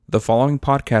The following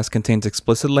podcast contains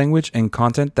explicit language and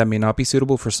content that may not be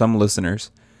suitable for some listeners.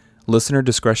 Listener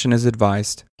discretion is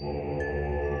advised.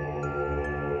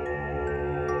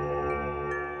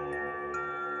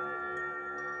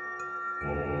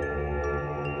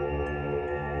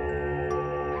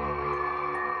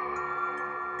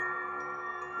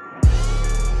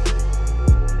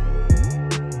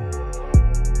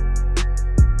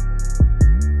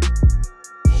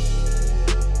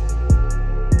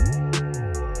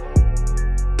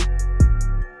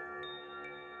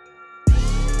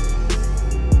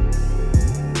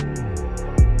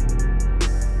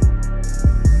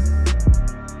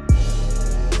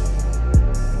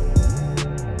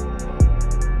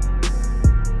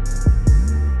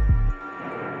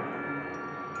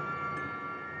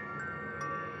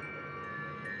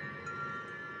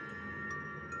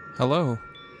 Hello.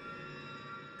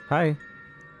 Hi.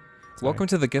 Welcome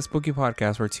to the Get Spooky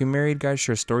Podcast, where two married guys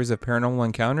share stories of paranormal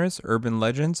encounters, urban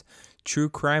legends, true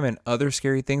crime, and other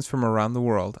scary things from around the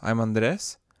world. I'm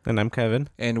Andres. And I'm Kevin.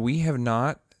 And we have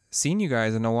not seen you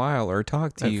guys in a while or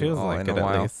talked to you all in a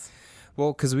while.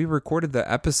 Well, because we recorded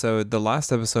the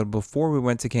last episode before we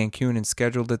went to Cancun and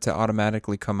scheduled it to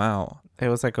automatically come out. It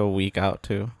was like a week out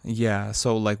too. Yeah,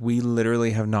 so we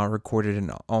literally have not recorded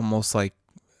in almost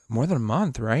more than a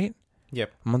month, right?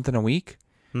 Yep. A month and a week?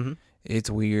 Mm-hmm. It's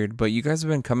weird, but you guys have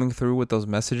been coming through with those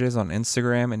messages on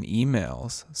Instagram and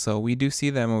emails, so we do see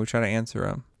them and we try to answer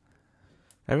them.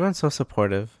 Everyone's so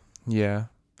supportive. Yeah.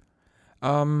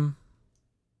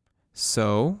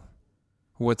 So,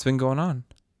 what's been going on?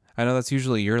 I know that's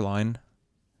usually your line.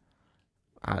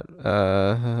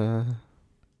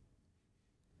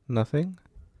 Nothing.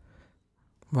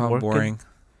 Wow, Working. boring.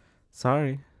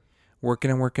 Sorry.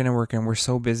 Working and working and working. We're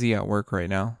so busy at work right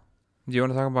now. Do you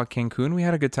want to talk about Cancun? We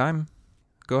had a good time.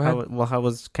 Go ahead. How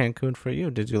was Cancun for you?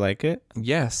 Did you like it?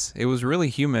 Yes, it was really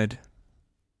humid.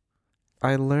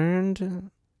 I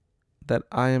learned that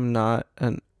I am not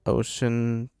an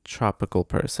ocean tropical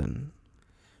person.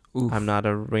 Oof. I'm not a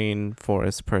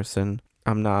rainforest person.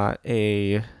 I'm not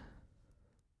a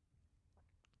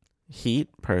heat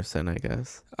person, I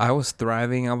guess. I was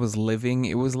thriving. I was living.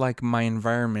 It was like my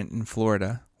environment in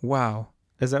Florida. Wow.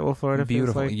 Is that what Florida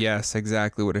Beautiful. feels like? Yes,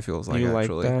 exactly what it feels like, you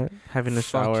actually. like that? Having a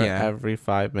Fuck shower yeah. every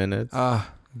 5 minutes?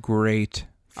 Great.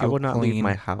 I would not leave clean.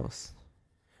 my house.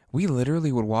 We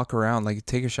literally would walk around,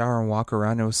 take a shower and walk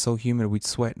around. It was so humid, we'd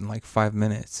sweat in 5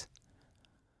 minutes.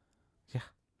 Yeah.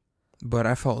 But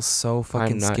I felt so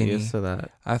fucking I'm not skinny. used to that.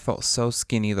 I felt so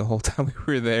skinny the whole time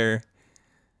we were there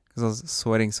because I was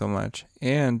sweating so much.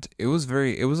 And it was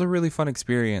a really fun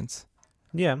experience.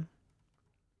 Yeah.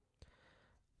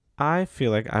 I feel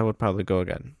like I would probably go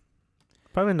again.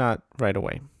 Probably not right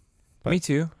away. But Me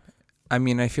too. I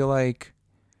mean, I feel like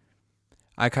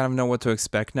I kind of know what to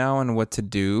expect now and what to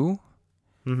do.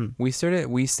 Mm-hmm. We stayed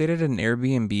at an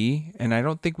Airbnb, and I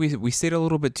don't think we stayed a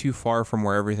little bit too far from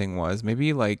where everything was. Maybe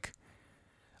a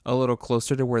little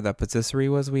closer to where that patisserie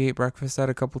was we ate breakfast at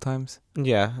a couple times.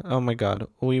 Yeah. Oh my God.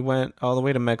 We went all the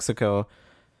way to Mexico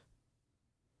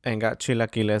and got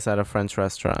chilaquiles at a French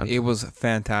restaurant. It was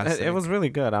fantastic. It was really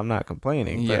good. I'm not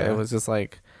complaining. But Yeah. it was just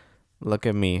look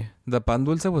at me. The pan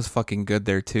dulce was fucking good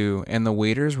there too, and the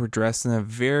waiters were dressed in a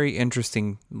very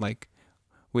interesting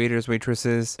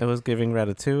waitresses. It was giving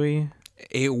ratatouille.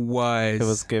 It was. It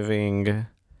was giving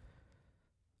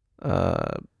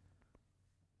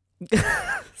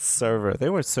server. They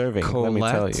were serving, Colette let me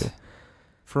tell you.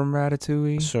 From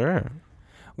Ratatouille. Sure.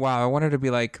 Wow, I wanted to be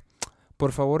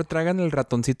por favor, traigan el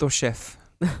ratoncito chef.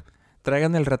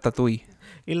 Traigan el ratatouille.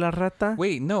 Y la rata?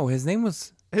 Wait, no, his name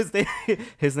was... His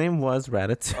name was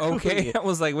Ratatouille. Okay, I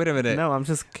was like, wait a minute. No, I'm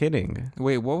just kidding.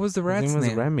 Wait, what was the rat's His name was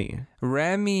name? Remy,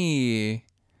 Remy.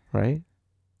 right?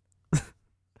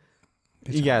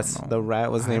 Yes, the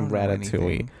rat was named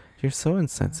Ratatouille. You're so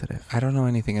insensitive. I don't know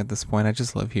anything at this point. I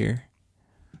just live here.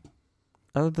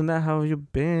 Other than that, how have you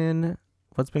been?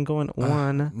 What's been going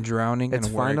on? Drowning It's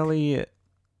in work. finally...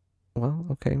 Well,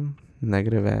 okay.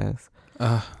 Negative ass.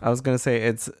 I was going to say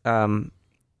it's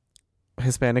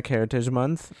Hispanic Heritage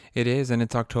Month. It is, and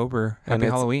it's October. And Happy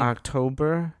it's Halloween.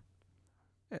 October.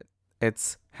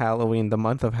 It's Halloween, the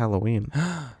month of Halloween.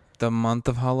 The month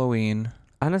of Halloween.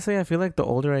 Honestly, I feel like the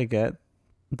older I get,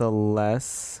 the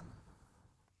less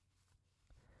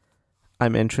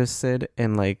I'm interested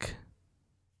in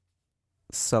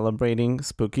celebrating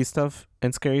spooky stuff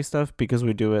and scary stuff because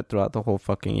we do it throughout the whole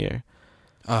fucking year.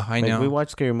 I know. We watch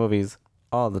scary movies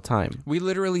all the time. We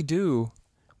literally do.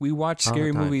 We watch All the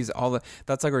scary time. movies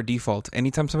that's our default.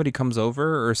 Anytime somebody comes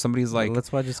over or somebody's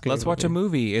Let's watch a scary watch a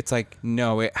movie. It's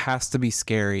no, it has to be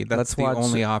scary. That's Let's the watch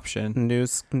only option.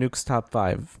 Nuke's Top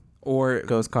 5. Or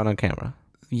ghost caught on camera.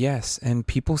 Yes, and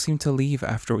people seem to leave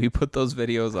after we put those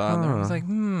videos on. I was like,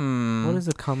 what is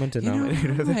the common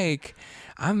denominator? Like,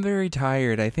 I'm very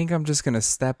tired. I think I'm just gonna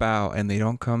step out, and they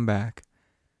don't come back.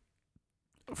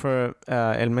 For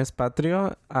El Mes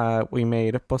Patrio, we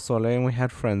made pozole and we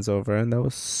had friends over, and that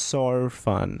was so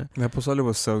fun. That pozole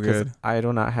was so good. I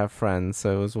do not have friends,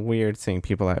 so it was weird seeing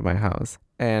people at my house.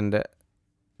 And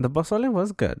the pozole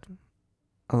was good.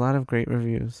 A lot of great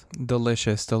reviews.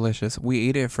 Delicious. We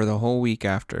ate it for the whole week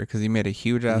after because he made a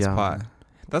huge ass pot.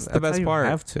 That's the best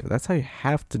part. That's how you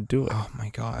have to do it. Oh my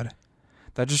God.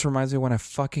 That just reminds me when I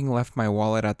fucking left my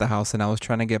wallet at the house and I was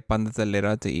trying to get pan de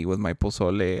telera to eat with my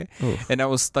pozole. Oof. And I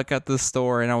was stuck at the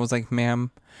store and I was like,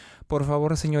 ma'am, por favor,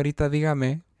 señorita,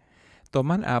 dígame,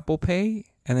 ¿toman Apple Pay?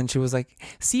 And then she was like,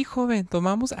 sí, joven,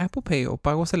 tomamos Apple Pay o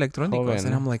pagos electrónicos. Joven.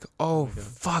 And I'm like, oh,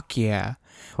 fuck yeah.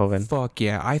 Joven. Fuck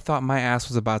yeah. I thought my ass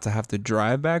was about to have to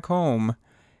drive back home,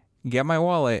 get my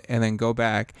wallet, and then go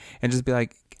back and just be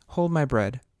like, hold my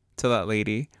bread to that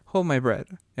lady. Hold my bread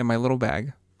in my little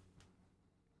bag.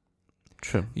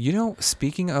 True. You know,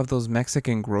 speaking of those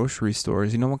Mexican grocery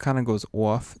stores, you know what kind of goes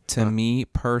off to me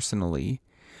personally?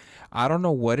 I don't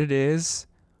know what it is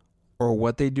or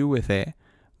what they do with it,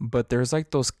 but there's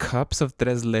like those cups of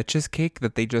tres leches cake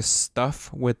that they just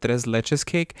stuff with tres leches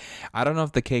cake. I don't know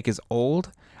if the cake is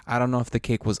old. I don't know if the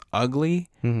cake was ugly.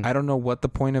 Mm-hmm. I don't know what the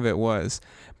point of it was,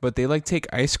 but they like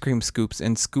take ice cream scoops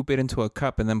and scoop it into a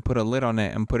cup and then put a lid on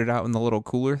it and put it out in the little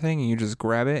cooler thing, and you just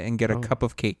grab it and get a cup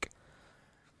of cake.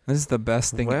 This is the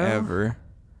best thing ever.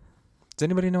 Does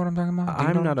anybody know what I'm talking about?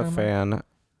 I'm not a fan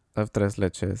of tres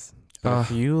leches. But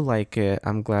if you like it,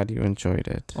 I'm glad you enjoyed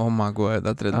it. Oh my God,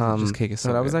 that tres leches cake is so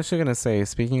good. But I was actually going to say,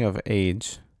 speaking of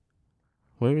age,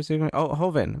 where was you going? Oh,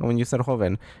 Joven. When you said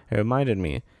Joven, it reminded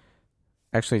me.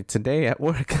 Actually, today at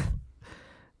work,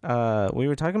 we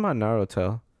were talking about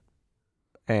Naruto.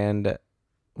 And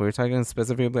we were talking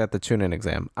specifically at the Chunin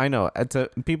exam. I know. To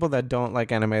people that don't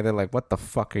like anime, they're like, what the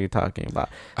fuck are you talking about?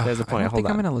 There's a point. I don't think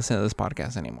I'm going to listen to this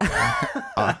podcast anymore.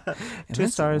 2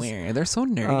 stars. Weird. They're so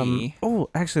nerdy.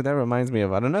 Actually, that reminds me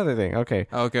about another thing. Okay.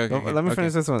 Let me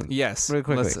finish this one. Yes. Really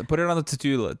quickly. Let's put it on the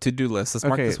to-do list. Let's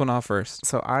mark this one off first.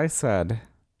 So I said,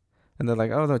 and they're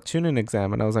like, oh, the Chunin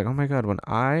exam. And I was like, oh my God, when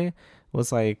I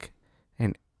was like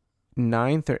in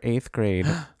 9th or 8th grade,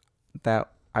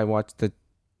 that I watched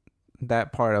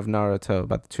that part of Naruto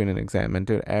about the Chunin exam, and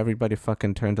dude, everybody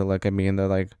fucking turned to look at me and they're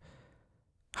like,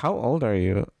 how old are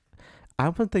you? I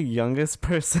was the youngest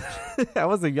person. I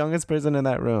was the youngest person in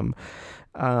that room.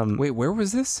 Wait, where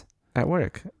was this? At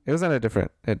work. It was at a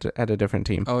different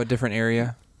team. Oh, a different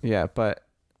area? Yeah, but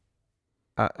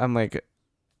I'm like,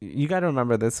 you got to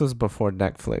remember, this was before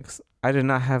Netflix. I did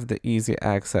not have the easy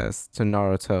access to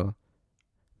Naruto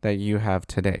that you have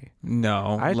today.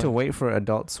 No. I had to wait for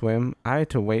Adult Swim. I had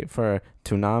to wait for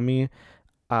Toonami.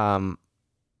 What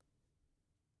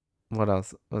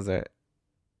else was there?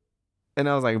 And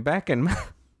I was like, back in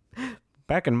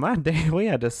my day, we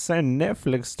had to send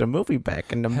Netflix the movie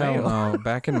back in the mail. No.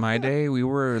 Back in my day, we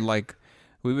were like,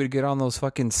 we would get on those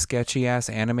fucking sketchy ass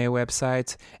anime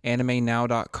websites,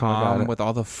 animenow.com, with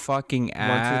all the fucking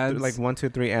ads.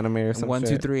 123anime or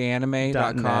something.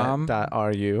 123anime.com.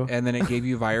 .ru. And then it gave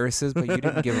you viruses, but you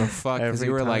didn't give a fuck because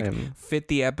you were like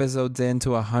 50 episodes into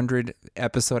 100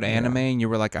 episode anime, and you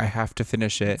were like, I have to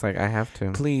finish it. It's like, I have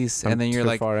to. Please. And then you're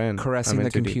like caressing the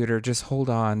computer. Just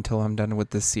hold on till I'm done with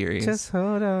this series. Just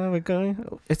hold on. We're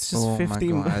going. It's just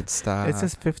 50 more. Stop. It's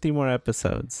just 50 more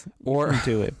episodes. Or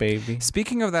do it, baby.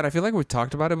 Speaking of that, I feel like we've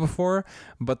talked about it before,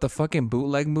 but the fucking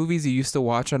bootleg movies you used to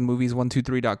watch on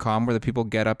movies123.com where the people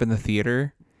get up in the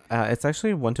theater. It's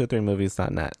actually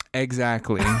 123movies.net.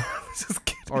 Exactly. Just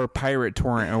kidding. Or Pirate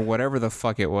Torrent or whatever the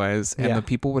fuck it was. And the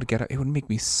people would get up. It would make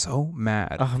me so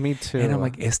mad. Oh, me too. And I'm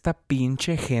like, esta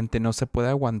pinche gente no se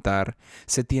puede aguantar.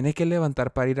 Se tiene que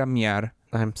levantar para ir a miar.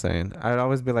 I'm saying. I'd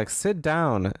always be like, sit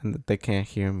down. And they can't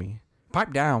hear me.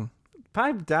 Pipe down.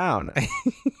 Pipe down.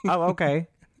 Oh, okay.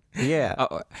 Yeah.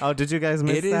 Did you guys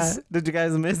miss that? Did you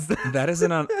guys miss that? That is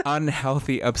an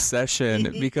unhealthy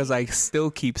obsession because I still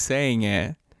keep saying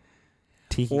it.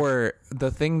 Or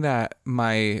the thing that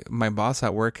my boss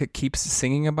at work keeps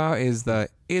singing about is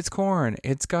it's corn.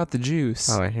 It's got the juice.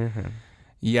 Oh, I hear her.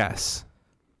 Yes.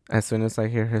 As soon as I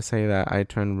hear her say that, I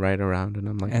turn right around and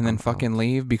I'm like... And then fucking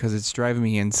leave because it's driving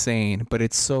me insane. But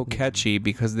it's so catchy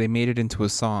because they made it into a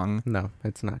song. No,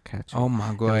 it's not catchy. Oh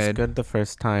my God. It was good the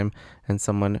first time and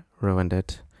someone ruined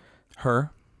it.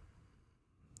 Her?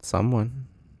 Someone.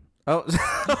 Oh,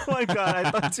 oh my God.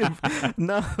 I thought you...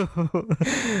 No.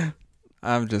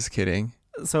 I'm just kidding.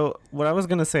 So what I was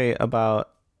going to say about...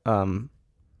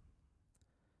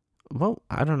 well,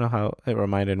 I don't know how it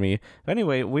reminded me. But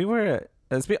anyway, we were.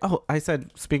 I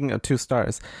said speaking of 2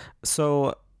 stars.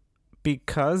 So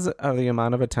because of the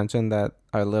amount of attention that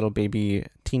our little baby,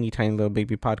 teeny tiny little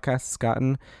baby podcast has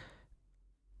gotten,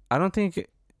 I don't think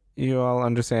you all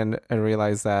understand and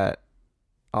realize that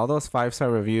all those 5-star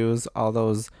reviews, all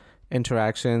those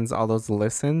interactions, all those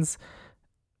listens,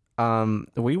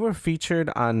 we were featured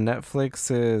on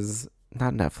Netflix's,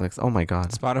 not Netflix. Oh my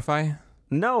God. Spotify,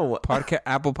 No.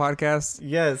 Apple Podcasts.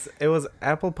 Yes, it was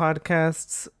Apple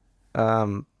Podcasts.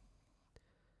 Dark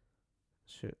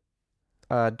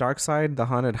Side, the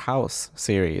Haunted House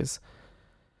series.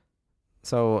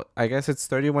 So I guess it's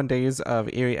 31 days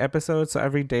of eerie episodes. So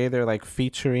every day they're like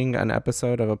featuring an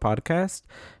episode of a podcast.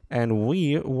 And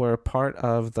we were part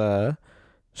of the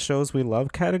shows we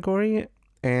love category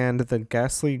and the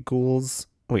ghastly ghosts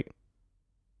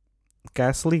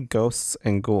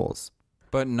and ghouls.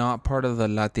 But not part of the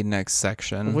Latinx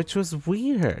section. Which was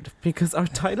weird because our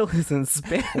title is in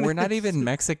Spanish. We're not even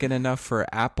Mexican enough for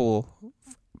Apple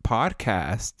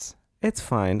Podcasts. It's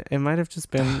fine. It might have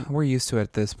just been. We're used to it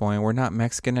at this point. We're not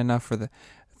Mexican enough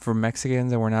for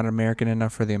Mexicans, and we're not American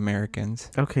enough for the Americans.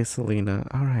 Okay, Selena.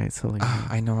 All right, Selena.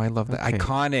 I know. I love that. Okay.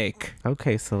 Iconic.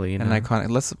 Okay, Selena. An iconic.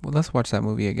 Let's watch that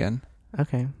movie again,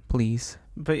 Okay. please.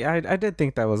 But yeah, I did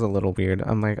think that was a little weird.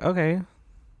 I'm like, okay.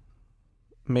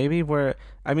 Maybe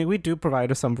we do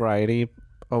provide some variety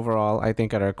overall. I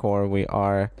think at our core, we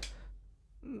are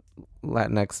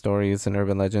Latinx stories and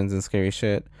urban legends and scary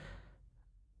shit.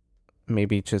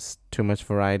 Maybe just too much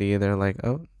variety. They're like,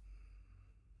 oh,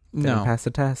 didn't No. pass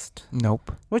the test.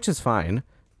 Nope. Which is fine.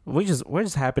 We're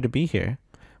just happy to be here.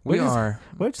 We're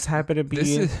just happy to be.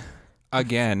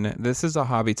 This is a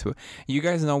hobby too. You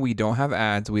guys know we don't have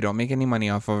ads. We don't make any money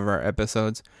off of our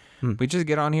episodes. We just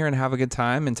get on here and have a good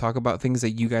time and talk about things that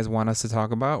you guys want us to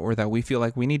talk about or that we feel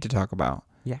like we need to talk about.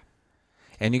 Yeah.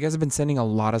 And you guys have been sending a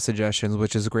lot of suggestions,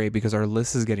 which is great because our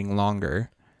list is getting longer.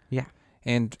 Yeah.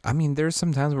 And I mean, there's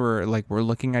some times where like we're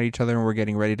looking at each other and we're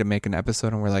getting ready to make an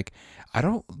episode and we're like, I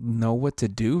don't know what to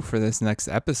do for this next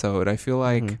episode. I feel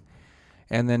like,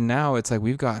 and then now it's like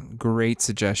we've got great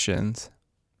suggestions.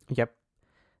 Yep.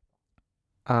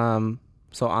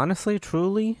 So honestly,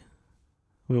 truly,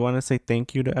 we want to say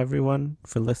thank you to everyone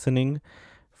for listening,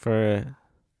 for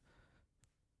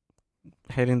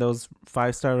hitting those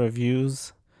 5-star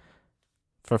reviews,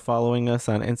 for following us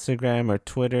on Instagram or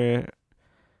Twitter.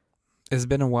 It's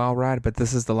been a wild ride, but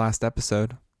this is the last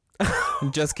episode.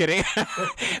 Just kidding.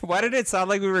 Why did it sound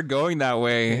like we were going that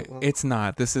way? It's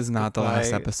not. This is not the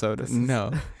last episode.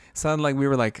 No. Sounded like we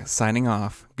were like signing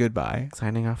off. Goodbye.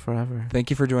 Signing off forever. Thank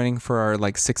you for joining for our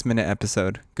like 6-minute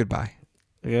episode. Goodbye.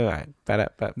 Yeah.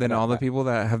 Then all the people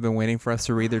that have been waiting for us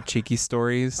to read their cheeky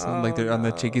stories, on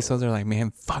the cheeky stories, they're like,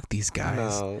 man, fuck these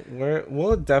guys. No,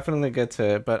 we'll definitely get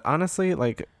to it. But honestly,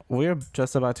 like we're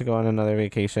just about to go on another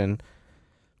vacation.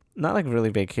 Not like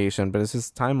really vacation, but it's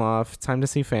just time off, time to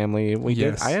see family.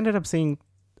 I ended up seeing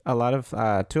a lot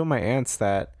of 2 of my aunts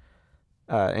that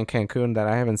in Cancun that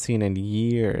I haven't seen in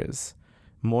years,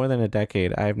 more than a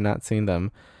decade. I have not seen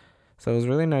them, so it was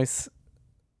really nice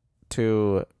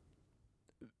to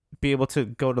be able to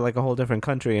go to like a whole different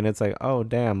country, and it's like, oh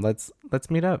damn, let's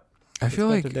meet up. I feel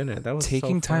like that was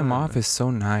taking so time fun. off is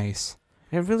so nice.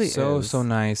 It really is so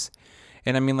nice.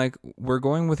 And I mean, like, we're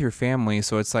going with your family,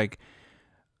 so it's like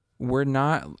we're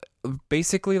not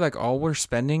basically like all we're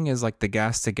spending is like the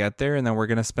gas to get there, and then we're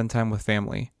gonna spend time with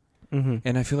family.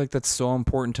 And I feel like that's so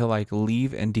important to like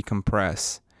leave and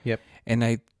decompress. Yep. And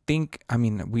I think, I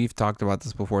mean, we've talked about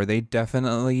this before. They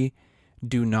definitely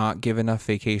do not give enough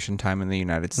vacation time in the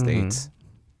United States.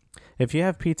 If you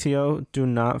have PTO, do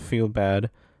not feel bad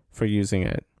for using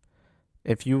it.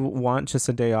 If you want just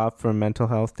a day off for a mental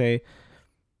health day,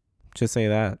 just say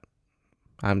that.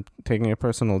 I'm taking a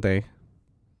personal day.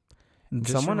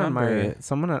 Someone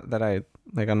that I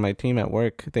like on my team at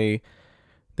work, they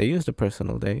used a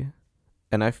personal day.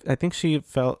 And I think she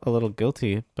felt a little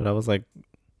guilty, but I was like,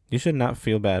 you should not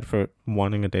feel bad for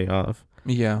wanting a day off.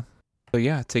 Yeah. So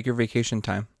yeah, take your vacation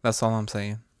time. That's all I'm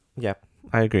saying. Yeah,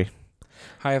 I agree.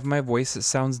 Hi, if my voice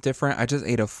sounds different, I just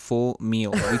ate a full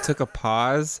meal. We took a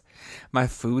pause. My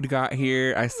food got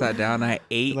here. I sat down. I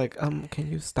ate. Like, can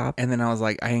you stop? And then I was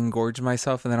like, I engorged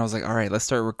myself. And then I was like, all right, let's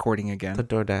start recording again. The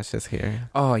DoorDash is here.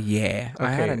 Oh, yeah. Okay.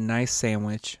 I had a nice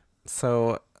sandwich.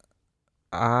 So,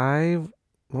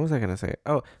 what was I going to say?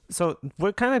 Oh, so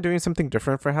we're kind of doing something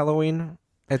different for Halloween.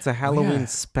 It's a Halloween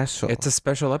special. It's a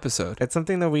special episode. It's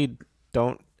something that we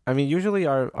don't. I mean, usually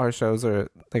our shows are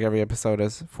like every episode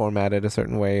is formatted a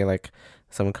certain way. Like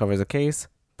someone covers a case,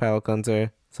 palate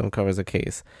cleanser, someone covers a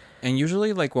case. And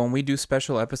usually, like, when we do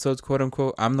special episodes, quote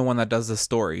unquote, I'm the one that does the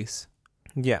stories.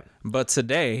 Yeah. But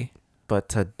today,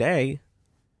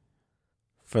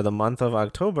 for the month of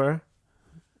October,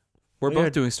 we're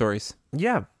both doing stories.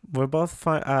 yeah, we both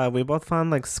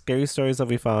found like scary stories that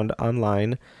we found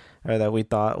online or that we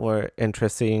thought were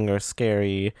interesting or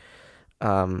scary.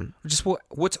 Just what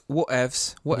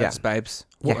ifs, babes,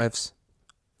 what ifs.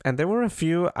 And there were a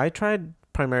few. I tried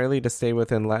primarily to stay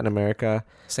within Latin America.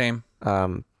 Same.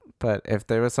 But if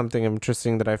there was something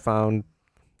interesting that I found,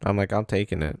 I'm like, I'm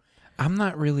taking it. I'm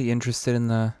not really interested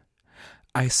in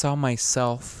I saw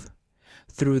myself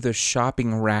through the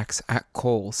shopping racks at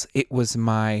Kohl's. It was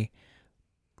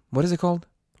what is it called?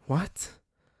 What?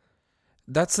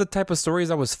 That's the type of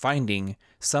stories I was finding.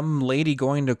 Some lady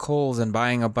going to Kohl's and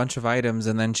buying a bunch of items,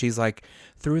 and then she's like,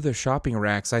 through the shopping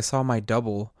racks, I saw my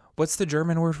double. What's the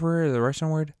German word for it? The Russian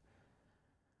word?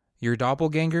 Your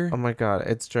doppelganger? Oh my God,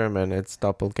 it's German. It's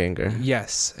doppelganger.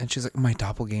 Yes. And she's like, my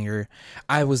doppelganger.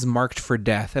 I was marked for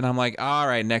death. And I'm like, all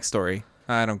right, next story.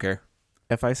 I don't care.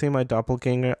 If I see my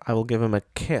doppelganger, I will give him a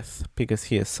kiss because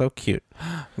he is so cute.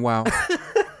 Wow.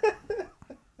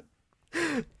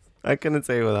 I couldn't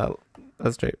say it with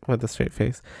a straight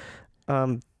face.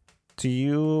 Do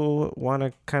you want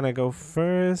to kind of go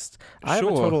first? I have a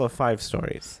total of 5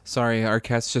 stories. Sorry, our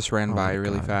cats just ran by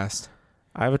really fast.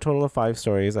 I have a total of 5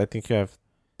 stories. I think you have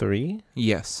 3.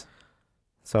 Yes.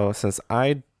 So since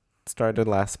I started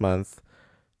last month,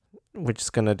 we're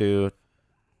just gonna do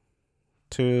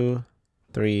 2,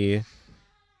 3.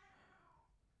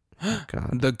 Oh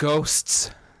God. The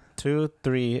ghosts. 2,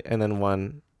 3, and then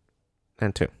 1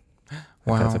 and 2.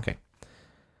 Wow. That's okay.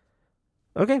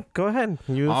 Okay, go ahead.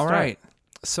 All right.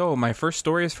 So my first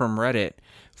story is from Reddit,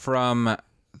 from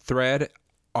thread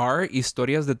R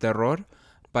Historias de Terror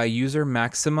by user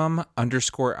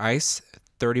maximum_ice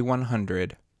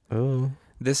 3100. Oh.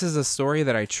 This is a story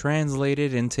that I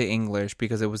translated into English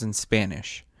because it was in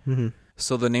Spanish. Mm-hmm.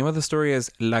 So the name of the story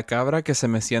is La cabra que se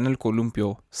mecía en el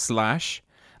columpio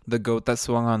 / the goat that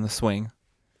swung on the swing.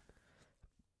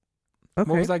 Okay.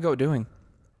 What was that goat doing?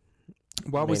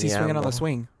 Why was he swinging on the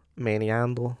swing?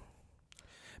 Meneando.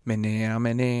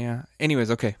 Menea.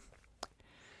 Anyways, okay.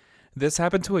 This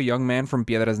happened to a young man from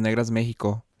Piedras Negras,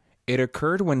 Mexico. It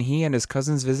occurred when he and his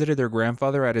cousins visited their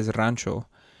grandfather at his rancho.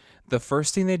 The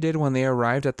first thing they did when they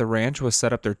arrived at the ranch was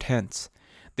set up their tents.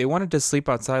 They wanted to sleep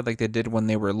outside like they did when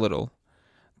they were little.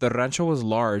 The rancho was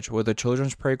large, with a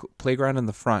children's playground in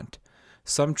the front,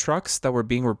 some trucks that were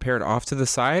being repaired off to the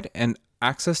side, and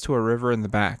access to a river in the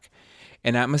back.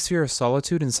 An atmosphere of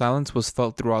solitude and silence was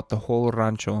felt throughout the whole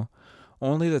rancho.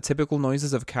 Only the typical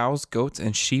noises of cows, goats,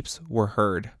 and sheep were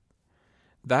heard.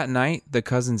 That night, the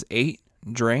cousins ate,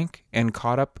 drank, and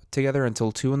caught up together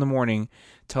until 2 a.m,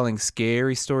 telling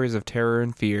scary stories of terror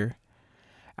and fear.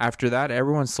 After that,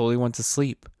 everyone slowly went to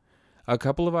sleep. A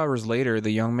couple of hours later, the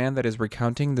young man that is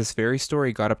recounting this very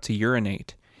story got up to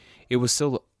urinate. It was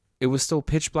still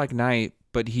pitch black night,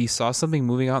 but he saw something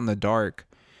moving out in the dark.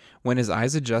 When his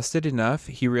eyes adjusted enough,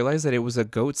 he realized that it was a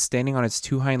goat standing on its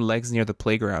 2 hind legs near the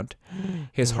playground.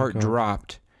 His heart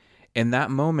dropped. In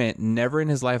that moment, never in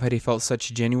his life had he felt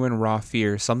such genuine raw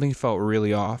fear. Something felt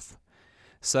really off.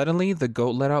 Suddenly, the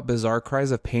goat let out bizarre cries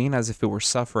of pain as if it were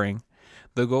suffering.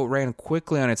 The goat ran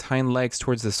quickly on its hind legs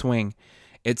towards the swing.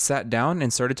 It sat down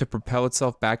and started to propel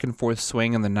itself back and forth,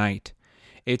 swaying in the night.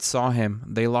 It saw him.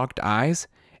 They locked eyes,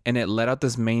 and it let out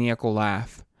this maniacal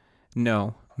laugh.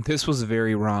 No, this was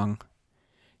very wrong.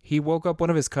 He woke up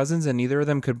one of his cousins, and neither of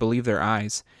them could believe their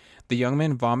eyes. The young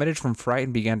man vomited from fright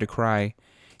and began to cry.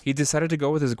 He decided to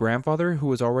go with his grandfather, who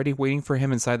was already waiting for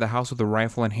him inside the house with a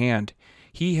rifle in hand.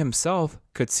 He himself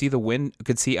could see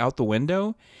out the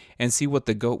window and see what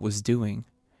the goat was doing.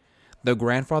 The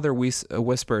grandfather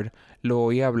whispered, "Lo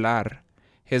oí hablar."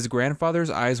 His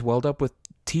grandfather's eyes welled up with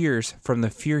tears from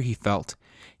the fear he felt.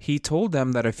 He told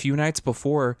them that a few nights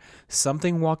before,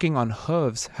 something walking on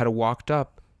hooves had walked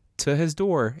up to his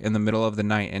door in the middle of the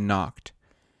night and knocked.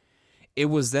 It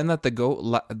was then that the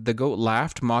goat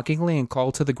laughed mockingly and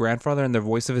called to the grandfather in the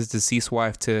voice of his deceased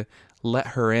wife to let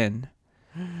her in.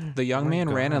 The young man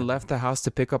ran and left the house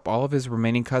to pick up all of his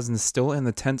remaining cousins still in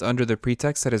the tent under the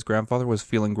pretext that his grandfather was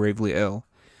feeling gravely ill.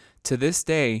 To this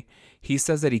day, he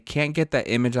says that he can't get that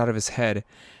image out of his head,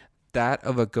 that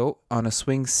of a goat on a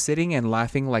swing sitting and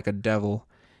laughing like a devil,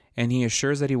 and he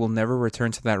assures that he will never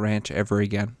return to that ranch ever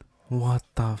again. What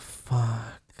the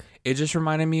fuck? It just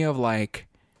reminded me of like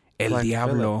El Black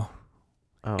Diablo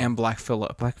Phillip. and Black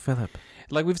Phillip. Black Phillip.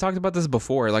 like we've talked about this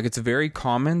before. Like it's very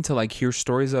common to like hear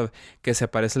stories of que se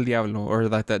parece el diablo, or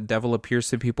like that devil appears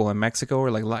to people in Mexico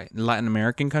or like Latin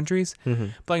American countries, Mm-hmm.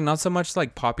 but like not so much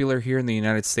like popular here in the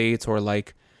United States or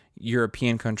like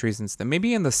European countries and stuff.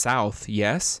 Maybe in the South,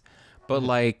 yes, but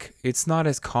like it's not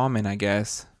as common, I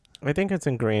guess. I think it's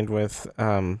ingrained with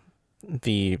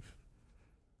the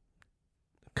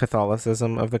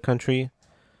Catholicism of the country.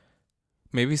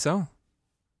 Maybe so.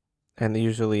 And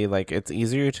usually, like, it's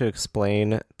easier to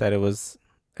explain that it was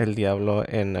El Diablo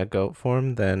in a goat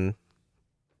form than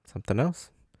something else.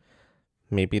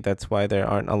 Maybe that's why there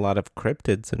aren't a lot of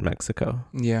cryptids in Mexico.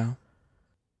 Yeah.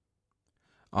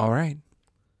 All right.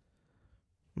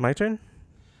 My turn?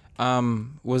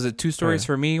 Was it 2 stories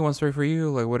for me, 1 story for you?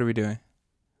 Like, what are we doing?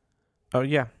 Oh,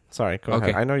 yeah. Sorry, go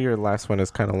Okay. ahead. I know your last one is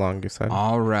kind of long, you said.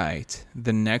 All right.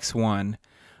 The next one.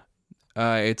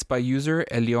 It's by user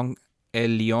Elion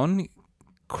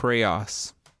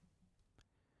Creas.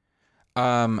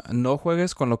 No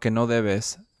juegues con lo que no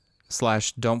debes.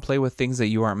 / don't play with things that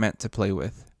you aren't meant to play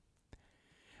with.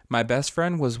 My best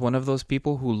friend was one of those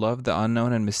people who loved the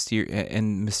unknown and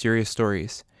mysterious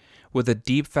stories, with a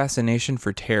deep fascination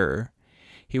for terror.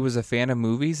 He was a fan of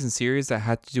movies and series that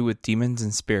had to do with demons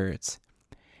and spirits.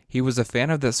 He was a fan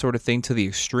of that sort of thing to the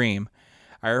extreme.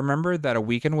 I remember that a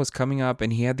weekend was coming up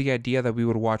and he had the idea that we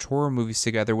would watch horror movies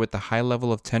together with the high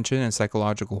level of tension and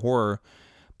psychological horror,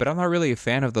 but I'm not really a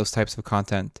fan of those types of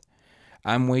content.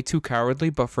 I'm way too cowardly,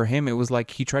 but for him it was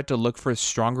like he tried to look for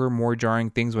stronger, more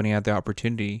jarring things when he had the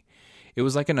opportunity. It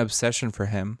was like an obsession for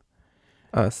him.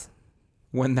 Us.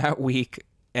 When that week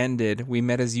ended, we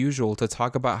met as usual to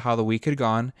talk about how the week had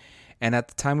gone, and at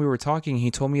the time we were talking,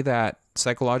 he told me that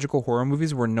psychological horror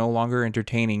movies were no longer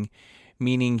entertaining,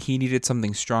 meaning he needed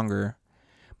something stronger.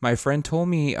 My friend told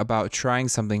me about trying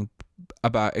something,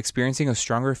 about experiencing a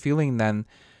stronger feeling than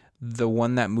the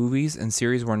one that movies and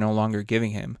series were no longer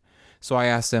giving him. So I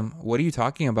asked him, "What are you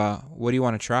talking about? What do you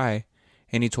want to try?"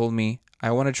 And he told me,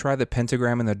 "I want to try the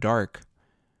pentagram in the dark."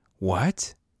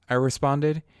 "What?" I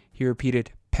responded. He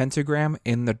repeated, "Pentagram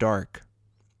in the dark."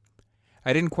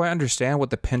 I didn't quite understand what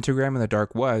the pentagram in the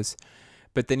dark was,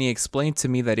 but then he explained to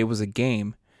me that it was a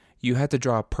game. You had to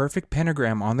draw a perfect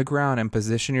pentagram on the ground and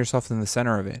position yourself in the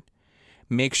center of it.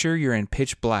 Make sure you're in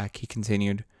pitch black, he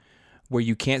continued, where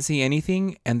you can't see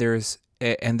anything, and there is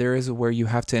where you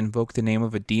have to invoke the name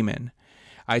of a demon.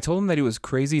 I told him that he was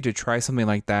crazy to try something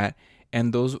like that,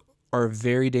 and those are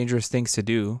very dangerous things to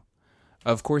do.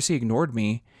 Of course, he ignored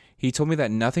me. He told me that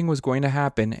nothing was going to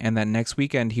happen and that next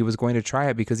weekend he was going to try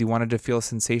it because he wanted to feel a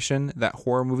sensation that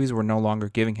horror movies were no longer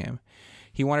giving him.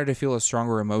 He wanted to feel a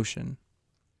stronger emotion.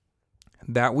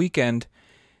 That weekend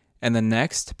and the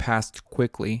next passed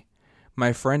quickly.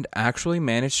 My friend actually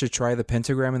managed to try the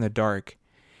pentagram in the dark.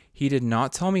 He did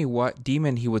not tell me what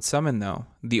demon he would summon, though.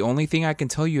 The only thing I can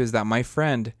tell you is that my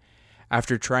friend,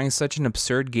 after trying such an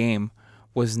absurd game,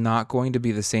 was not going to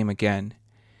be the same again.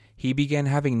 He began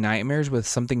having nightmares with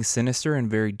something sinister and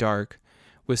very dark,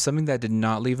 with something that did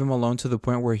not leave him alone to the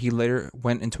point where he later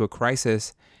went into a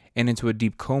crisis and into a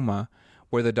deep coma,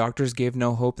 where the doctors gave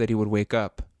no hope that he would wake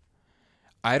up.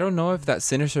 I don't know if that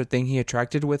sinister thing he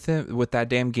attracted with that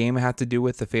damn game had to do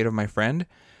with the fate of my friend,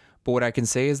 but what I can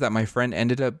say is that my friend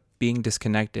ended up being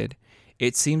disconnected.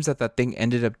 It seems that thing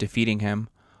ended up defeating him,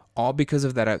 all because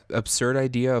of that absurd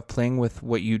idea of playing with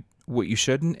what you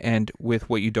shouldn't and with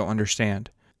what you don't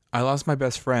understand. I lost my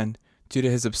best friend due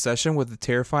to his obsession with the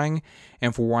terrifying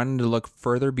and for wanting to look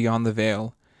further beyond the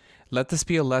veil. Let this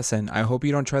be a lesson. I hope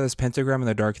you don't try this pentagram in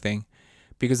the dark thing,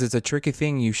 because it's a tricky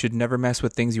thing. You should never mess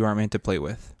with things you aren't meant to play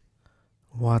with.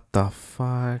 What the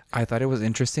fuck? I thought it was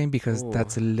interesting because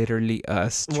that's literally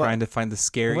us trying to find the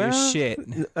scariest shit.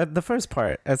 The first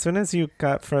part, as soon as you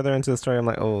got further into the story, I'm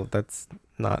like, oh, that's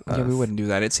not us. Yeah, we wouldn't do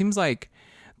that. It seems like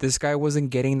this guy wasn't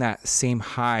getting that same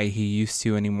high he used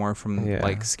to anymore from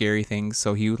like scary things.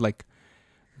 So he like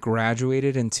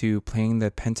graduated into playing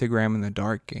the pentagram in the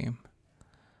dark game.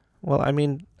 Well, I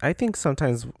mean, I think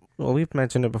sometimes, well, we've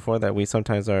mentioned it before that we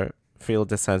sometimes feel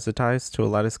desensitized to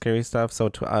a lot of scary stuff. So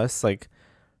to us, like,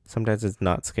 sometimes it's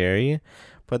not scary,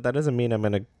 but that doesn't mean I'm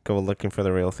going to go looking for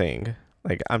the real thing.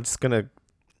 Like, I'm just going to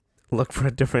look for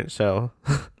a different show.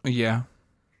 Yeah.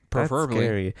 Preferably. That's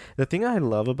scary. The thing I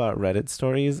love about Reddit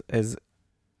stories is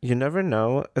you never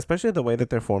know, especially the way that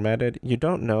they're formatted. You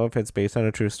don't know if it's based on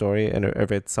a true story and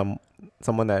if it's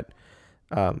someone that,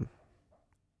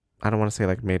 I don't want to say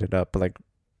like made it up, but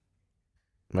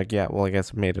like, yeah, well, I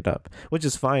guess made it up, which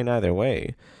is fine either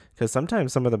way. Because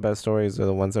sometimes some of the best stories are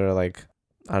the ones that are like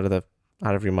out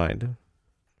of your mind.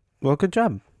 Well, good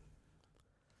job.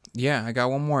 Yeah, I got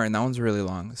one more, and that one's really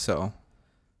long. So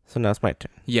now it's my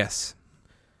turn. yes.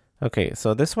 Okay,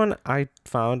 so this one I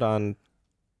found on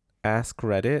Ask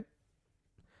Reddit.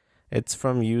 It's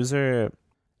from user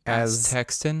As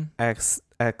Texton.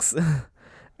 XX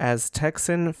as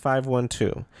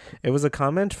Texan512. It was a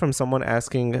comment from someone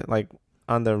asking, like,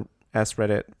 on the Ask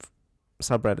Reddit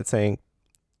subreddit saying,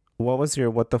 what was your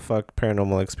what the fuck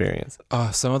paranormal experience?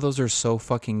 Some of those are so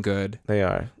fucking good. They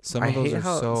are. Some of those are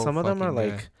so some of them are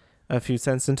fucking like a few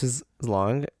sentences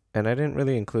long, and I didn't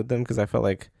really include them because I felt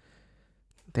like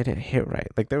they didn't hit right.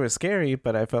 Like, they were scary,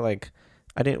 but I felt like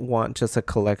I didn't want just a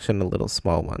collection of little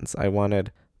small ones. I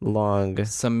wanted long. good.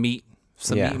 Some meat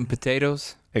and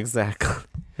potatoes. Exactly.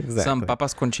 Some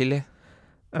papas con chile.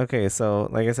 Okay, so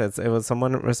like I said, it was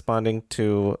someone responding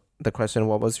to the question,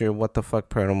 what was your what the fuck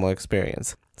paranormal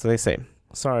experience? So they say,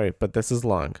 sorry, but this is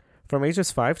long. From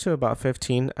ages 5 to about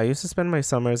 15, I used to spend my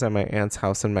summers at my aunt's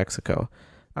house in Mexico.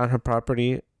 On her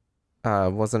property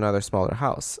was another smaller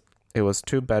house. It was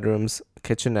 2 bedrooms,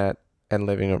 kitchenette, and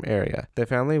living room area. The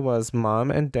family was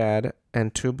mom and dad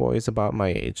and 2 boys about my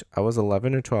age. I was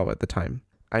 11 or 12 at the time.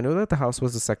 I knew that the house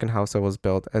was the second house that was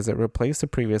built, as it replaced the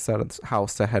previous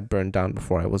house that had burned down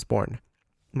before I was born.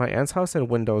 My aunt's house had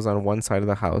windows on one side of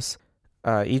the house.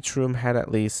 Each room had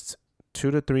at least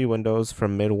 2 to 3 windows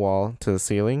from mid-wall to the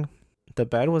ceiling. The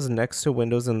bed was next to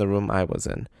windows in the room I was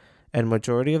in, and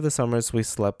majority of the summers we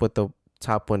slept with the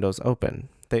top windows open.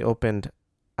 They opened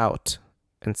out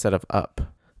instead of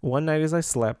up. One night as I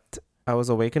slept, I was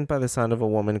awakened by the sound of a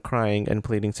woman crying and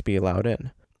pleading to be allowed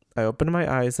in. I opened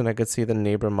my eyes and I could see the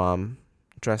neighbor mom,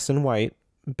 dressed in white,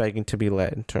 begging to be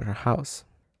let into her house.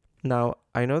 Now,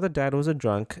 I know that dad was a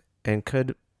drunk and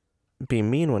could be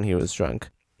mean when he was drunk.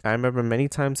 I remember many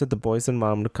times that the boys and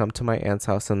mom would come to my aunt's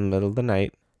house in the middle of the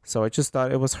night, so I just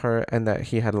thought it was her and that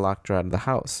he had locked her out of the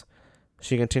house.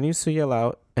 She continues to yell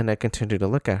out, and I continue to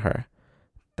look at her.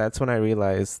 That's when I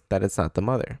realized that it's not the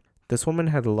mother. This woman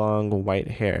had long white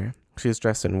hair. She is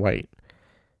dressed in white.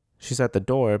 She's at the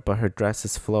door, but her dress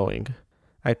is flowing.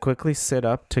 I quickly sit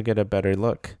up to get a better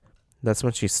look. That's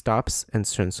when she stops and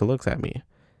turns to look at me.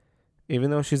 Even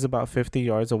though she's about 50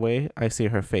 yards away, I see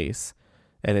her face,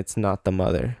 and it's not the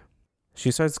mother.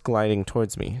 She starts gliding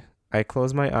towards me. I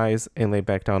close my eyes and lay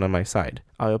back down on my side.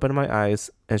 I open my eyes,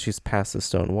 and she's past the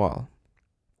stone wall.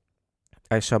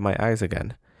 I shut my eyes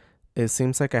again. It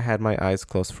seems like I had my eyes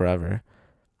closed forever.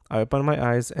 I open my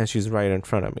eyes, and she's right in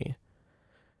front of me.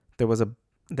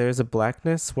 There's a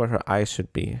blackness where her eyes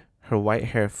should be, her white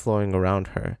hair flowing around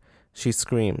her. She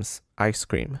screams. I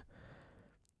scream.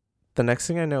 The next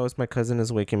thing I know is my cousin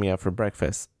is waking me up for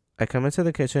breakfast. I come into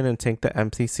the kitchen and take the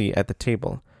empty seat at the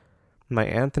table. My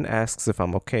aunt then asks if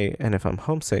I'm okay and if I'm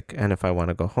homesick and if I want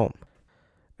to go home.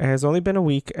 It has only been a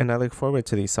week and I look forward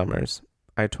to these summers.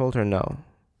 I told her no.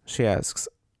 She asks,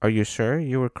 "Are you sure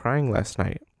you were crying last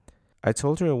night?" I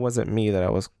told her it wasn't me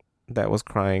that was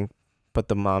crying, but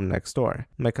the mom next door.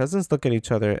 My cousins look at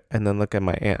each other and then look at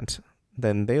my aunt.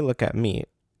 Then they look at me,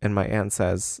 and my aunt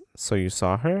says, "So you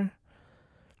saw her?"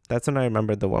 That's when I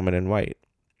remembered the woman in white.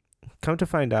 Come to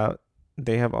find out,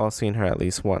 they have all seen her at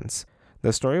least once.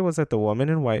 The story was that the woman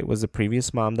in white was the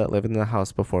previous mom that lived in the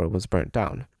house before it was burnt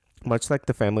down. Much like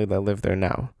the family that live there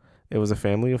now. It was a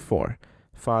family of 4,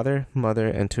 father, mother,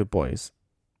 and 2 boys.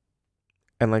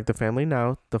 And like the family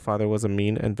now, the father was a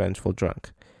mean and vengeful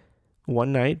drunk.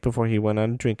 One night, before he went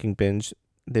on a drinking binge,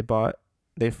 they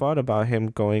fought about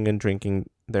him going and drinking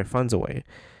their funds away.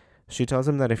 She tells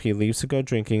him that if he leaves to go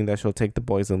drinking, that she'll take the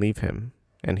boys and leave him.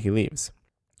 And he leaves.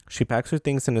 She packs her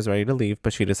things and is ready to leave,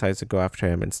 but she decides to go after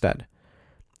him instead.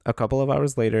 A couple of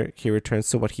hours later, he returns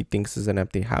to what he thinks is an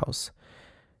empty house.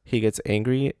 He gets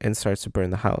angry and starts to burn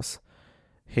the house.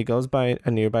 He goes by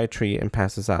a nearby tree and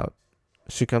passes out.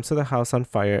 She comes to the house on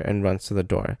fire and runs to the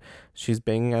door. She's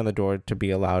banging on the door to be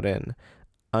allowed in.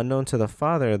 Unknown to the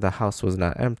father, the house was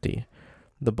not empty.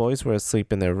 The boys were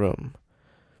asleep in their room.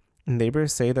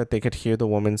 Neighbors say that they could hear the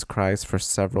woman's cries for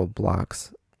several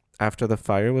blocks. After the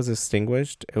fire was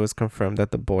extinguished, it was confirmed that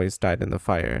the boys died in the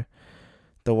fire.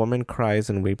 The woman cries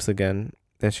and weeps again,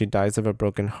 and she dies of a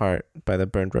broken heart by the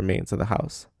burned remains of the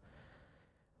house.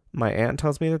 My aunt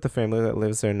tells me that the family that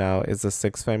lives there now is the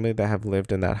 6th family that have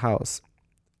lived in that house,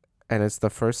 and it's the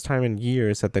first time in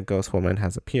years that the ghost woman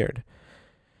has appeared.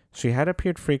 She had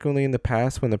appeared frequently in the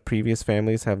past when the previous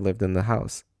families had lived in the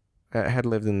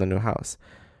new house.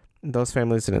 Those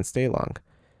families didn't stay long.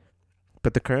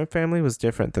 But the current family was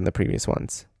different than the previous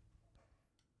ones.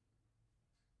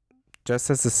 Just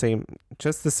the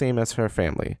same as her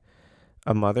family.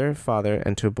 A mother, father,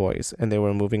 and 2 boys, and they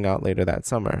were moving out later that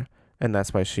summer, and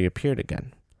that's why she appeared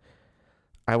again.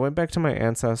 I went back to my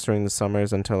aunt's house during the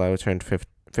summers until I turned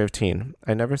 15.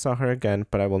 I never saw her again,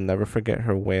 but I will never forget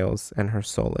her wails and her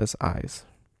soulless eyes.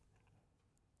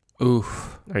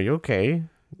 Oof. Are you okay?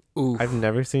 Oof. I've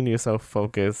never seen you so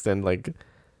focused and like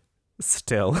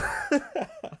still.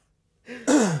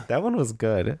 That one was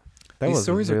good. That These was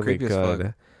stories are really creepy as fuck.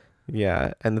 good.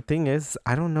 Yeah, and the thing is,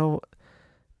 I don't know,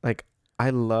 like I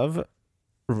love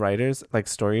writers, like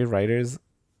story writers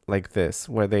like this,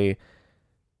 where they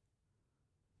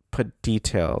put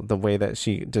detail the way that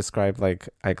she described, like,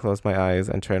 I close my eyes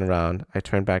and turn around, I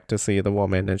turn back to see the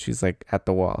woman and she's like at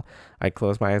the wall, I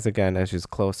close my eyes again and she's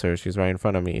closer, she's right in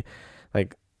front of me.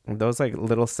 Like those like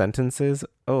little sentences,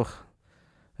 oh,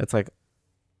 it's like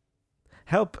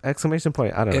help, exclamation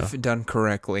point. I don't know, If done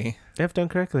correctly. if done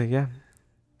correctly. Yeah,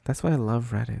 that's why I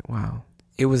love Reddit. Wow.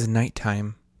 It was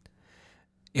nighttime.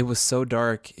 It was so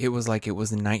dark. It was like it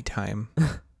was nighttime.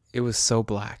 It was so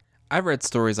black. I've read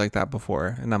stories like that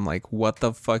before, and I'm like, what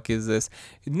the fuck is this?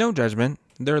 No judgment.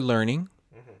 They're learning.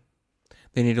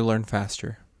 They need to learn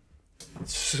faster.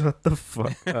 Shut the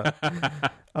fuck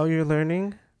up. Oh, you're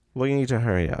learning? Well, you need to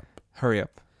hurry up. Hurry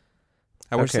up.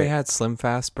 I wish Okay. they had Slim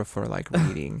Fast before like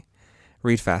reading.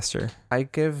 Read faster. I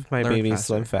give my Learn baby faster.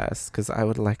 Slim Fast because I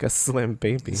would like a slim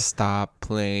baby. Stop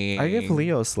playing. I give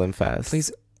Leo Slim Fast.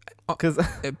 Please. Because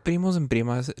Primos and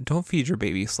primas, don't feed your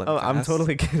baby Slim oh, Fast. I'm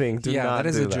totally kidding. Do yeah, not that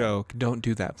is do a joke. Don't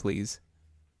do that, please.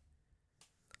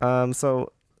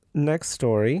 So next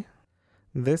story.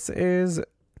 This is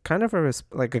kind of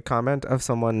like a comment of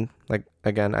someone, like,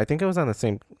 again, I think it was on the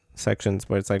same sections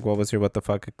where it's like, what was your what the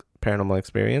fuck paranormal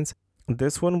experience?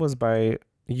 This one was by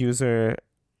user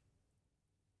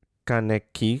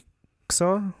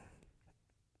Kanekikso.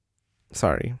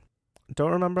 Sorry.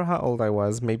 Don't remember how old I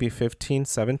was, maybe 15,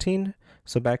 17.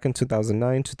 So back in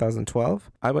 2009,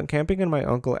 2012, I went camping and my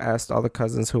uncle asked all the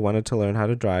cousins who wanted to learn how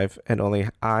to drive, and only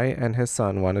I and his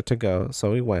son wanted to go,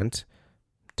 so we went.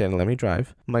 Didn't let me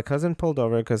drive. My cousin pulled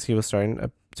over because he was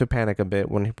starting to panic a bit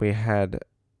when we had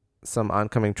some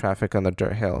oncoming traffic on the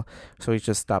dirt hill, so he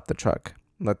just stopped the truck,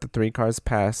 let the 3 cars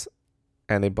pass,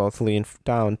 and they both lean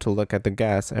down to look at the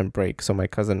gas and brake so my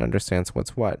cousin understands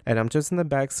what's what. And I'm just in the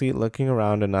back seat looking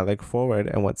around, and I look forward,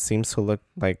 and what seems to look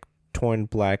like torn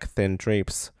black thin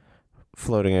drapes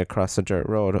floating across the dirt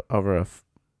road over a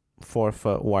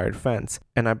 4-foot wired fence.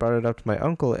 And I brought it up to my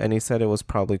uncle, and he said it was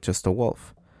probably just a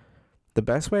wolf. The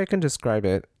best way I can describe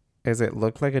it is it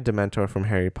looked like a Dementor from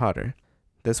Harry Potter.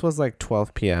 This was like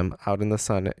 12 p.m. out in the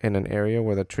sun in an area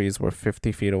where the trees were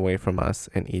 50 feet away from us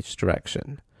in each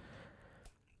direction.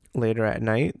 Later at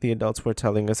night, the adults were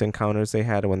telling us encounters they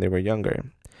had when they were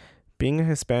younger. Being a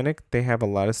Hispanic, they have a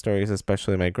lot of stories,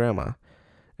 especially my grandma.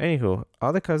 Anywho,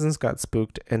 all the cousins got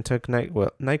spooked and took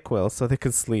NyQuil so they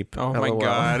could sleep. Oh my LOL.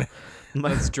 god. My,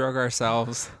 Let's drug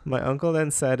ourselves. my uncle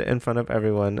then said in front of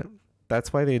everyone,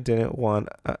 that's why they didn't want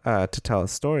to tell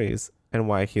us stories, and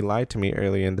why he lied to me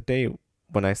earlier in the day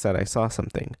when I said I saw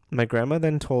something. My grandma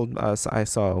then told us I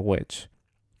saw a witch.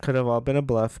 Could have all been a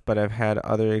bluff, but I've had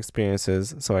other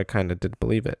experiences, so I kind of did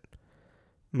believe it.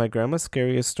 My grandma's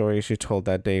scariest story she told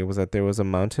that day was that there was a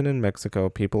mountain in Mexico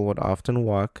people would often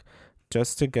walk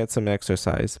just to get some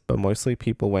exercise, but mostly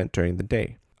people went during the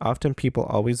day. Often people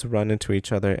always run into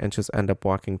each other and just end up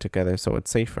walking together so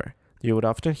it's safer. You would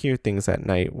often hear things at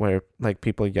night where like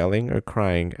people yelling or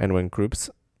crying, and when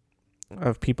groups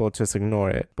of people just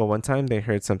ignore it. But one time they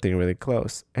heard something really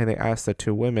close, and they asked the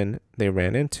 2 women they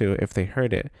ran into if they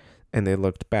heard it, and they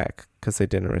looked back because they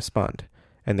didn't respond,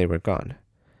 and they were gone.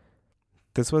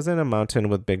 This wasn't a mountain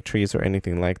with big trees or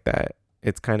anything like that.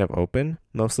 It's kind of open,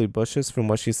 mostly bushes from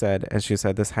what she said, and she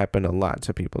said this happened a lot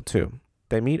to people too.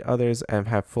 They meet others and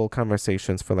have full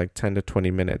conversations for like 10 to 20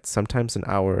 minutes, sometimes an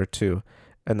hour or 2,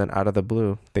 and then out of the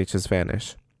blue, they just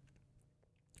vanish.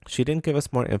 She didn't give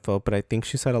us more info, but I think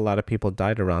she said a lot of people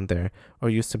died around there, or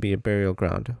used to be a burial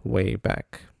ground way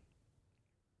back.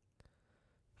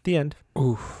 The end.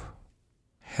 Oof.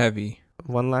 Heavy.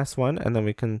 One last one, and then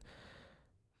we can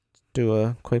do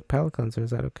a quick palate cleanser.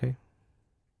 Is that okay?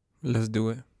 Let's do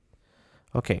it.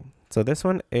 Okay, so this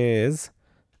one is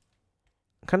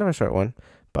kind of a short one,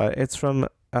 but it's from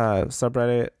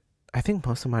subreddit. I think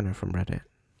most of mine are from Reddit.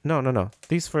 No.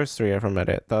 These first 3 are from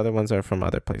Reddit. The other ones are from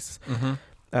other places. Mm-hmm.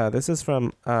 This is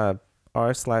from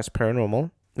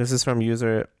r/paranormal. This is from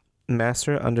user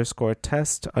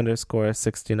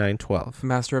master_test_6912.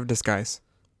 Master of disguise.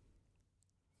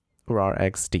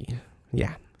 RARXD.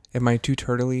 Yeah. Am I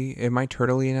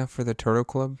turtly enough for the turtle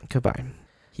club? Goodbye.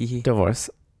 Hee hee. Divorce.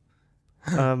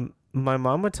 My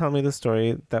mom would tell me the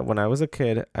story that when I was a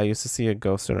kid, I used to see a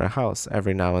ghost in our house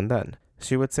every now and then.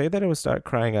 She would say that it would start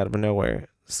crying out of nowhere,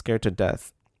 scared to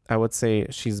death. I would say,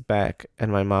 she's back,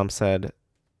 and my mom said,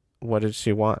 what did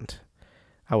she want?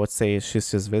 I would say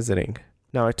she's just visiting.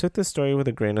 Now, I took this story with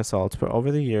a grain of salt, but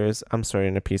over the years, I'm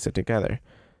starting to piece it together.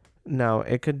 Now,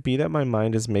 it could be that my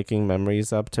mind is making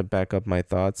memories up to back up my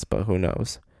thoughts, but who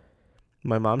knows?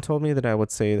 My mom told me that I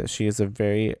would say that she is a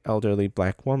very elderly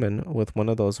black woman with one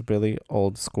of those really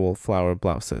old school flower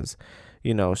blouses.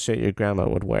 You know, shit your grandma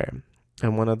would wear.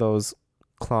 And one of those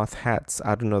cloth hats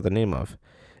I don't know the name of.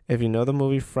 If you know the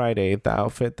movie Friday, the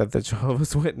outfit that the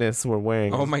Jehovah's Witnesses were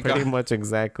wearing is pretty much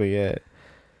exactly it.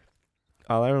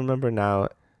 All I remember now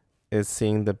is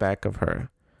seeing the back of her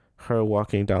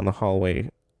walking down the hallway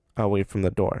away from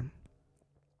the door.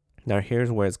 Now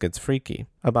here's where it gets freaky.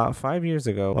 About 5 years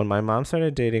ago, when my mom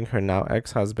started dating her now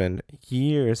ex-husband,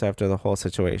 years after the whole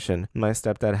situation, my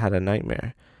stepdad had a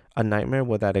nightmare. A nightmare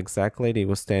where that exact lady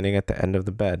was standing at the end of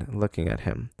the bed, looking at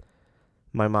him.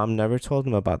 My mom never told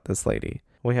him about this lady.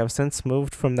 We have since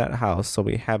moved from that house, so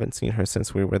we haven't seen her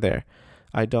since we were there.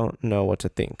 I don't know what to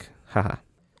think. Haha.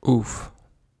 Oof.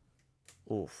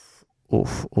 Oof.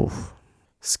 Oof. Oof.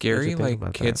 Scary,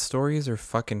 like, kid stories are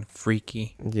fucking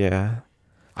freaky. Yeah.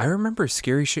 I remember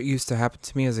scary shit used to happen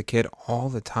to me as a kid all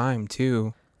the time,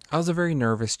 too. I was a very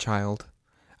nervous child.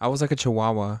 I was like a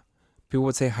chihuahua. People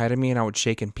would say hi to me and I would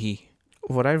shake and pee.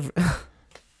 What I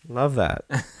love that.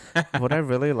 What I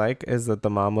really like is that the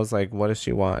mom was like, what does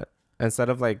she want? Instead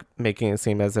of like making it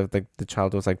seem as if the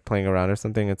child was like playing around or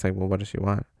something, it's like, well, what does she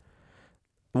want?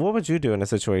 What would you do in a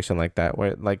situation like that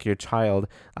where like your child,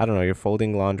 I don't know, you're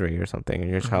folding laundry or something and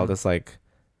your child is like,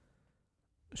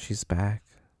 she's back.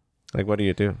 Like, what do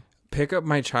you do? Pick up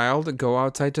my child, go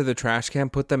outside to the trash can,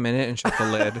 put them in it and shut the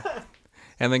lid.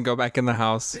 And then go back in the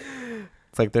house.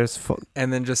 It's like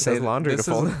and then just say laundry to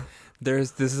fold.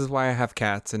 This is why I have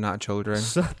cats and not children.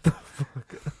 Shut the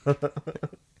fuck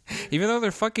up. Even though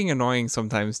they're fucking annoying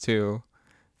sometimes too.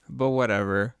 But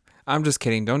whatever. I'm just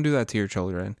kidding. Don't do that to your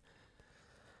children.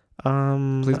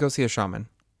 Please go see a shaman.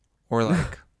 Or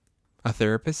like a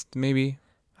therapist, maybe.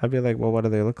 I'd be like, well, what do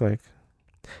they look like?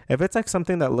 If it's like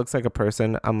something that looks like a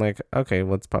person, I'm like, okay,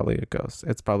 well, it's probably a ghost.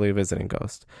 It's probably a visiting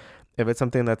ghost. If it's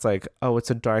something that's like, oh, it's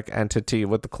a dark entity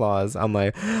with the claws, I'm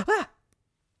like, ah!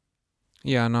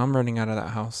 Yeah, no, I'm running out of that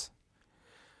house.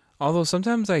 Although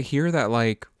sometimes I hear that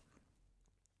like,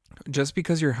 just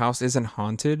because your house isn't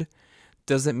haunted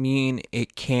doesn't mean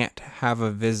it can't have a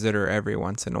visitor every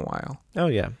once in a while. Oh,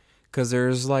 yeah. Because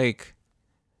there's like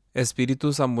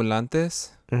espíritus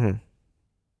ambulantes. Mm-hmm.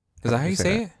 Is that how you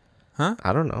say it? Huh?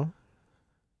 I don't know.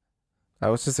 I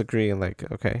was just agreeing, like,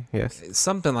 okay, yes.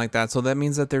 Something like that. So that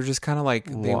means that they're just kind of like,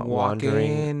 they walk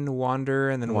in, wander,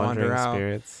 and then wander out.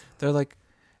 Spirits. They're like,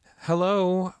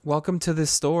 hello, welcome to this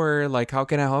store. Like, how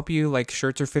can I help you? Like,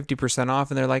 shirts are 50%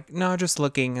 off. And they're like, no, just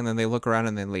looking. And then they look around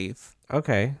and they leave.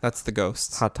 Okay. That's the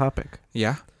ghosts. Hot topic.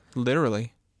 Yeah,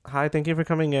 literally. Hi, thank you for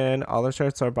coming in. All the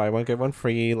shirts are buy one, get one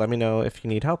free. Let me know if you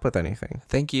need help with anything.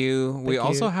 Thank you. We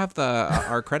also have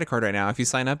our credit card right now. If you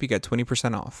sign up, you get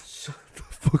 20% off. Shut the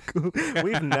fuck up.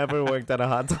 We've never worked at a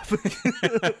Hot Topic.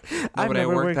 I've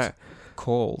never worked at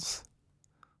Kohl's.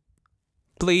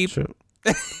 Bleep.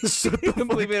 Shut the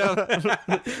bleep it out.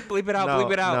 Bleep it out. No,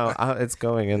 bleep it out. No, it's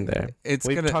going in there.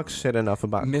 We've talked shit enough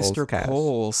about Mr.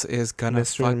 Kohl's is gonna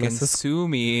fucking sue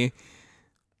me.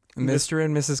 Mr.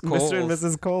 and Mrs. Kohl's. Mr. and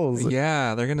Mrs. Kohl's.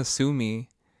 Yeah, they're gonna sue me.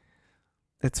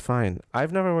 It's fine.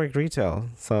 I've never worked retail,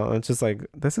 so it's just like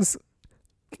this is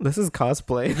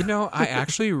cosplay. You know, I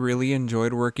actually really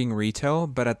enjoyed working retail,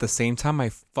 but at the same time, I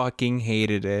fucking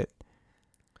hated it.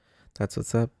 That's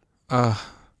what's up.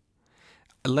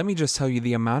 Let me just tell you,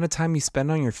 the amount of time you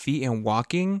spend on your feet and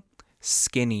walking,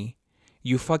 skinny.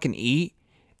 You fucking eat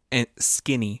and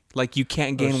skinny. Like you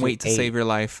can't gain weight to save your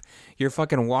life. You're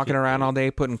fucking walking around all day,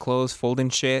 putting clothes,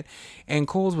 folding shit. And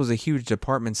Kohl's was a huge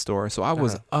department store, so I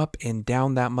was up and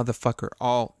down that motherfucker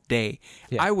all day.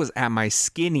 Yeah. I was at my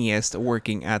skinniest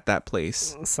working at that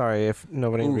place. Sorry if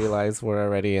nobody realized we're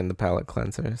already in the palate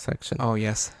cleanser section. Oh,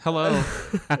 yes. Hello.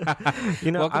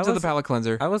 Welcome to the palate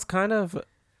cleanser. I was kind of...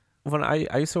 When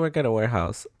I used to work at a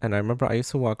warehouse, and I remember I used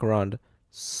to walk around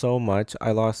so much. I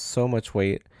lost so much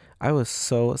weight. I was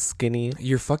so skinny.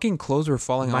 Your fucking clothes were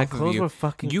falling off of you. My clothes were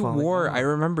fucking falling off. I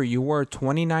remember you wore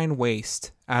 29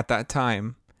 waist at that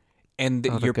time, and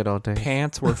your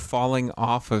pants were falling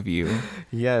off of you.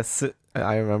 Yes,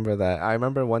 I remember that. I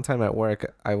remember one time at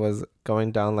work, I was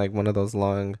going down like one of those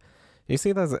long... You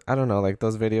see those, I don't know, like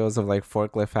those videos of like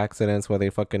forklift accidents where they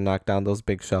fucking knock down those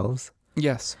big shelves?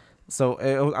 Yes. So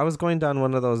I was going down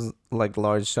one of those like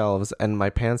large shelves and my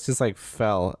pants just like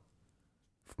fell.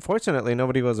 Fortunately,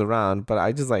 nobody was around, but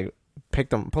I just like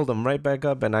pulled them right back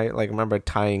up, and I like remember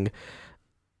tying,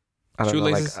 I don't know,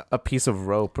 like a piece of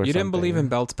rope or something. You didn't believe in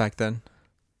belts back then?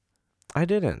 I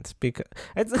didn't because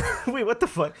it's wait, what the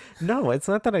fuck? No, it's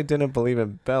not that I didn't believe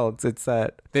in belts. It's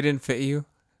that They didn't fit you.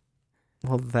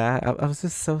 well, that I was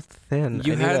just so thin.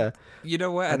 You had, you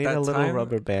know what? I At need that a little time,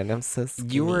 rubber band. I'm so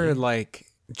skinny. you were like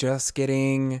just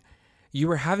getting, you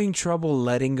were having trouble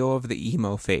letting go of the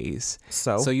emo phase.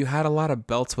 So you had a lot of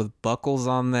belts with buckles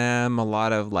on them, a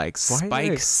lot of like Why are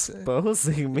you spikes.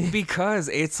 exposing me? Because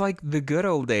it's like the good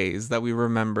old days that we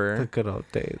remember. The good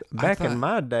old days. Back in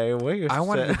my day, I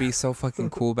wanted to be so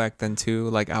fucking cool back then too.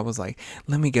 Like I was like,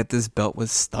 let me get this belt with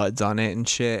studs on it and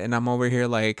shit. And I'm over here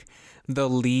like the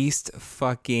least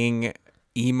fucking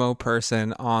emo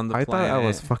person on the I planet. thought I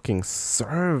was fucking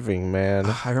serving, man.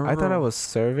 I remember, I thought I was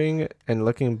serving, and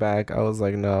looking back, I was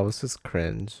like, no, I was just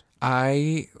cringe.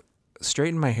 I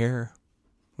straightened my hair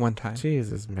one time.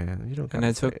 Jesus, man, you don't. And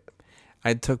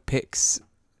I took pics,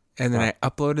 and then I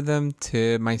uploaded them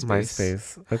to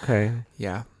MySpace. Okay.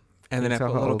 Yeah, and then I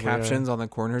put little captions on the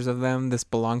corners of them. This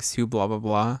belongs to blah blah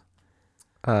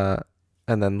blah.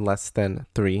 And then less than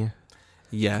 3.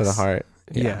 Yes. For the heart.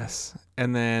 Yeah. Yes.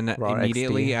 And then Raw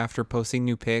immediately XD. after posting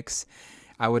new pics,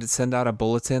 I would send out a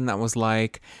bulletin that was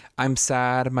like, I'm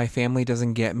sad, my family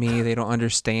doesn't get me, they don't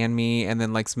understand me, and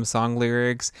then like some song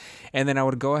lyrics. And then I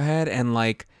would go ahead and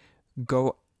like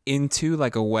go into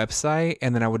like a website,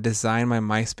 and then I would design my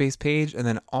MySpace page, and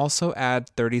then also add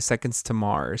 30 Seconds to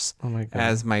Mars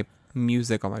as my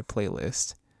music on my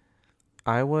playlist.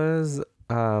 I was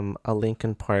a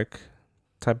Linkin Park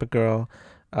type of girl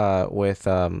with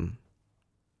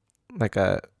like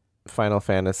a Final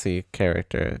Fantasy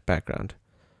character background.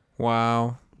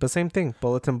 Wow. But same thing,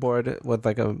 bulletin board with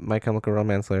like a My Chemical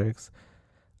Romance lyrics.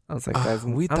 I was like, guys,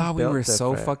 we thought we were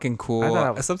so fucking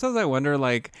cool. Sometimes I wonder,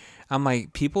 like, I'm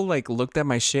like, people like looked at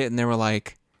my shit and they were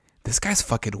like, this guy's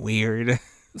fucking weird.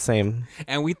 Same.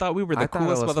 And we thought we were the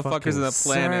coolest motherfuckers on the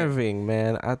planet. Serving,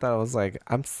 man. I thought I was like,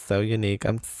 I'm so unique.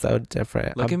 I'm so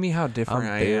different. Look at me, how different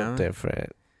I am.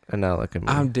 Different. And now look at me.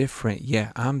 I'm different.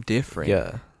 Yeah, I'm different.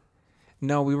 Yeah.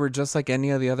 No, we were just like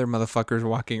any of the other motherfuckers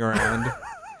walking around.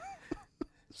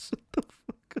 Shut the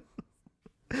fuck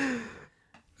up.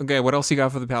 Okay, what else you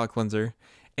got for the palate cleanser?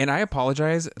 And I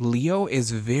apologize, Leo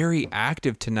is very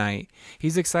active tonight.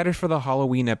 He's excited for the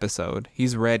Halloween episode.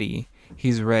 He's ready.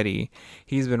 He's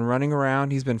been running around.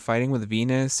 He's been fighting with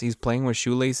Venus. He's playing with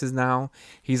shoelaces now.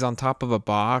 He's on top of a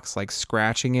box, like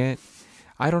scratching it.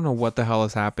 I don't know what the hell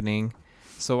is happening.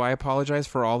 So I apologize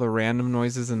for all the random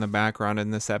noises in the background in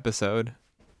this episode.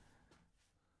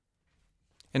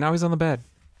 And now he's on the bed.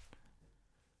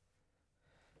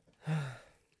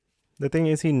 The thing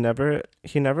is, he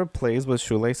never plays with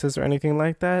shoelaces or anything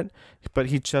like that, but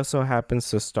he just so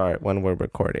happens to start when we're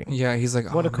recording. Yeah, he's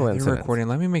like, what a coincidence. You're recording.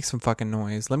 Let me make some fucking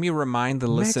noise. Let me remind the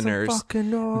listeners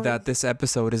that this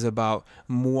episode is about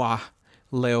moi,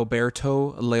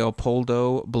 Leoberto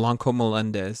Leopoldo Blanco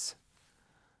Melendez.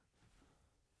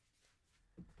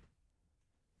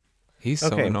 He's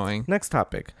so annoying. Next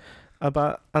topic.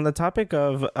 On the topic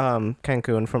of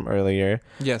Cancun from earlier.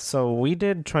 Yes. So we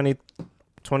did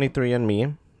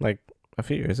 23andMe like a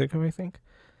few years ago, I think.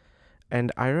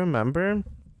 And I remember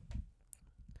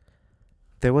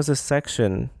there was a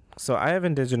section. So I have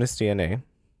indigenous DNA.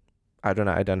 I do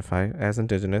not identify as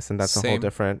indigenous, and that's a whole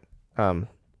different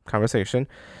conversation.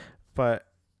 But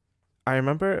I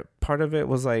remember part of it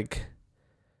was like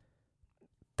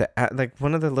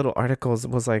one of the little articles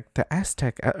was like the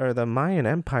Aztec or the Mayan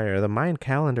Empire, the Mayan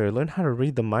calendar. Learn how to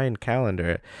read the Mayan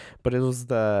calendar, but it was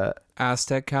the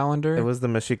Aztec calendar. It was the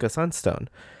Mexica Sunstone.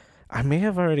 I may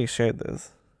have already shared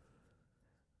this.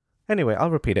 Anyway,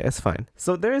 I'll repeat it. It's fine.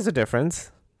 So there is a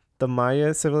difference. The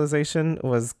Maya civilization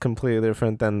was completely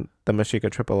different than the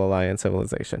Mexica Triple Alliance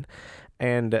civilization,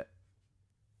 and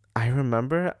I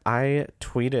remember I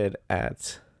tweeted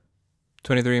at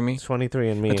 23andMe.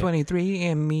 23andMe.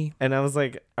 23andMe. And I was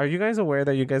like, are you guys aware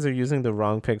that you guys are using the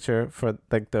wrong picture for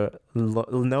like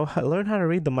learn how to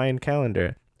read the Mayan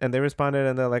calendar? And they responded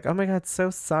and they're like, oh my God,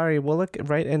 so sorry. We'll look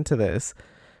right into this.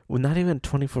 Well, not even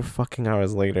 24 fucking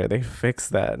hours later, they fixed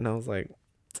that. And I was like,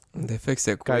 they fixed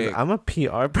it quick. Guys, I'm a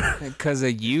PR person. Because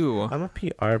of you. I'm a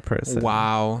PR person.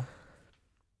 Wow.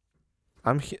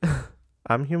 I'm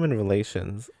human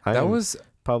relations. That was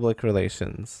public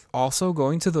relations. Also,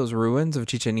 going to those ruins of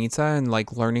Chichen Itza and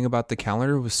like learning about the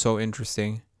calendar was so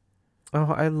interesting.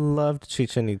 Oh, I loved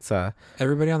Chichen Itza.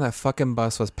 Everybody on that fucking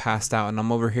bus was passed out, and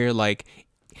I'm over here like,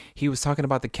 he was talking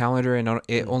about the calendar and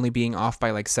it only being off by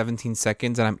like 17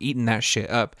 seconds, and I'm eating that shit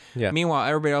up. Yeah. Meanwhile,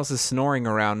 everybody else is snoring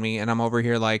around me, and I'm over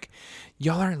here like,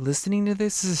 y'all aren't listening to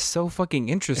this? This is so fucking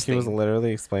interesting. He was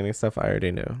literally explaining stuff I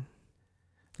already knew.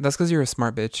 That's because you're a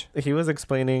smart bitch. he was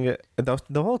explaining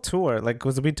the whole tour, like,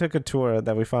 because we took a tour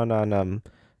that we found on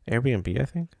Airbnb, I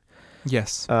think.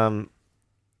 Yes.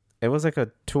 It was like a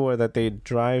tour that they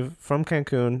drive from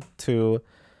Cancun to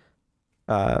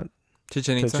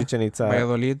Chichen Itza. Chichen Itza.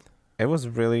 Valladolid. It was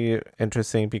really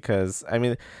interesting because, I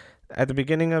mean, at the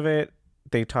beginning of it,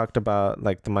 they talked about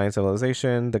like the Mayan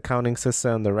civilization, the counting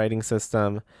system, the writing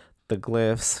system, the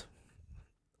glyphs.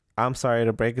 I'm sorry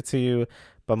to break it to you,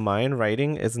 but Mayan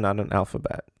writing is not an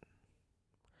alphabet.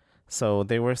 So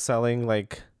they were selling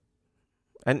like,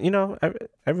 and you know,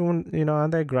 everyone, you know,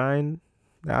 on their grind,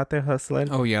 they're out there hustling.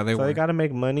 Oh yeah, they So were. they got to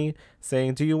make money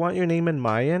saying, do you want your name in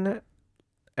Mayan?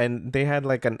 And they had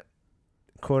like an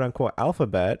quote unquote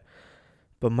alphabet,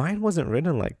 but Mayan wasn't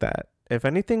written like that. If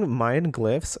anything, Mayan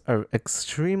glyphs are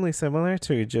extremely similar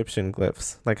to Egyptian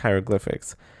glyphs, like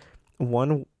hieroglyphics.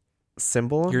 One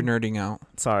symbol, You're nerding out.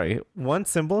 one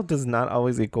symbol does not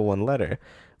always equal one letter.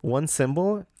 One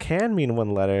symbol can mean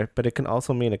one letter, but it can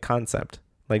also mean a concept,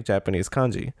 like Japanese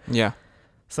kanji. Yeah.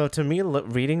 So to me,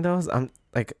 reading those, I'm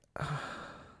like,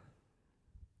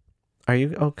 are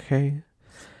you okay?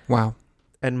 Wow.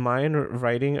 And Mayan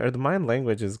writing, or the Mayan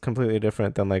language, is completely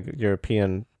different than like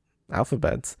European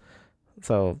alphabets.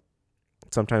 So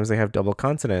sometimes they have double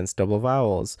consonants, double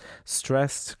vowels,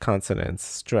 stressed consonants,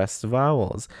 stressed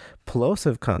vowels,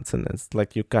 plosive consonants,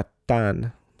 like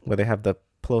Yucatan, where they have the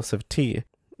plosive T.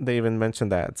 They even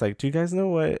mentioned that. It's like, do you guys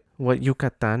know what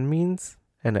Yucatan means?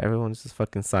 And everyone's just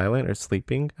fucking silent or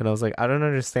sleeping. And I was like, I don't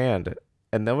understand.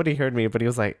 And nobody heard me, but he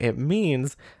was like, it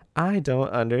means I don't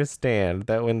understand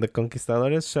that when the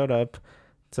conquistadores showed up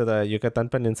to the Yucatan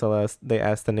Peninsula, they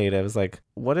asked the natives, like,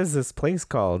 what is this place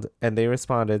called? And they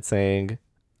responded saying,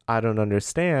 I don't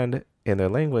understand, in their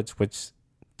language, which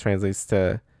translates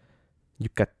to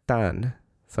Yucatan.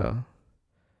 So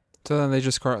then they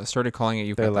just started calling it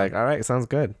Yucatan. they're like, all right, sounds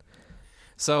good.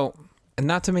 So,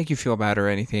 not to make you feel bad or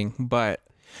anything, but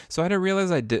so I didn't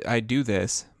realize I do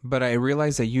this, but I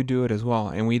realized that you do it as well,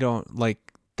 and we don't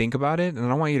like think about it, and I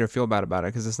don't want you to feel bad about it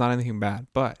because it's not anything bad.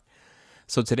 But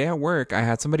so today at work, I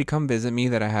had somebody come visit me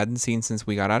that I hadn't seen since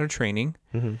we got out of training.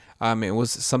 Mm-hmm. It was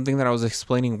something that I was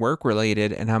explaining work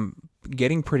related, and I'm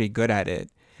getting pretty good at it.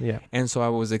 Yeah. And so I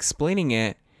was explaining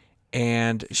it,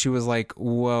 and she was like,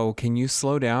 "Whoa, can you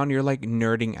slow down? You're like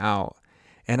nerding out."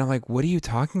 And I'm like, "What are you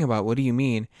talking about? What do you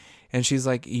mean?" And she's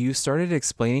like, "You started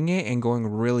explaining it and going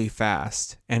really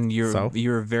fast, and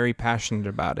you're very passionate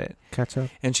about it." Catch up.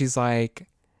 And she's like,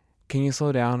 "Can you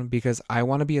slow down? Because I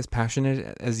want to be as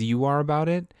passionate as you are about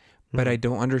it, but I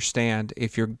don't understand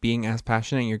if you're being as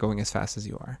passionate and you're going as fast as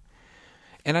you are."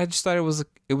 And I just thought it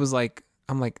was like,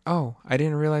 I'm like, oh, I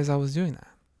didn't realize I was doing that.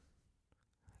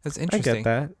 That's interesting. I get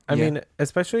that. I mean,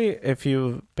 especially if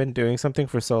you've been doing something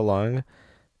for so long,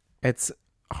 it's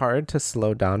hard to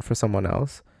slow down for someone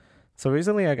else. So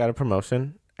recently I got a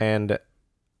promotion and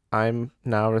I'm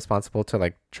now responsible to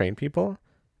like train people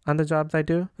on the jobs I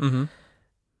do. Mm-hmm.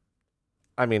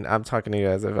 I mean, I'm talking to you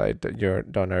as if you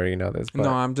don't already know this. But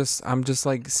No, I'm just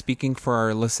like speaking for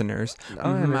our listeners.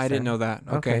 I didn't know that.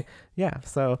 Okay. Yeah.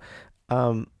 So,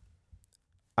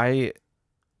 I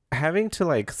having to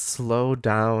like slow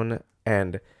down,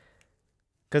 and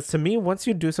because to me, once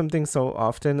you do something so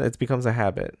often, it becomes a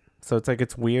habit. So it's like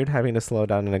it's weird having to slow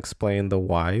down and explain the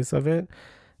whys of it,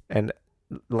 and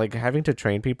like having to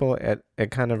train people. It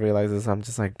kind of realizes I'm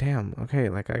just like, damn, okay,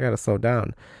 like I gotta slow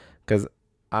down, because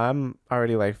I'm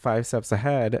already like 5 steps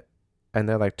ahead, and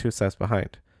they're like 2 steps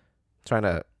behind, trying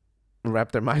to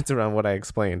wrap their minds around what I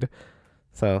explained.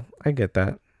 So I get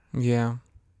that. Yeah.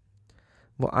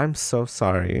 Well, I'm so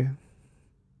sorry.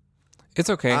 It's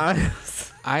okay.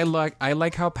 I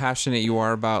like how passionate you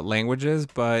are about languages,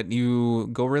 but you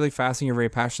go really fast and you're very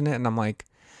passionate, and I'm like,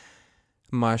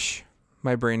 mush.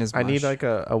 My brain is mush. I need like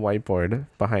a whiteboard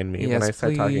behind me when I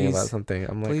start talking about something.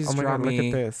 I'm like, oh my God, look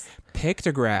at this.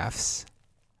 Pictographs.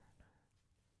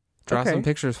 Draw some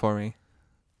pictures for me.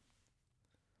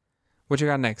 What you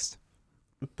got next?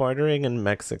 Bartering in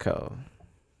Mexico.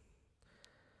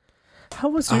 How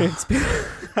was your experience?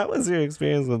 How was your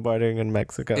experience with bartering in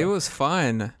Mexico? It was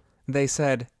fun. They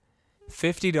said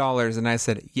 $50, and I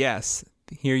said, yes,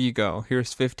 here you go.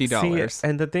 Here's $50. See,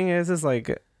 and the thing is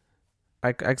like, I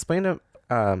explained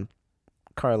to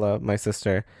Carla, my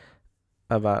sister,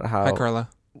 about how Hi, Carla.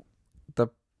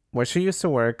 Where she used to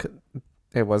work,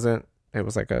 it was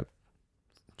like a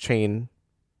chain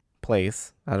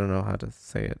place. I don't know how to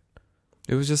say it.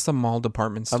 It was just a mall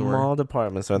department store. A mall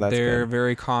department store. They're good.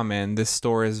 very common. This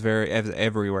store is very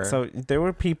everywhere. So there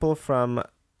were people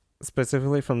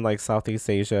specifically from like Southeast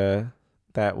Asia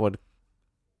that would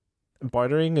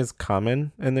bartering is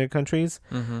common in their countries.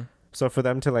 Mm-hmm. So for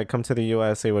them to like come to the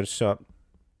US, they would show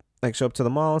up to the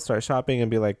mall, start shopping,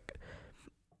 and be like,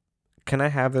 "Can I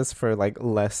have this for like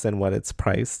less than what it's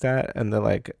priced at?" And they're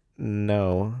like,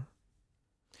 "No,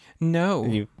 No.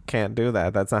 you can't do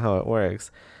that. That's not how it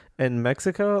works." In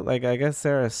Mexico, like I guess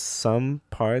there are some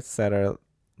parts that are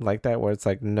like that where it's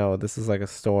like, "No, this is like a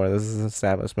store. This is an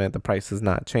establishment. The price does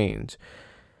not change."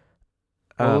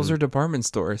 Well, those are department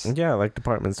stores. Yeah, like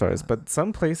department stores. But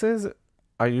some places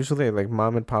are usually like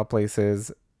mom and pop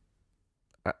places,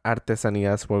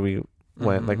 artesanías, where we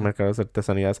went, like Mercados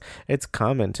Artesanías. It's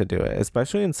common to do it,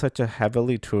 especially in such a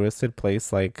heavily touristed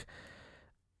place like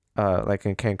in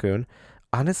Cancun.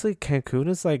 Honestly, Cancun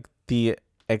is like the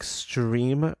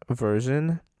extreme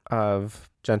version of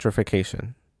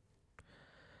gentrification.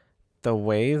 The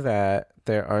way that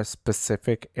there are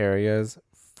specific areas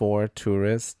for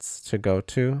tourists to go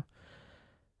to,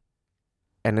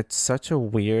 and it's such a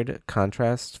weird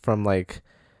contrast from like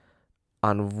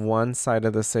on one side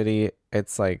of the city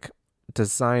it's like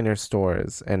designer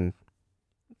stores and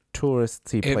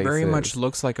touristy places. It very much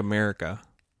looks like America.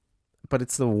 But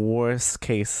it's the worst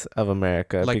case of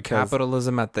America. Like because,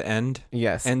 capitalism at the end.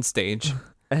 Yes. End stage.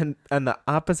 And the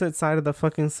opposite side of the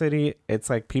fucking city, it's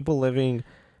like people living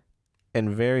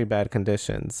in very bad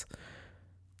conditions.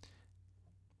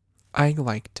 I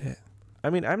liked it. I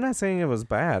mean, I'm not saying it was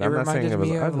bad. It I'm not saying it was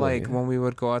reminded me of ugly. like when we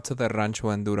would go out to the rancho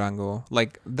in Durango.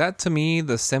 Like that to me,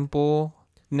 the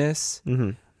simpleness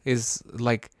is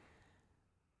like,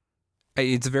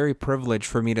 it's very privileged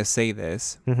for me to say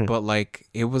this, but like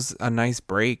it was a nice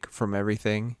break from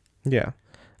everything. Yeah.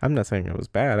 I'm not saying it was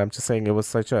bad. I'm just saying it was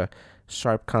such a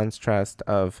sharp contrast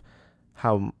of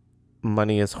how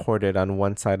money is hoarded on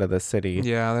one side of the city.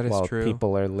 Yeah, that is while true.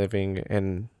 People are living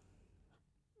in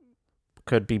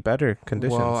could be better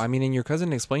conditions. Well, I mean, and your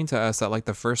cousin explained to us that like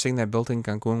the first thing that built in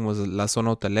Cancun was La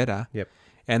Zona Hotelera. Yep.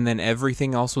 And then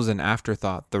everything else was an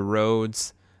afterthought. The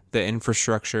roads, the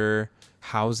infrastructure,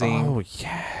 housing. Oh,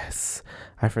 yes.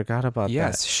 I forgot about that.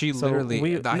 Yes, she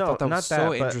literally. I thought that was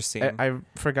so interesting. I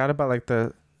forgot about like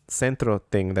the centro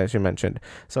thing that you mentioned.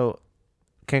 So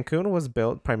Cancun was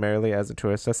built primarily as a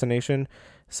tourist destination.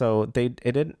 So it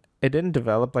didn't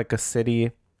develop like a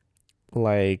city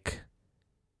like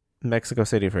Mexico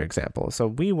City, for example. So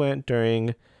we went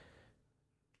during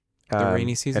the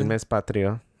rainy season. El Mes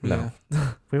Patrio. No,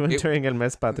 Yeah. we went during El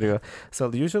Mes Patrio.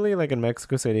 So usually, like in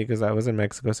Mexico City, because I was in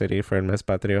Mexico City for El Mes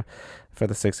Patrio for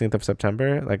the 16th of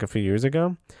September, like a few years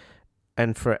ago,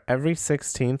 and for every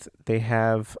 16th they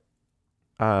have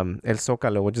El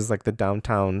Zócalo, which is like the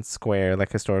downtown square,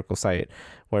 like historical site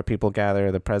where people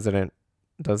gather. The president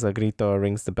does a grito,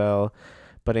 rings the bell.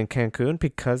 But in Cancun,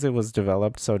 because it was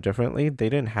developed so differently, they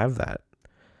didn't have that.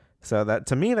 So that,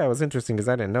 to me, that was interesting because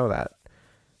I didn't know that.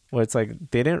 Where it's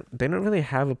like they didn't really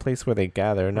have a place where they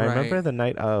gather. And I remember the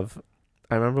night of,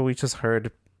 we just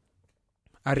heard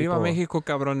Arriba Mexico,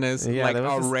 cabrones. Yeah, like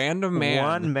a random man.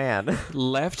 One man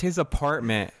left his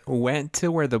apartment, went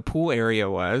to where the pool area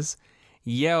was,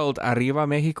 yelled Arriba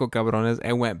Mexico, cabrones,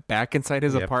 and went back inside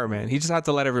his apartment. He just had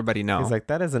to let everybody know. He's like,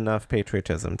 that is enough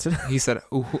patriotism. He said,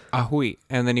 ahui,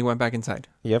 and then he went back inside.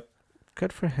 Yep.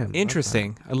 Good for him.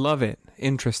 Interesting. I love it.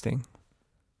 Interesting.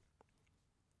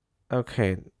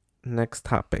 Okay, next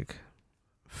topic.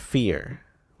 Fear.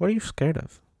 What are you scared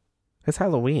of? It's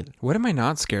Halloween. What am I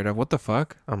not scared of? What the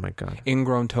fuck? Oh my God.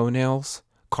 Ingrown toenails,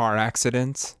 car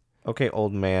accidents. Okay,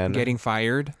 old man. Getting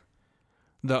fired.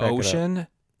 The ocean.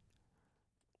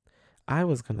 I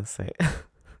was going to say.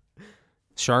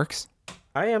 Sharks.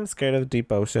 I am scared of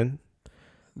deep ocean.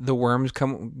 The worms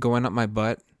going up my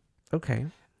butt. Okay.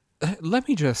 Let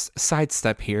me just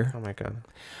sidestep here. Oh my God.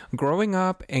 Growing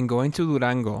up and going to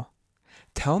Durango,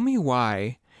 tell me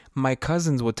why my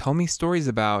cousins would tell me stories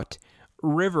about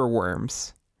river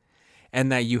worms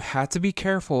and that you had to be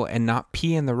careful and not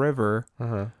pee in the river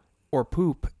or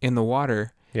poop in the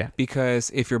water. Yeah.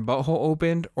 Because if your butthole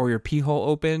opened or your pee hole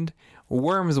opened,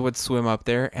 worms would swim up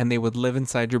there and they would live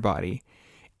inside your body.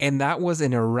 And that was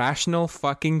an irrational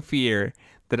fucking fear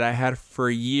that I had for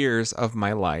years of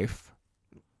my life.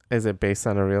 Is it based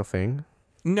on a real thing?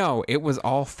 No, it was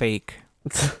all fake.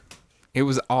 It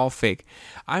was all fake.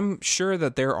 I'm sure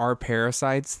that there are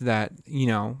parasites that,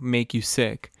 make you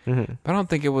sick. But I don't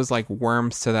think it was like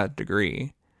worms to that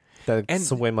degree. That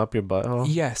swim up your butthole?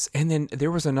 Yes. And then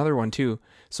there was another one too.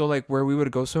 So like where we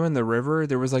would go swim in the river,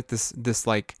 there was like this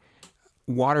like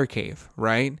water cave,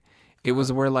 right? It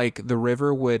was where like the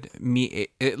river would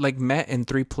meet, it like met in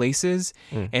three places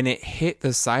and it hit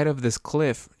the side of this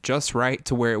cliff just right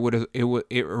to where it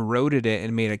eroded it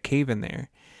and made a cave in there.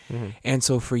 And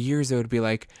so for years it would be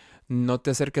like, no te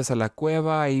acerques a la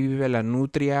cueva, ahí vive la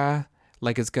nutria,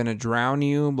 like it's gonna drown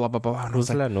you, blah blah blah. And I was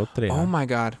Who's like, la nutria? oh my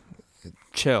god,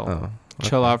 chill, Oh,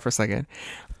 chill out for a second.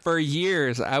 For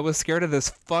years, I was scared of this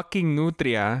fucking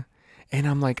nutria, and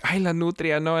I'm like, ay la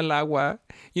nutria, no el agua.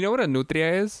 You know what a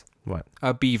nutria is? What?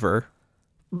 A beaver.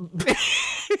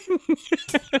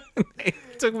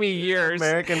 It took me years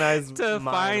Americanized to mind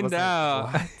find was like,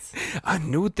 out what? a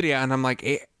nutria, and I'm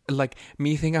like, like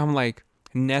me think I'm like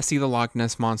Nessie the Loch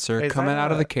Ness monster Is coming that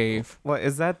out of the cave. What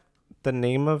is that? The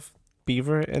name of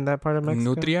beaver in that part of Mexico?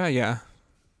 Nutria, yeah.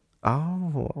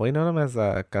 Oh, we know them as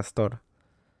castor.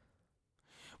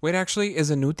 Wait, actually, is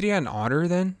a nutria an otter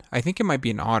then? I think it might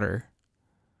be an otter.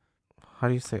 How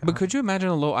do you say? But could you imagine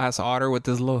a little ass otter with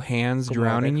his little hands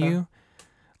drowning Comadreja? you?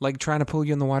 Like trying to pull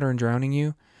you in the water and drowning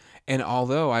you? And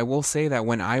although I will say that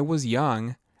when I was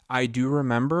young, I do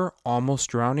remember almost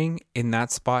drowning in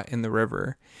that spot in the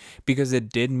river because it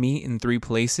did meet in 3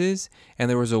 places and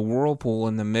there was a whirlpool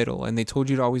in the middle. And they told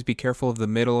you to always be careful of the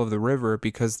middle of the river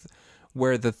because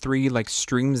where the 3 like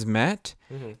streams met,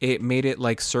 it made it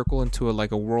like circle into a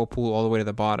whirlpool all the way to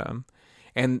the bottom.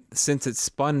 And since it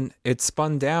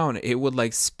spun down, it would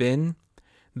like spin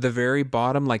the very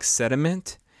bottom like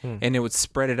sediment and it would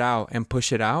spread it out and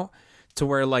push it out to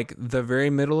where like the very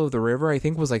middle of the river, I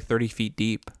think was like 30 feet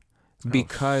deep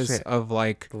because of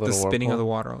like the spinning of the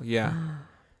water. Yeah.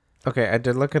 Okay, I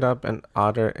did look it up, and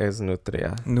otter is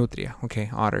nutria. Nutria. Okay.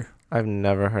 Otter. I've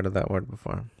never heard of that word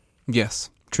before.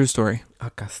 Yes. True story. A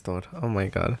castor. Oh my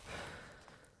god.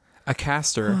 A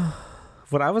castor.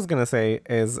 What I was gonna say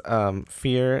is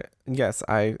fear. Yes,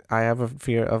 I have a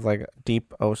fear of like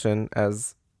deep ocean,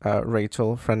 as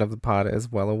Rachel, friend of the pod,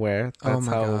 is well aware. Oh That's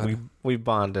my how God. we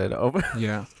bonded over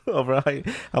Yeah. over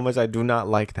how much I do not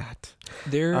like that.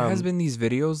 There has been these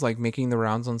videos like making the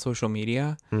rounds on social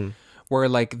media Mm. where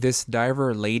like this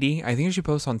diver lady, I think she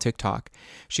posts on TikTok.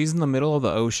 She's in the middle of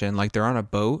the ocean, like they're on a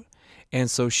boat, and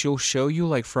so she'll show you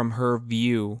like from her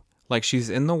view, like she's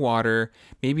in the water,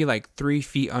 maybe like 3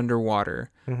 feet underwater,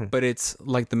 but it's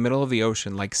like the middle of the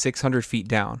ocean, like 600 feet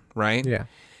down, right? Yeah.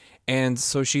 And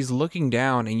so she's looking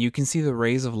down and you can see the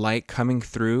rays of light coming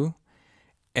through,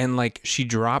 and like she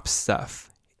drops stuff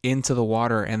into the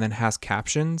water and then has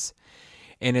captions.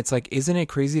 And it's like, isn't it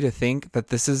crazy to think that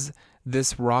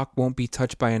this rock won't be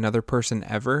touched by another person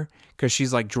ever? Because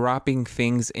she's like dropping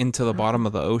things into the bottom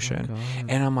of the ocean.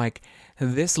 And I'm like,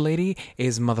 this lady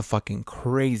is motherfucking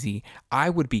crazy. I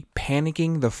would be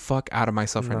panicking the fuck out of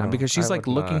myself right now because she's I like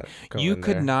would looking. not go You in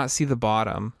could there. not see the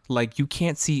bottom. Like you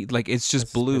can't see. Like it's just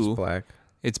It's blue. black.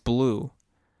 It's blue.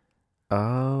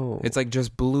 Oh. It's like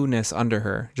just blueness under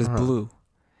her, just blue.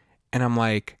 And I'm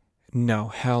like, no,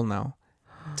 hell no.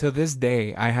 To this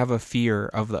day, I have a fear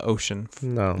of the ocean.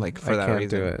 No, like for I that can't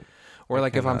reason. do it. Or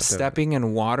like if I'm cannot do it. stepping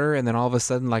in water and then all of a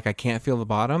sudden like I can't feel the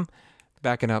bottom,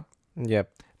 backing up.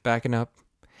 Yep.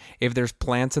 If there's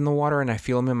plants in the water and I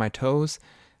feel them in my toes,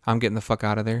 I'm getting the fuck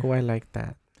out of there. Oh, I like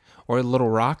that. Or little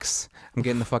rocks, I'm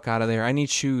getting the fuck out of there. I need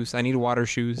shoes. I need water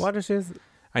shoes. Water shoes.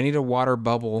 I need a water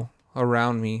bubble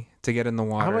around me to get in the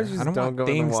water. How much just I don't don't want go in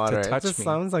things the water? to It touch just me.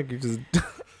 sounds like you just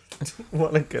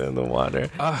want to get in the water.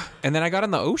 And then I got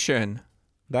in the ocean.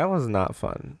 That was not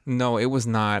fun. No, it was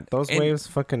not. Those And waves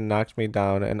fucking knocked me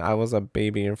down, and I was a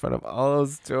baby in front of all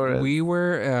those tourists. we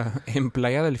were in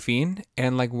Playa del Fin,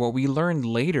 and like what we learned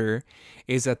later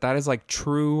is that is like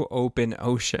true open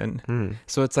ocean.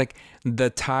 So it's like the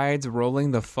tides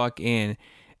rolling the fuck in,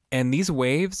 and these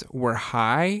waves were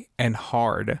high and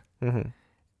hard,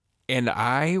 and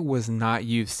I was not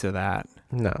used to that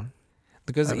No.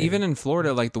 because even in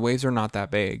Florida, like the waves are not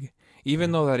that big.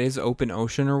 Even though that is open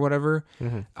ocean or whatever,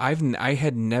 I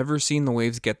had never seen the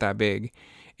waves get that big,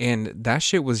 and that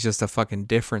shit was just a fucking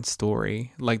different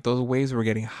story. Like those waves were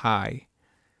getting high.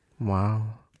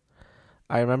 Wow.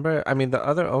 I remember, I mean, the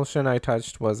other ocean I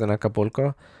touched was in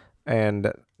Acapulco,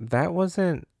 and that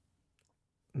wasn't,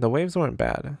 the waves weren't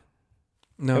bad.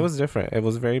 No, It was different. It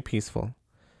was very peaceful.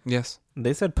 yes.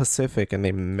 They said Pacific and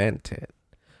they meant it.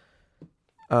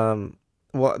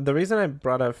 Well, the reason I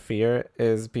brought up fear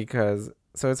is because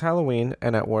so it's Halloween,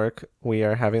 and at work we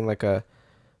are having like a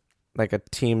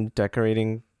team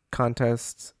decorating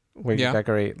contest where you Yeah.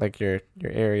 decorate like your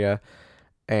area,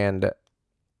 and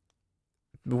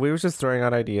we were just throwing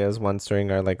out ideas once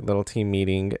during our like little team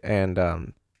meeting, and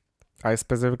I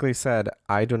specifically said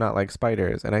I do not like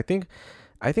spiders, and I think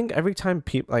every time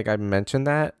people like I mention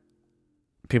that,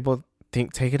 people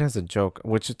take it as a joke,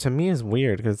 which to me is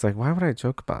weird because it's like, why would I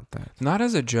joke about that? Not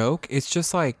as a joke. It's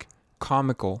just like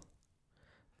comical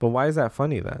But why is that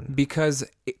funny then? because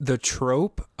the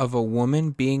trope of a woman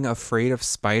being afraid of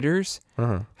spiders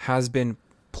has been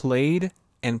played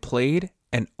and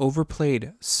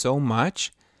overplayed so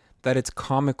much that it's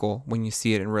comical when you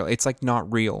see it in real. It's like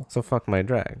not real. So fuck my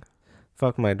drag.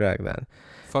 Fuck my drag then.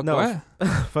 Fuck No, what?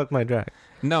 Fuck my drag.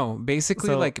 No, basically,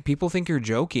 So- like people think you're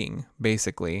joking.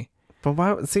 Basically, But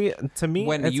why? See, to me,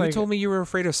 when it's you like, told me you were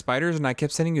afraid of spiders, and I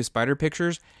kept sending you spider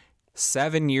pictures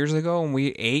 7 years ago, and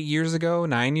 8 years ago,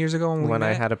 9 years ago, when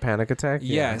I had a panic attack.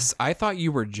 Yeah. Yes, I thought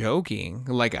you were joking.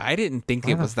 Like I didn't think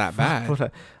it Why was the that fuck bad. would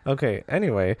I- Okay.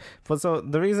 Anyway, but so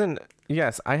the reason,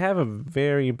 yes, I have a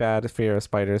very bad fear of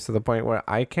spiders to the point where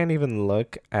I can't even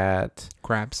look at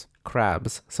Crabs,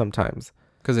 crabs sometimes.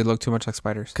 because they look too much like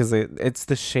spiders. Because it's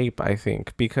the shape, I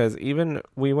think. Because even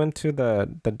we went to the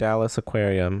Dallas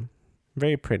Aquarium,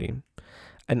 very pretty,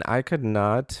 and I could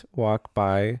not walk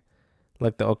by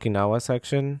like the Okinawa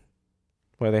section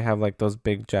where they have like those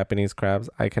big Japanese crabs.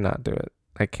 I cannot do it.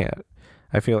 I can't.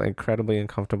 I feel incredibly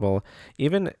uncomfortable.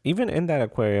 Even in that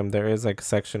aquarium, there is like a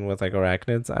section with like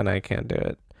arachnids, and I can't do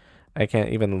it. I can't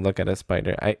even look at a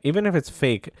spider. Even if it's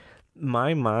fake,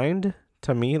 my mind,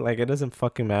 to me, like, it doesn't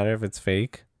fucking matter if it's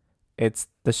fake. It's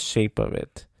the shape of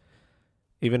it.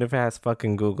 Even if it has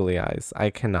fucking googly eyes, I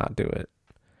cannot do it.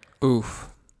 Oof.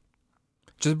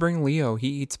 Just bring Leo. He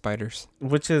eats spiders.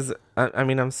 Which is, I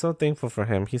mean, I'm so thankful for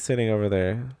him. He's sitting over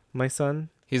there. My son,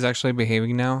 He's actually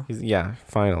behaving now. yeah,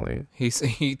 finally.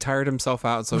 He tired himself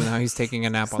out, so now he's taking a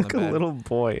nap He's on like the bed. a little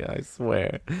boy, I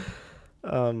swear.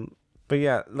 But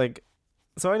yeah, like,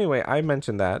 so anyway, I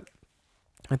mentioned that.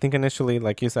 I think initially,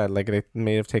 like you said, like they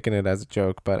may have taken it as a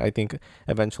joke, but I think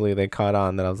eventually they caught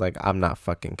on that I was like, I'm not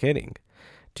fucking kidding.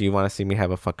 Do you want to see me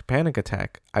have a fucking panic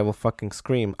attack? I will fucking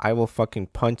scream. I will fucking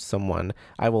punch someone.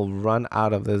 I will run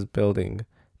out of this building.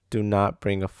 Do not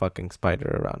bring a fucking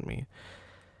spider around me.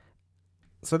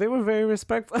 So they were very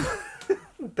respectful.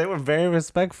 They were very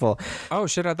respectful. Oh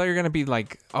shit! I thought you were gonna be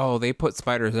like, oh, they put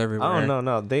spiders everywhere. Oh,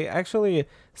 no. They actually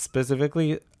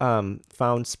specifically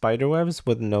found spider webs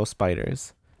with no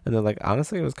spiders. And they're like,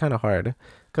 honestly, it was kind of hard.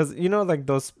 Because, you know, like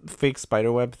those fake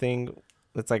spider web thing,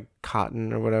 it's like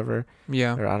cotton or whatever.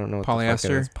 Yeah. Or I don't know what Polyester.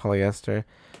 the fuck it is.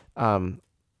 Polyester.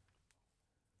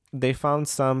 They found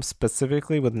some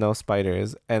specifically with no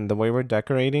spiders. And the way we're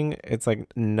decorating, it's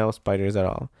like no spiders at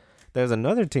all. There's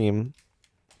another team,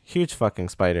 huge fucking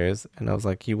spiders. And I was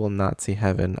like, you will not see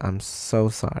heaven. I'm so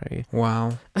sorry.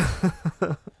 Wow.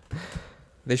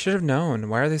 They should have known.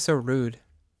 Why are they so rude?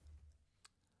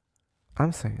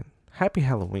 I'm saying, happy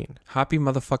Halloween. Happy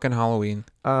motherfucking Halloween.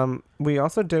 We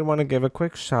also did want to give a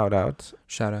quick shout out.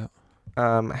 Shout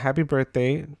out. Happy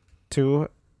birthday to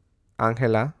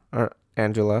Angela or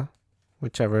Angela,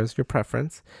 whichever is your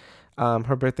preference.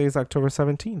 Her birthday is October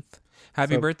 17th.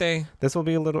 Happy So- birthday. This will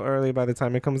be a little early by the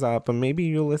time it comes out, but maybe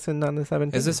you'll listen on the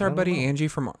 17th. Is this I our don't buddy know. Angie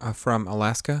from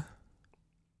Alaska?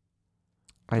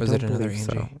 I Was don't it another believe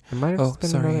so. Angie? It might have Oh, just been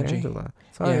sorry, another Angie. Angela.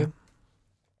 Sorry. Yeah.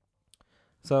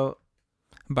 So,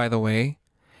 By the way,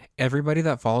 everybody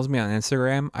that follows me on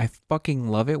Instagram, I fucking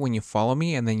love it when you follow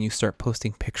me and then you start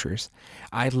posting pictures.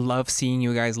 I love seeing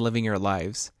you guys living your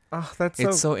lives. that's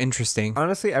It's so interesting.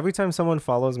 honestly, every time someone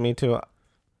follows me too,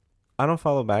 I don't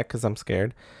follow back because I'm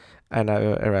scared and I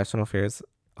have irrational fears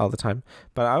all the time.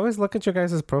 But I always look at your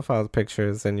guys' profile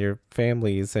pictures and your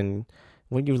families and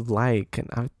what you like,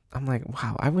 and I'm like,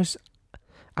 wow, I wish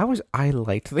I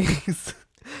liked these.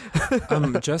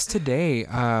 Just today,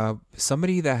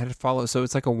 somebody that had followed, so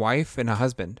it's like a wife and a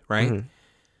husband, right? Mhm.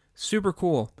 Super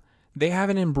cool. They have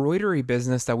an embroidery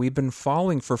business that we've been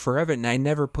following for forever, and I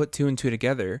never put two and two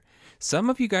together. Some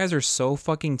of you guys are so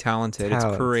fucking talented.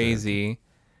 It's crazy.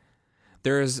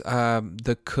 There's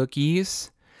the cookies.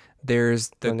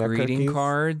 There's the Doña greeting Cookies.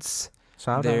 cards.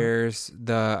 Shout out. There's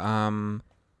the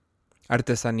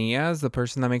artesanías, the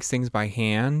person that makes things by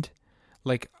hand.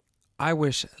 Like, I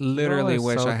literally are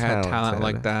wish so I had talent talented.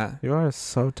 like that. You are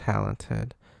so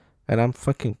talented. And I'm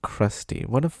fucking crusty.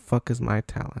 What the fuck is my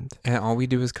talent? And all we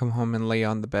do is come home and lay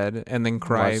on the bed and then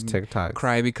cry. Watch TikToks.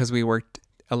 Cry because we worked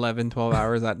 11, 12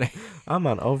 hours that day. I'm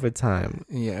on overtime.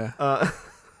 Yeah. Uh,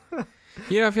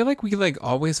 Yeah, I feel like we like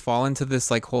always fall into this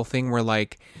like whole thing where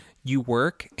like you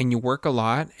work and you work a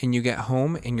lot and you get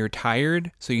home and you're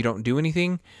tired, so you don't do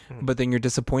anything, but then you're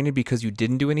disappointed because you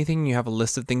didn't do anything. You have a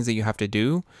list of things that you have to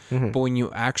do, mhm. but when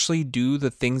you actually do the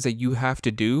things that you have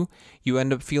to do, you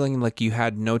end up feeling like you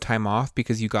had no time off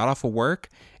because you got off of work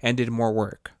and did more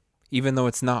work. Even though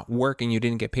it's not work and you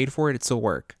didn't get paid for it, it's still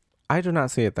work. I do not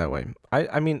see it that way.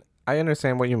 I mean, I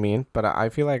understand what you mean, but I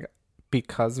feel like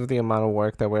because of the amount of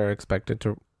work that we're expected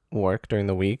to work during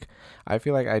the week, I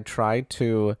feel like I try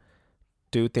to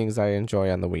do things I enjoy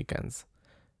on the weekends.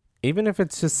 Even if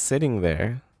it's just sitting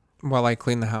there. While I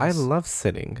clean the house. I love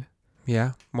sitting.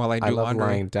 Yeah, while I do I love laundry.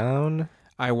 lying down.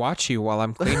 I watch you while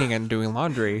I'm cleaning and doing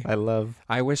laundry. I love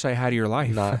I wish I had your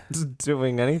life. not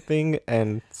doing anything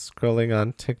and scrolling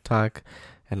on TikTok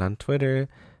and on Twitter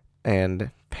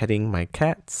and petting my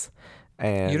cats.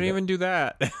 And You don't even do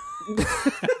that.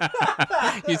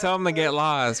 You tell them to get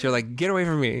lost. You're like, get away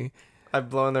from me. I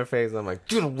blow in their face. I'm like,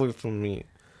 get away from me.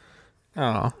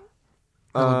 Oh,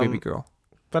 little baby girl.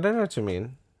 But I know what you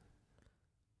mean.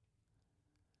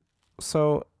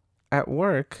 So at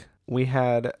work, we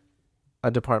had a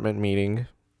department meeting,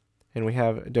 and we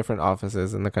have different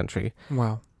offices in the country.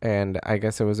 Wow. And I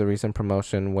guess it was a recent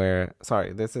promotion where,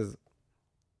 sorry, this is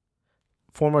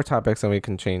 4 more topics and we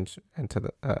can change into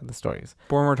the stories.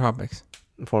 4 more topics.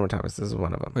 4 more topics, this is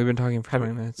one of them. We've been talking for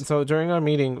 20 minutes. So during our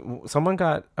meeting, someone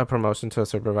got a promotion to a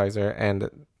supervisor, and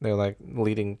they're like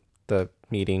leading the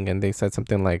meeting, and they said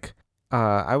something like,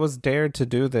 I was dared to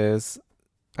do this.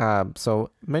 So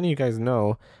many of you guys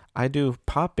know I do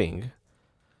popping.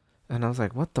 And I was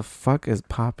like, what the fuck is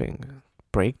popping?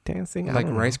 Break dancing? Like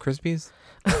Rice Krispies?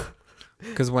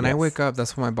 Because when I wake up,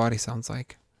 that's what my body sounds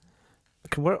like.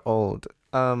 We're old.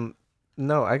 No,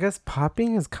 I guess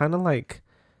popping is kind of like,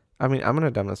 I mean, I'm going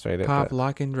to demonstrate it. Pop,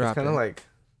 lock, and drop. It's kind of like.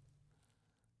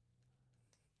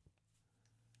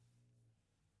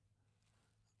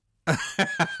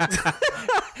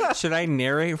 Should I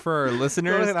narrate for our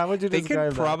listeners? Go ahead, how would you they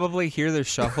describe could probably hear the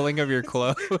shuffling of your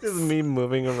clothes. Just me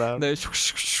moving around.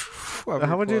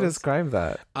 How would you describe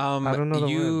that? I don't know the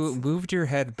you words. moved your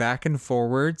head back and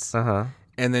forwards, Uh-huh.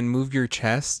 and then moved your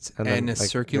chest And in then, a like, your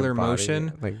circular body,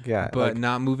 motion, like, yeah, but like,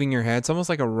 not moving your head. It's almost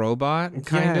like a robot,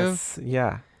 kind of.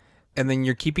 Yeah. And then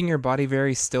you're keeping your body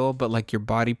very still, but like your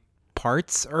body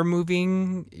parts are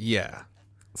moving. Yeah.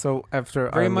 So after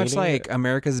Very our much meeting, like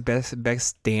America's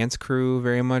Best Dance Crew.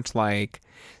 Very much like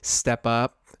Step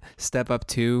Up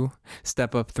 2,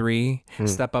 Step Up 3,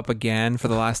 Step Up Again for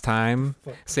the last time,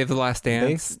 Save the Last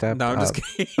Dance. They stepped No, I'm just up.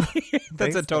 kidding.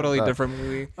 That's They a totally stepped up. different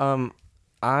movie.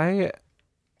 I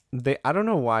don't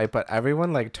know why, but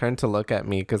everyone like turned to look at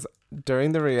me because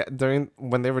during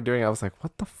when they were doing it, I was like,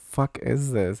 what the fuck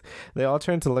is this? They all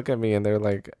turned to look at me and they're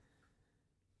like,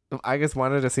 I just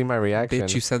wanted to see my reaction.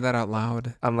 Bitch, you said that out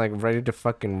loud. I'm like ready to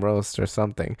fucking roast or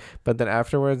something. But then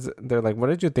afterwards, they're like, what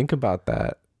did you think about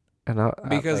that? And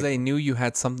Because like, they knew you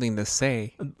had something to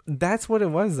say. that's what it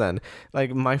was then.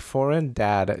 Like my foreign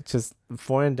dad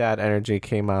energy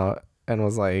came out and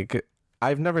was like,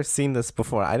 I've never seen this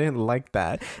before. I didn't like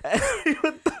that.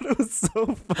 Everyone thought it was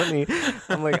so funny.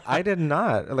 I'm like, I did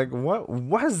not. Like, what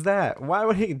was that? Why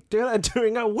would he do that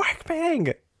during a work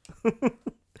meeting?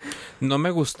 No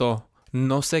me gustó.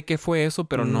 No sé qué fue eso,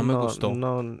 pero no me gustó.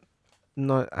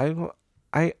 No,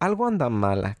 algo anda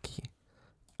mal aquí.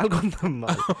 Algo anda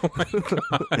mal. Oh my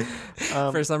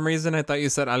God. For some reason, I thought you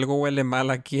said algo huele mal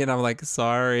aquí, and I'm like,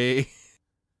 sorry.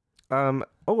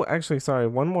 Oh, actually, sorry.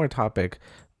 One more topic.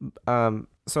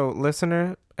 So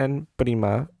listener and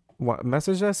Prima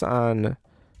messaged us on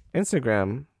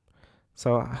Instagram.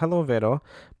 So hello, Vero.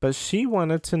 But she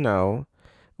wanted to know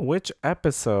which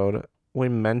episode we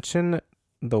mention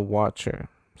The Watcher.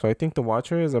 So I think The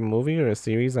Watcher is a movie or a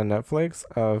series on Netflix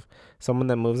of someone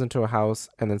that moves into a house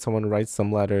and then someone writes some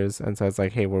letters and says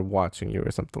like, hey, we're watching you or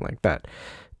something like that.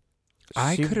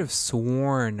 I could have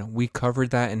sworn we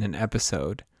covered that in an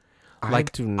episode. I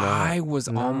do not.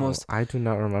 I do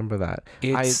not remember that.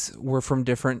 We're from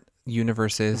different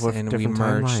universes and we different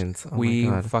merged. timelines. Oh we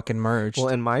my God. fucking merged. Well,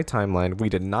 in my timeline, we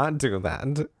did not do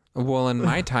that. Well, in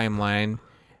my timeline,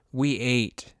 we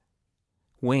ate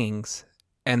wings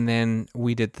and then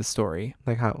we did the story.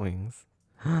 Like hot wings.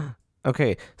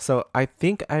 Okay, so I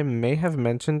think I may have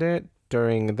mentioned it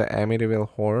during the Amityville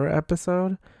horror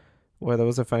episode where there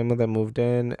was a family that moved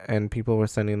in and people were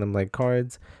sending them like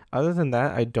cards. Other than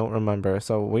that, I don't remember.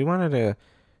 So we wanted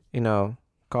to,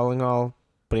 calling all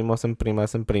primos and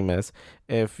primas and primes.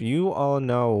 If you all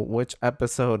know which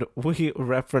episode we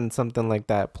referenced something like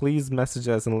that, please message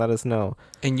us and let us know.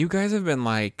 And you guys have been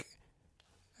like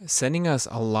sending us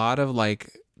a lot of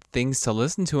like things to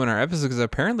listen to in our episodes because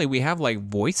apparently we have like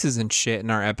voices and shit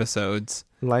in our episodes.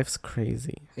 Life's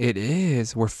crazy. It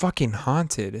is. We're fucking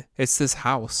haunted. It's this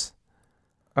house.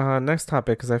 Next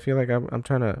topic, because I feel like I'm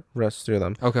trying to rush through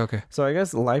them. Okay. So I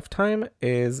guess Lifetime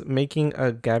is making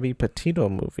a Gabby Petito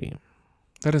movie.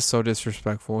 That is so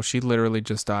disrespectful. She literally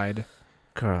just died.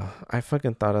 Girl, I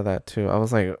fucking thought of that too. I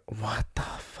was like, what the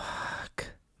fuck?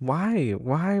 Why?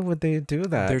 Why would they do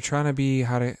that? They're trying to be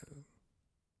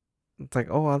It's like,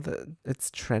 oh, well,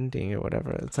 it's trending or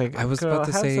whatever. It's like, I was girl, about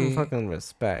to have say some fucking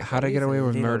respect. How to Get Away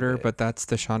with Murder, but that's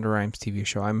the Shonda Rhimes TV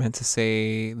show. I meant to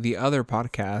say the other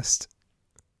podcast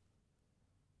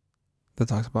that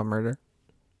talks about murder.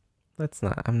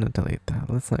 I'm gonna delete that.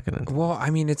 Let's not get into. Well, I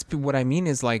mean, it's what I mean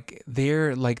is like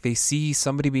they're like they see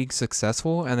somebody being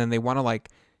successful and then they want to like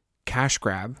cash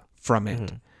grab from it.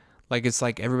 Mhm. Like it's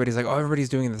like everybody's like, oh, everybody's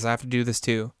doing this. I have to do this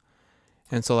too.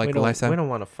 And so like we don't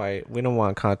want to fight. We don't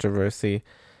want controversy.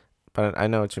 But I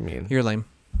know what you mean. you're lame.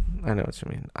 I know what you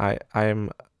mean. I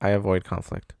avoid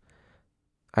conflict.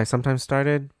 I sometimes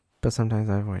started, but sometimes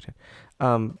I avoid it.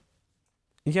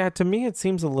 Yeah, to me it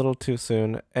seems a little too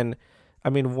soon. And I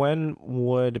mean, when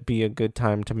would be a good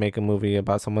time to make a movie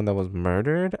about someone that was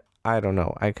murdered? I don't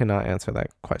know. I cannot answer that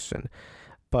question.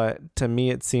 But to me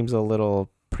it seems a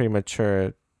little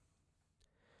premature.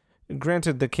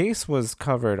 Granted, the case was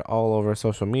covered all over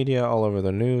social media, all over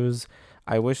the news.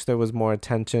 I wish there was more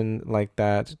attention like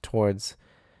that towards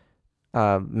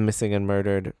missing and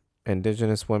murdered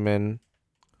Indigenous women,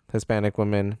 Hispanic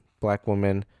women, Black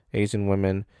women, Asian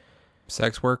women,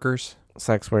 Sex workers.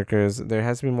 sex workers. There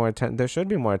has to be more attention. There should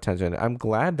be more attention. I'm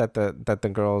glad that the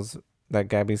girls, that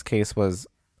Gabby's case was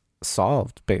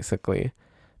solved, basically.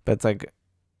 But it's like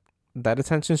that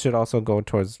attention should also go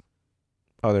towards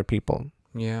other people.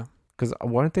 Yeah. Because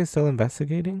weren't they still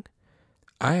investigating?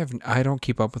 I don't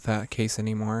keep up with that case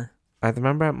anymore. I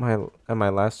remember at my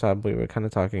last job we were kind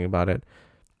of talking about it,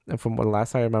 and from what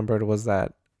last I remembered was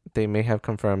that they may have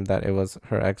confirmed that it was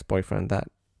her ex-boyfriend that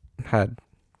had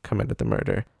committed the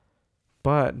murder,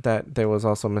 but that there was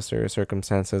also mysterious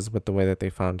circumstances with the way that they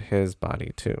found his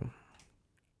body too.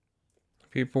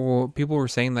 People were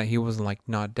saying that he was like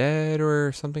not dead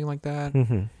or something like that.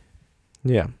 Mm-hmm.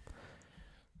 Yeah.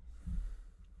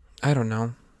 I don't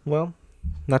know. Well,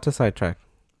 not to sidetrack,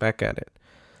 back at it.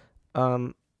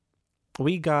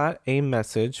 We got a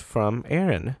message from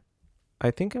Erin.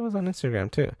 I think it was on Instagram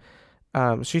too.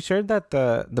 She shared that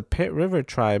the Pitt River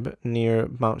tribe near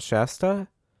Mount Shasta,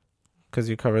 because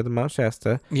you covered the Mount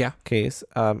Shasta Yeah. case,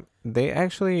 they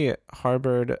actually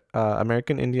harbored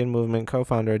American Indian Movement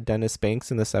co-founder Dennis Banks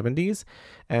in the 70s,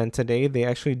 and today they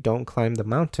actually don't climb the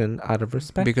mountain out of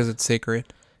respect Because it's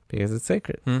sacred. because it's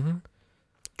sacred. Mm-hmm.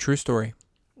 True story.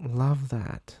 Love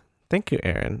that. Thank you,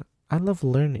 Erin. I love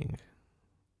learning.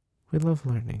 We love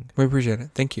learning. We appreciate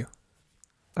it. Thank you.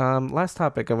 Last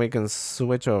topic, and we can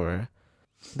switch over.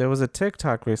 There was a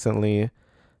TikTok recently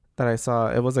that I saw.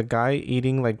 It was a guy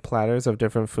eating like platters of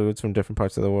different foods from different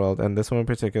parts of the world, and this one in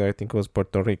particular, I think it was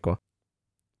Puerto Rico.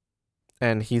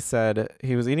 And he said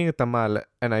he was eating a tamal,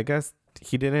 and I guess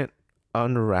he didn't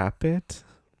unwrap it.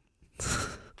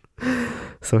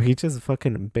 So he just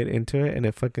fucking bit into it, and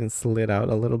it fucking slid out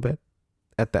a little bit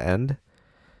at the end.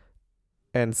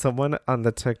 And someone on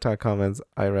the TikTok comments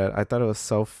I read, I thought it was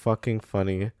so fucking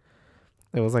funny.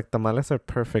 It was like, tamales are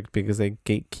perfect because they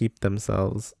gatekeep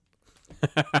themselves.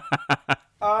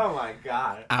 Oh my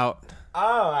god. Out.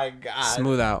 Oh my god.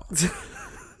 Smooth out.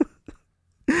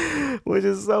 Which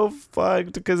is so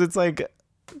fucked because it's like,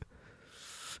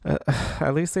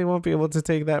 at least they won't be able to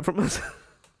take that from us.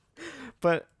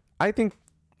 But I think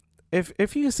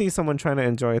if you see someone trying to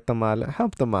enjoy a tamal,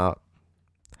 help them out.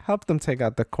 Help them take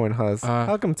out the corn husk.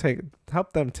 Help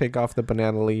them take off the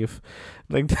banana leaf.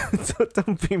 Like,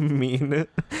 don't be mean.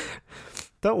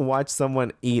 Don't watch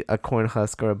someone eat a corn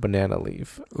husk or a banana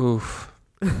leaf. Oof.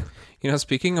 You know,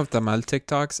 speaking of tamal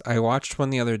TikToks, I watched one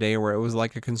the other day where it was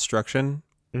like a construction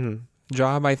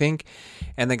job, I think.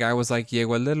 And the guy was like,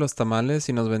 llegó el de los tamales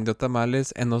y nos vendió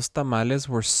tamales. And those tamales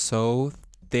were so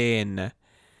thin.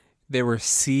 They were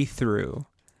see-through.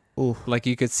 Ooh. Like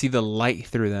you could see the light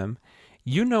through them.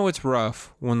 You know it's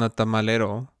rough when the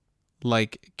tamalero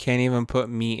like can't even put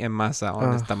meat and masa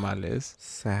on his tamales.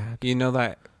 Sad. You know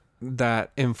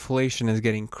that inflation is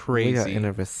getting crazy. We got in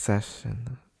a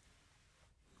recession.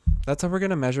 That's how we're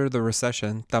gonna measure the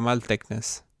recession. Tamal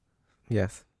thickness.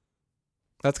 Yes.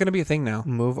 That's gonna be a thing now.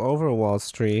 Move over Wall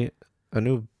Street. A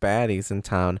new baddie's in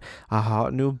town. A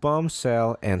hot new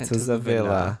bombshell enters the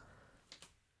villa.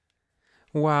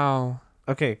 Wow.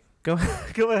 Okay, go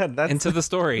ahead. That's Into the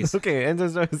stories. Okay, into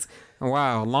the stories.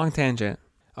 Wow, long tangent.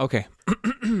 Okay.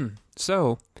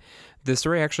 So, this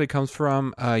story actually comes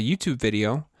from a YouTube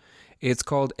video. It's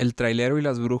called El Trailero y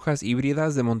las Brujas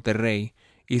Híbridas de Monterrey.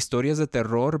 Historias de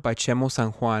Terror by Chemo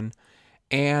San Juan.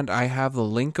 And I have the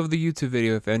link of the YouTube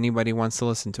video if anybody wants to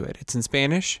listen to it. It's in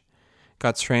Spanish.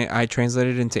 I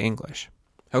translated it into English.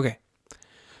 Okay.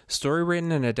 Story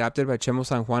written and adapted by Chemo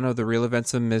San Juan of the real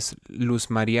events of Miss Luz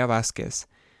Maria Vasquez.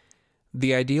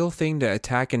 The ideal thing to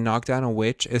attack and knock down a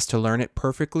witch is to learn it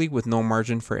perfectly with no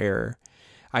margin for error.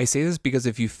 I say this because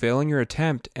if you fail in your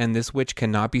attempt and this witch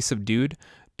cannot be subdued,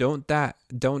 don't doubt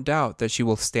that she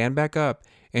will stand back up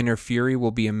and her fury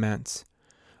will be immense.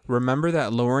 Remember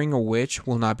that lowering a witch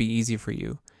will not be easy for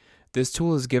you. This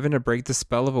tool is given to break the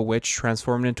spell of a witch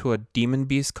transformed into a demon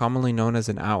beast commonly known as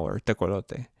an owl or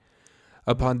tecolote.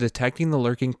 Upon detecting the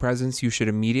lurking presence, you should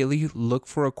immediately look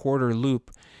for a cord or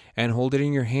loop and hold it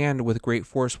in your hand with great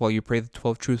force while you pray the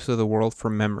 12 truths of the world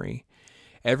from memory.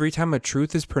 Every time a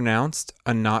truth is pronounced,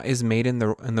 a knot is made in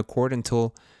the cord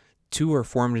until two are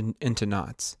formed into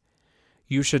knots.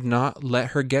 You should not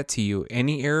let her get to you.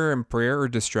 Any error in prayer or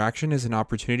distraction is an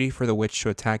opportunity for the witch to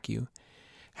attack you.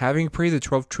 Having prayed the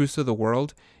 12 truths of the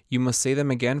world, you must say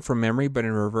them again from memory but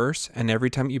in reverse, and every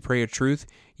time you pray a truth,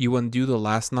 you undo the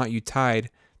last knot you tied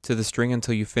to the string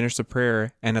until you finish the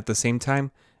prayer, and at the same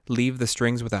time, leave the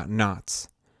strings without knots.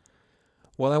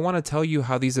 Well, I want to tell you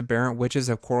how these aberrant witches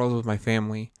have quarreled with my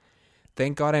family.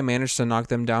 Thank God I managed to knock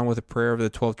them down with a prayer of the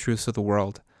 12 truths of the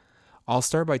world. I'll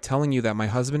start by telling you that my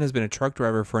husband has been a truck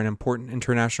driver for an important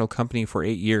international company for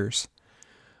 8 years.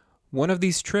 One of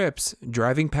these trips,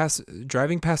 driving past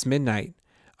midnight,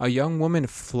 a young woman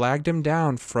flagged him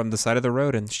down from the side of the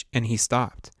road and he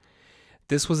stopped.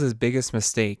 This was his biggest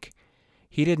mistake.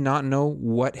 He did not know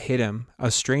what hit him.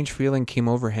 A strange feeling came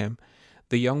over him.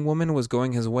 The young woman was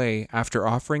going his way. After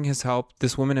offering his help,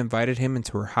 this woman invited him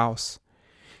into her house.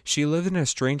 She lived in a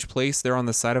strange place there on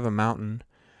the side of a mountain.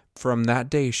 From that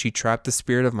day, she trapped the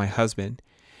spirit of my husband.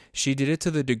 She did it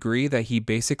to the degree that he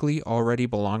basically already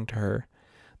belonged to her.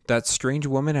 That strange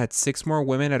woman had 6 more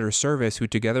women at her service who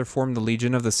together formed the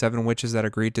Legion of the 7 Witches that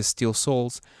agreed to steal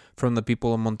souls from the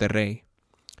people of Monterrey.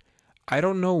 I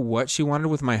don't know what she wanted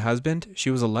with my husband.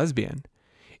 She was a lesbian.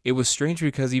 It was strange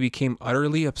because he became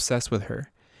utterly obsessed with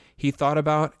her. He thought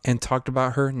about and talked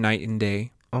about her night and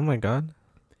day. Oh my God.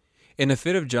 In a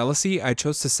fit of jealousy, I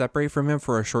chose to separate from him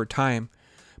for a short time,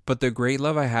 but the great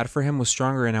love I had for him was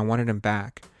stronger and I wanted him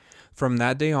back. From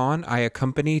that day on, I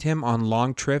accompanied him on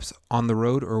long trips on the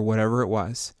road or whatever it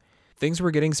was. Things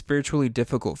were getting spiritually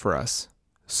difficult for us.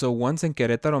 So once in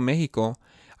Querétaro, Mexico,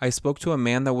 I spoke to a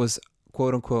man that was,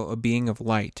 quote unquote, a being of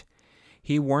light.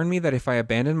 He warned me that if I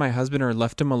abandoned my husband or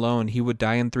left him alone, he would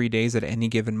die in 3 days at any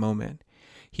given moment.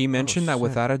 He mentioned that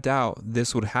without a doubt,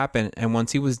 this would happen, and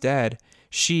once he was dead,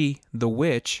 she, the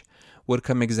witch, would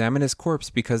come examine his corpse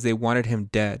because they wanted him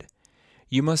dead.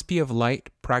 You must be of light,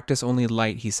 practice only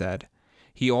light, he said.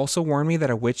 He also warned me that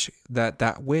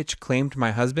that witch claimed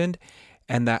my husband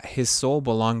and that his soul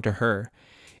belonged to her.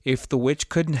 If the witch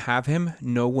couldn't have him,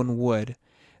 no one would.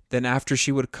 Then after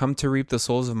she would come to reap the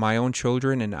souls of my own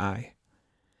children and I.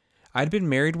 I'd been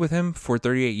married with him for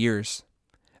 38 years.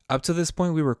 Up to this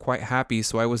point, we were quite happy,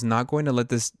 so I was not going to let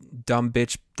this dumb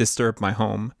bitch disturb my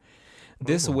home.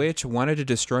 This witch wanted to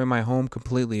destroy my home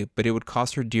completely, but it would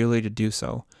cost her dearly to do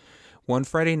so. One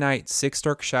Friday night, 6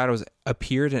 dark shadows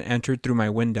appeared and entered through my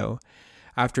window.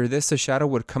 After this, a shadow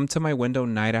would come to my window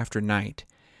night after night.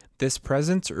 This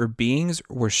presence or beings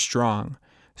were strong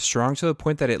to the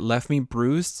point that it left me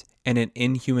bruised and in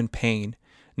inhuman pain.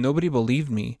 Nobody believed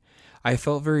me. I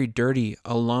felt very dirty,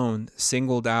 alone,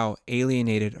 singled out,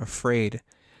 alienated, afraid.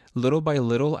 Little by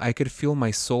little, I could feel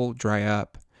my soul dry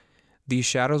up. These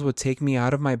shadows would take me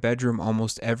out of my bedroom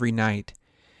almost every night.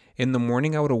 In the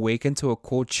morning, I would awaken to a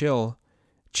cold chill,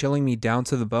 chilling me down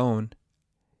to the bone.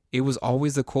 It was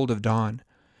always the cold of dawn.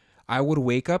 I would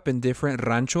wake up in different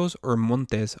ranchos or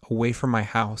montes away from my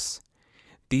house.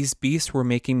 These beasts were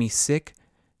making me sick,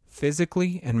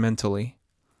 physically and mentally.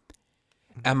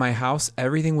 At my house,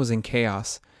 everything was in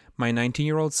chaos. My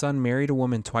 19-year-old son married a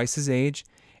woman twice his age,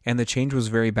 and the change was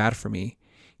very bad for me.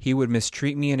 He would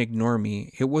mistreat me and ignore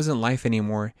me. It wasn't life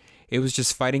anymore. It was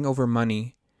just fighting over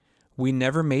money. We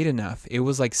never made enough. It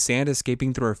was like sand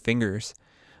escaping through our fingers.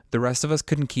 The rest of us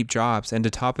couldn't keep jobs, and to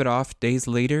top it off, days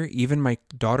later, even my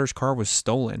daughter's car was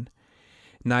stolen.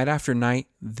 Night after night,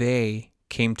 they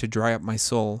came to dry up my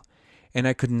soul, and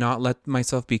I could not let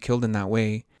myself be killed in that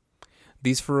way.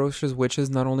 These ferocious witches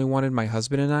not only wanted my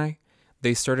husband and I,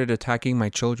 they started attacking my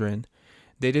children.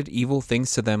 They did evil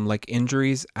things to them like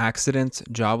injuries, accidents,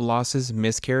 job losses,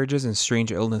 miscarriages, and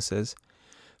strange illnesses.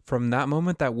 From that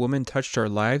moment that woman touched our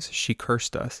lives, she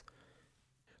cursed us.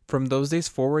 From those days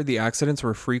forward, the accidents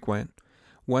were frequent.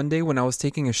 One day when I was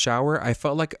taking a shower, I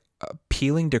felt like a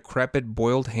peeling, decrepit,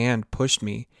 boiled hand pushed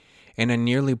me, and I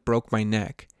nearly broke my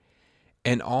neck.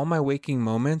 In all my waking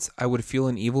moments, I would feel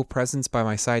an evil presence by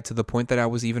my side to the point that I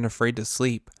was even afraid to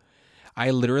sleep. I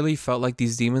literally felt like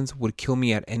these demons would kill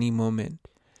me at any moment.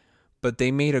 But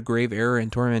they made a grave error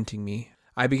in tormenting me.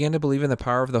 I began to believe in the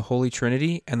power of the Holy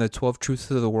Trinity and the 12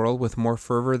 truths of the world with more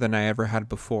fervor than I ever had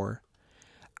before.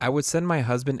 I would send my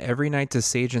husband every night to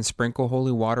sage and sprinkle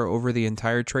holy water over the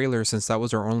entire trailer since that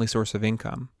was our only source of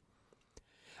income.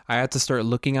 I had to start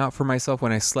looking out for myself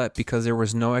when I slept because there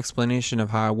was no explanation of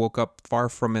how I woke up far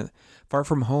from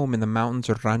home in the mountains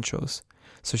or ranchos.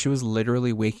 So she was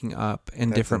literally waking up in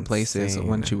That's different places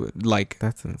when insane. she would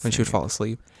That's insane. when she would fall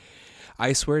asleep.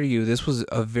 I swear to you, this was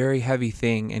a very heavy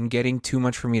thing and getting too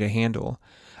much for me to handle.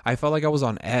 I felt like I was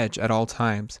on edge at all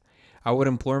times. I would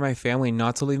implore my family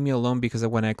not to leave me alone because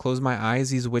when I closed my eyes,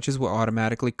 these witches would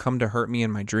automatically come to hurt me in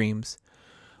my dreams.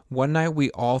 One night, we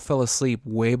all fell asleep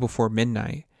way before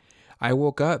midnight. I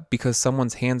woke up because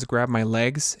someone's hands grabbed my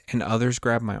legs and others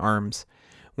grabbed my arms.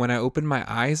 When I opened my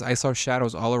eyes, I saw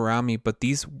shadows all around me, but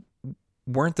these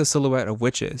weren't the silhouette of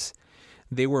witches.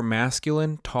 They were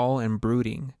masculine, tall, and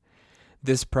brooding.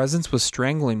 This presence was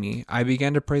strangling me. I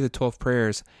began to pray the 12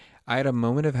 prayers. I had a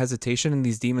moment of hesitation and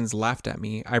these demons laughed at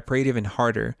me. I prayed even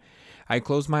harder. I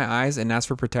closed my eyes and asked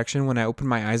for protection. When I opened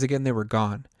my eyes again, they were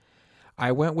gone.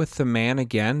 I went with the man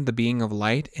again, the being of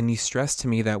light, and he stressed to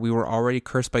me that we were already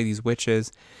cursed by these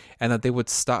witches and that they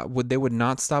would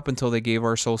not stop until they gave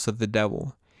our souls to the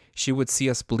devil. She would see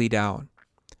us bleed out.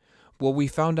 Well, we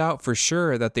found out for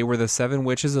sure that they were the 7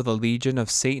 witches of the Legion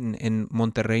of Satan in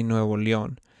Monterrey, Nuevo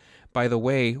León. By the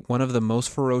way, one of the most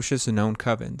ferocious known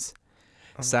covens.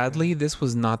 Sadly, this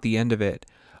was not the end of it.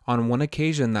 On one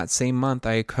occasion that same month,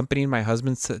 I accompanied my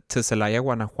husband to Celaya,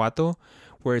 Guanajuato,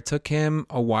 where it took him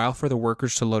a while for the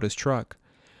workers to load his truck.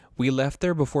 We left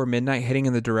there before midnight, heading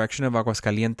in the direction of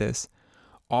Aguascalientes.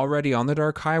 Already on the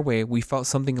dark highway, we felt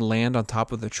something land on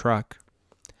top of the truck.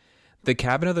 The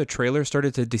cabin of the trailer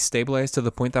started to destabilize to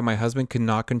the point that my husband could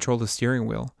not control the steering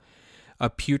wheel. A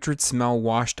putrid smell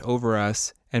washed over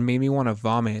us and made me want to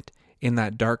vomit in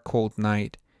that dark, cold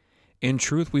night. In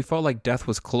truth, we felt like death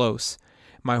was close.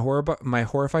 My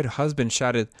horrified husband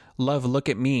shouted, "Love, look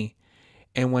at me."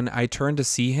 And when I turned to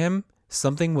see him,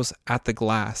 something was at the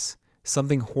glass.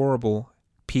 Something horrible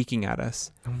peeking at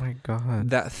us. Oh my God.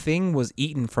 That thing was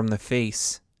eaten from the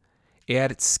face. It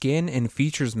had its skin and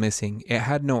features missing. It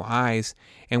had no eyes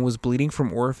and was bleeding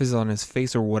from orifices on his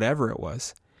face or whatever it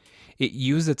was. It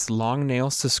used its long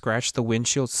nails to scratch the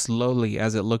windshield slowly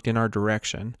as it looked in our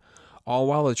direction, all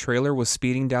while the trailer was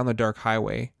speeding down the dark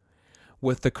highway.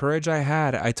 With the courage I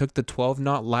had, I took the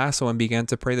 12-knot lasso and began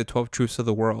to pray the 12 truths of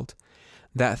the world.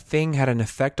 That thing had an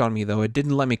effect on me, though. It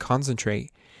didn't let me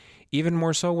concentrate. Even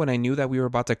more so when I knew that we were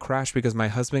about to crash because my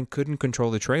husband couldn't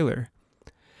control the trailer.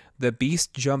 The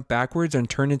beast jumped backwards and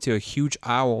turned into a huge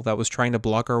owl that was trying to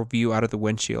block our view out of the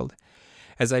windshield.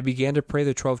 As I began to pray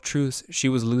the 12 truths, she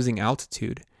was losing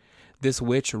altitude. This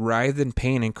witch writhed in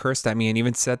pain and cursed at me and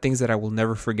even said things that I will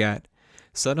never forget.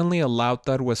 Suddenly, a loud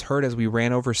thud was heard as we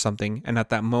ran over something, and at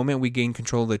that moment, we gained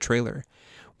control of the trailer.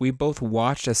 We both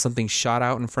watched as something shot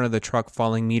out in front of the truck,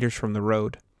 falling meters from the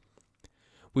road.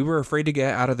 We were afraid to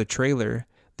get out of the trailer.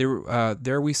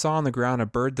 There we saw on the ground a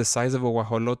bird the size of a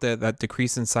guajolote that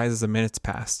decreased in size as the minutes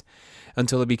passed,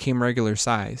 until it became regular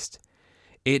sized.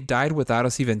 It died without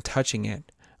us even touching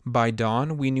it. By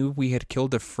dawn, we knew we had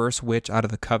killed the first witch out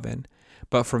of the coven,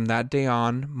 but from that day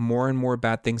on, more and more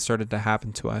bad things started to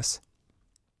happen to us.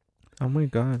 Oh my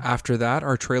God. After that,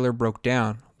 our trailer broke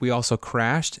down. We also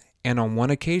crashed, and on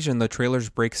one occasion, the trailer's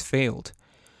brakes failed.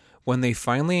 When they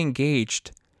finally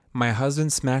engaged, my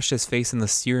husband smashed his face in the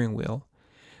steering wheel.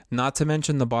 Not to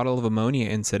mention the bottle of ammonia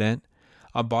incident.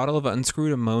 A bottle of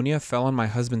unscrewed ammonia fell on my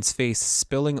husband's face,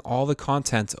 spilling all the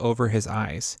contents over his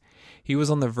eyes. He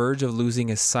was on the verge of losing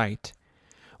his sight.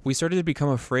 We started to become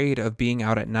afraid of being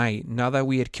out at night. Now that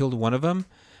we had killed one of them,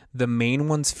 the main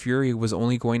one's fury was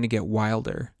only going to get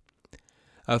wilder.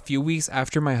 A few weeks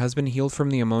after my husband healed from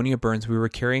the ammonia burns, we were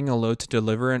carrying a load to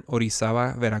deliver in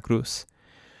Orizaba, Veracruz.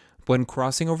 When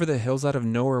crossing over the hills out of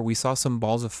nowhere, we saw some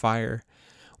balls of fire.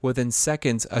 Within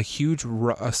seconds, a huge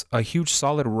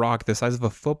solid rock the size of a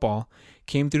football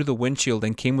came through the windshield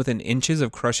and came within inches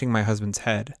of crushing my husband's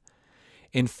head.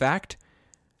 In fact,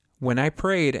 when I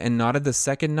prayed and knotted the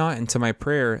second knot into my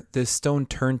prayer, this stone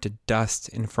turned to dust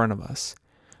in front of us.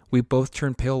 We both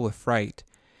turned pale with fright.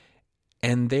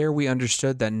 And there we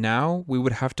understood that now we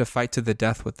would have to fight to the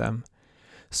death with them.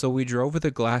 So we drove with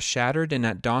the glass shattered, and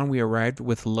at dawn we arrived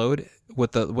with the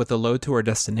load to our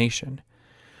destination.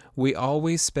 We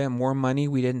always spent more money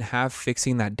we didn't have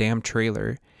fixing that damn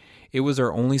trailer. It was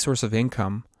our only source of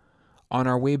income. On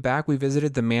our way back, we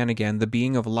visited the man again, the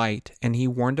being of light, and he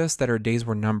warned us that our days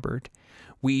were numbered.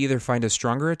 We either find a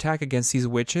stronger attack against these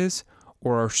witches,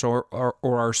 or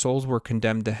our souls were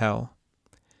condemned to hell.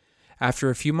 After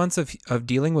a few months of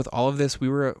dealing with all of this, we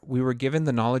were given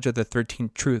the knowledge of the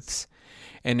 13 truths,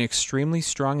 an extremely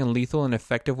strong and lethal and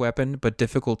effective weapon, but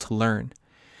difficult to learn.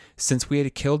 Since we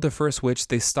had killed the first witch,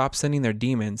 they stopped sending their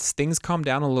demons. Things calmed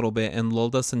down a little bit and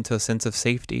lulled us into a sense of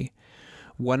safety.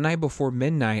 One night before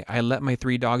midnight, I let my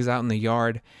 3 dogs out in the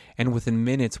yard, and within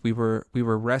minutes we were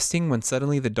resting when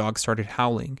suddenly the dogs started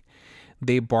howling.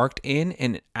 They barked in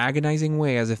an agonizing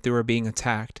way as if they were being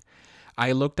attacked.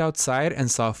 I looked outside and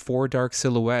saw 4 dark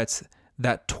silhouettes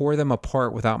that tore them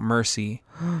apart without mercy.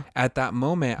 At that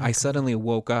moment, I suddenly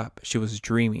woke up. She was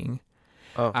dreaming.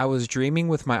 Oh. I was dreaming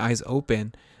with my eyes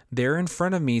open. There in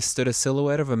front of me stood a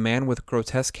silhouette of a man with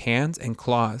grotesque hands and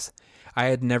claws. I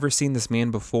had never seen this man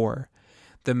before.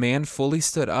 The man fully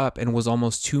stood up and was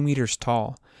almost 2 meters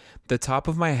tall. The top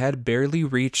of my head barely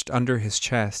reached under his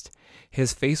chest.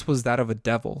 His face was that of a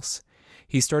devil's.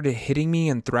 He started hitting me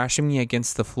and thrashing me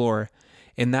against the floor.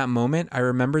 In that moment, I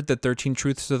remembered the 13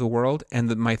 truths of the world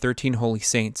and my 13 holy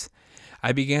saints.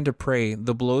 I began to pray.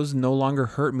 The blows no longer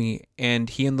hurt me, and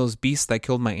he and those beasts that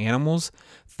killed my animals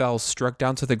fell struck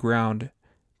down to the ground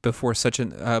before such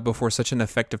an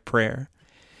effective prayer.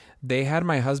 They had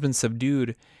my husband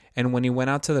subdued, and when he went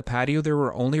out to the patio, there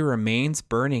were only remains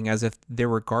burning as if they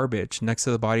were garbage next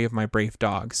to the body of my brave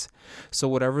dogs. So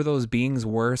whatever those beings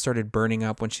were started burning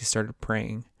up when she started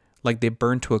praying. Like they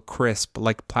burned to a crisp,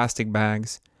 like plastic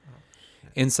bags.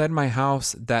 Inside my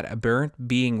house, that aberrant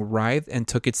being writhed and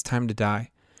took its time to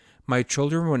die. My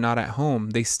children were not at home.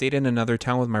 They stayed in another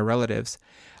town with my relatives.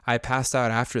 I passed out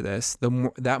after this.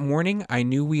 That morning, I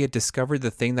knew we had discovered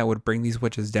the thing that would bring these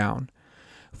witches down.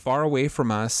 Far away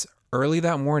from us, early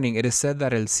that morning, it is said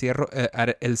that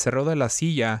at El Cerro de la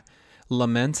Silla,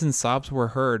 laments and sobs were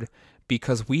heard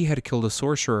because we had killed a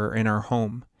sorcerer in our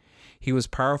home. He was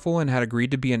powerful and had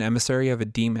agreed to be an emissary of a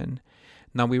demon.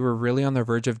 Now we were really on the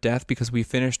verge of death because we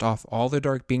finished off all the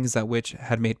dark beings that witch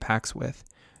had made pacts with.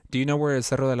 Do you know where El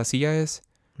Cerro de la Silla is?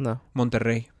 No.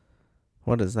 Monterrey.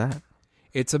 What is that?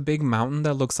 It's a big mountain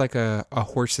that looks like a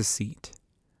horse's seat.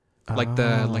 Like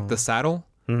the saddle.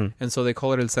 Mm-hmm. And so they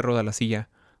call it El Cerro de la Silla.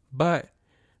 But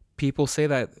people say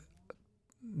that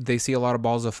they see a lot of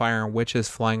balls of fire and witches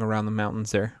flying around the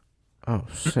mountains there. Oh,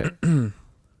 shit.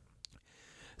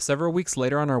 Several weeks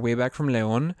later, on our way back from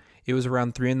León, it was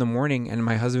around 3 a.m, and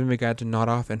my husband began to nod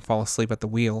off and fall asleep at the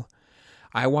wheel.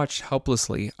 I watched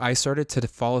helplessly. I started to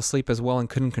fall asleep as well and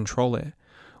couldn't control it.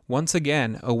 Once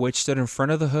again, a witch stood in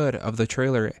front of the hood of the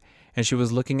trailer, and she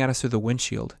was looking at us through the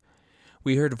windshield.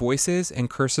 We heard voices and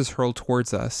curses hurled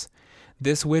towards us.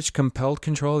 This witch compelled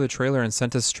control of the trailer and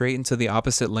sent us straight into the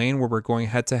opposite lane where we're going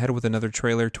head-to-head with another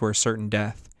trailer to our certain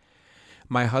death.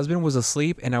 My husband was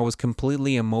asleep, and I was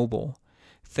completely immobile.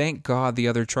 Thank God the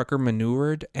other trucker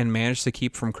maneuvered and managed to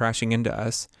keep from crashing into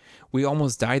us. We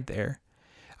almost died there.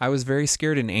 I was very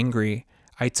scared and angry.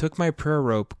 I took my prayer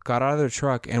rope, got out of the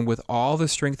truck, and with all the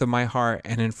strength of my heart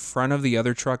and in front of the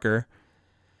other trucker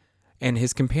and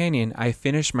his companion, I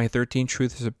finished my 13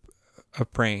 truths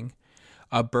of praying.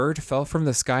 A bird fell from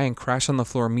the sky and crashed on the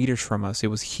floor meters from us. It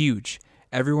was huge.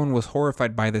 Everyone was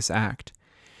horrified by this act.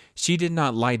 She did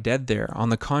not lie dead there. On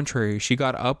the contrary, she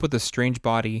got up with a strange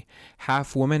body,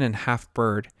 half woman and half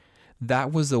bird.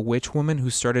 That was the witch woman who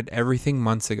started everything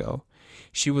months ago.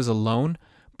 She was alone,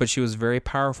 but she was very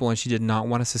powerful, and she did not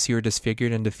want us to see her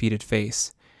disfigured and defeated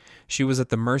face. She was at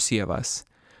the mercy of us.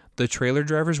 The trailer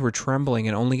drivers were trembling,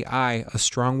 and only I, a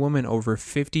strong woman over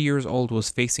 50 years old, was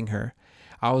facing her.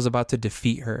 I was about to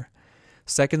defeat her.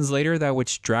 Seconds later, that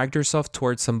witch dragged herself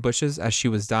towards some bushes as she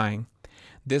was dying.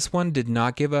 This one did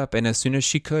not give up, and as soon as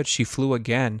she could, she flew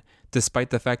again,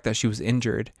 despite the fact that she was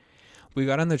injured. We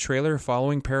got in the trailer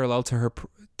following parallel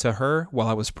to her while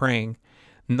I was praying.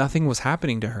 Nothing was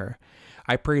happening to her.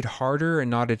 I prayed harder and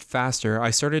nodded faster.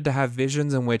 I started to have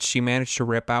visions in which she managed to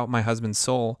rip out my husband's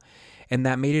soul, and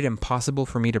that made it impossible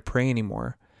for me to pray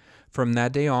anymore. From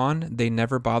that day on, they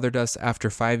never bothered us after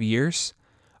 5 years.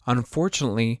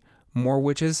 Unfortunately, more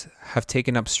witches have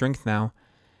taken up strength now,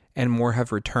 and more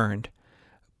have returned.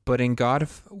 But in God,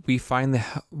 we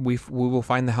will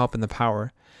find the help and the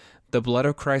power. The blood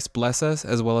of Christ bless us,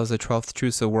 as well as the 12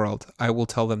 truths of the world. I will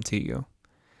tell them to you.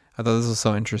 I thought this was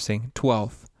so interesting.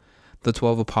 12, the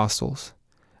 12 apostles.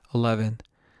 11,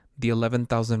 the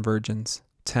 11,000 virgins.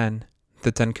 10,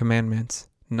 the 10 commandments.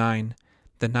 9,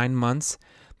 the 9 months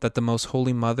that the most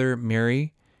holy mother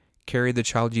Mary carried the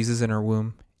child Jesus in her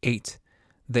womb. 8,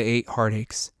 the 8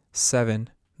 heartaches.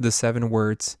 7, the 7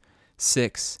 words.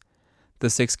 6, the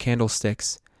 6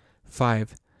 candlesticks.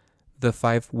 5, the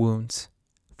 5 wounds.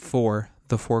 4,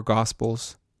 the 4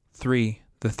 gospels. 3,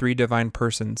 the 3 divine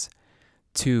persons.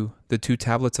 2, the 2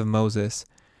 tablets of Moses.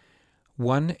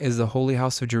 1 is the holy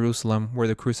house of Jerusalem, where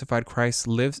the crucified Christ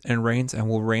lives and reigns and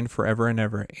will reign forever and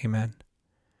ever. Amen.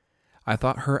 I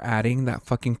thought her adding that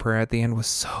fucking prayer at the end was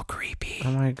so creepy.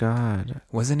 Oh my God.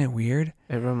 Wasn't it weird?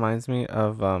 It reminds me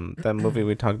of that movie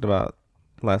we talked about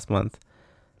last month.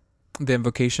 The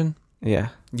invocation? Yeah.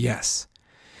 Yes.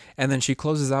 And then she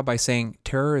closes out by saying,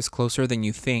 terror is closer than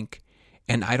you think,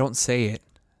 and I don't say it.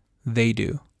 They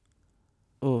do.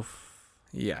 Oof.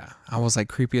 Yeah. I was like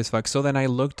creepy as fuck. So then I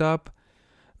looked up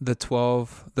the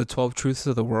 12 truths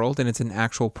of the world, and it's an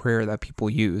actual prayer that people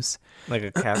use. Like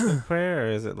a Catholic prayer,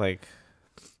 or is it like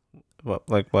what?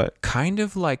 Like what? Kind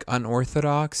of like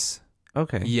unorthodox.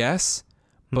 Okay. Yes,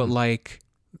 but like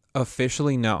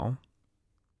officially no.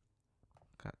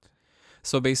 Gotcha.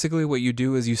 So basically what you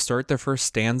do is you start the first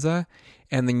stanza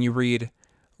and then you read,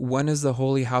 "One is the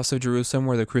holy house of Jerusalem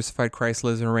where the crucified Christ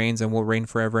lives and reigns and will reign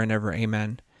forever and ever.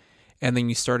 Amen." And then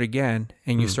you start again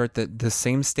and you start the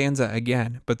same stanza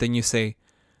again, but then you say,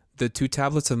 the two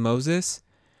tablets of Moses,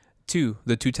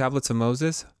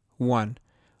 one.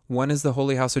 One is the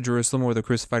holy house of Jerusalem where the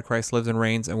crucified Christ lives and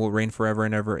reigns and will reign forever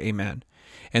and ever. Amen.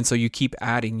 And so you keep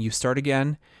adding. You start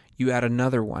again, you add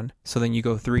another one. So then you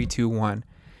go 3, 2, 1.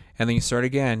 And then you start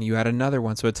again, you add another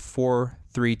one. So it's 4,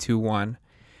 3, 2, 1.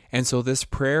 And so this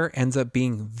prayer ends up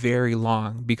being very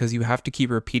long because you have to keep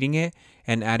repeating it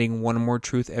and adding one more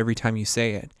truth every time you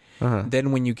say it.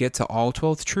 Then when you get to all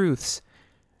 12 truths,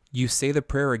 you say the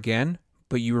prayer again,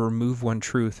 but you remove one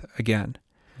truth again.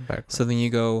 Backwards. So then you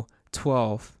go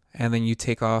 12, and then you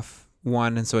take off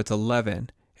 1, and so it's 11,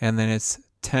 and then it's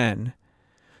 10.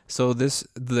 So this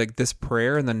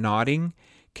prayer and the nodding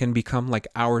can become like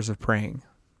hours of praying.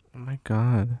 Oh my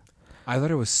God. I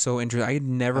thought it was so interesting. I had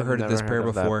never heard of this prayer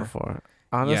before.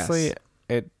 Honestly,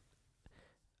 Yes.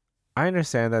 I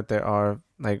understand that there are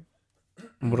like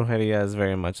brujeria is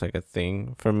very much like a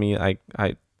thing for me. I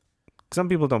some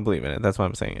people don't believe in it. That's why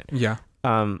I'm saying it. Yeah.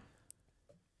 But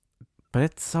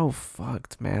it's so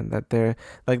fucked, man, that they're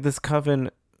like this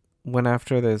coven went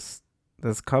after this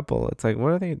couple. It's like,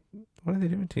 what are they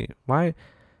doing to you? Why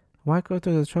go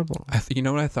through this trouble? You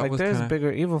know what I thought like was there's kinda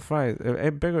bigger evil fries,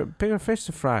 bigger fish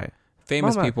to fry.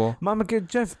 famous people. Mama, get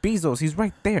Jeff Bezos. He's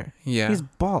right there. Yeah. He's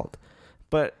bald.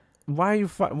 But why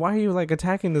are you like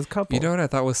attacking this couple? You know what I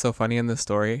thought was so funny in this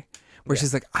story? Where Yeah.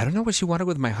 she's like, I don't know what she wanted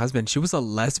with my husband. She was a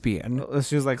lesbian.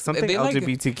 She was like, something They, like-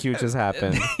 LGBTQ just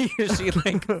happened. She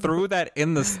like threw that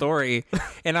in the story.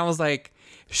 And I was like,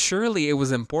 surely it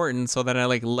was important. So then I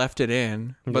like left it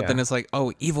in. But Yeah. then it's like,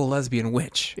 oh, evil lesbian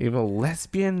witch. Evil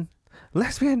lesbian.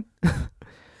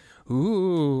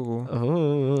 Ooh.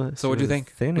 Oh. So what do you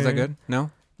think? Was that good? No?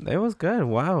 It was good.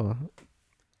 Wow.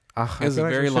 It was a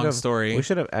very long story. We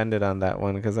should have ended on that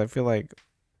one because I feel like,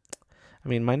 I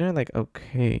mean, mine are like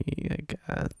okay, I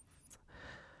guess.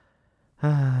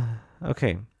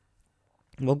 Okay.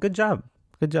 Well, good job.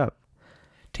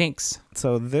 Tanks.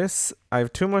 So I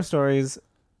have 2 more stories.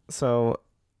 So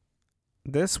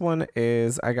this one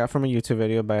is I got from a YouTube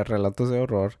video by Relatos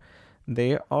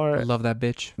de Horror. I love that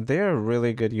bitch. They're a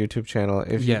really good YouTube channel.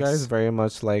 If you Yes. guys very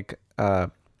much like kind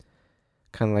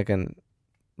of like an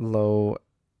low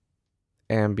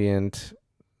ambient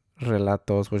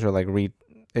relatos, which are like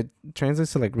it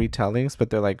translates to like retellings, but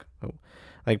they're like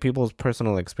people's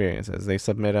personal experiences. They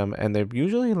submit them and they're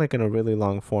usually like in a really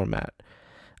long format.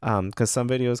 Because some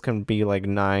videos can be like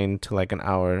 9 to like an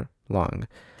hour long.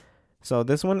 So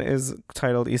this one is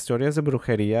titled Historias de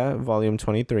Brujería, Volume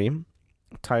 23.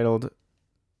 Titled,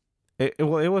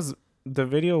 the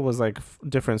video was like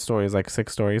different stories, like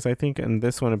 6 stories, I think. And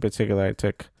this one in particular,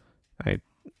 I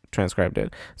transcribed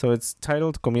it. So it's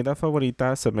titled Comida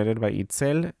Favorita, submitted by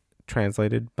Itzel,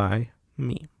 translated by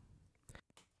me.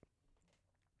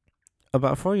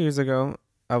 About 4 years ago,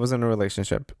 I was in a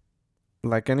relationship.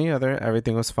 Like any other,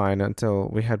 everything was fine until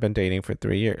we had been dating for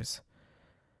 3 years.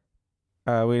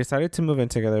 We decided to move in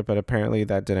together, but apparently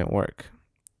that didn't work.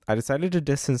 I decided to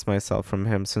distance myself from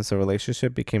him since the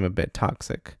relationship became a bit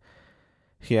toxic.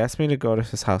 He asked me to go to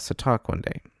his house to talk one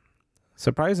day.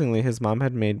 Surprisingly, his mom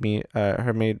had made me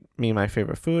my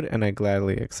favorite food, and I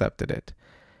gladly accepted it.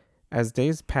 As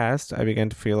days passed, I began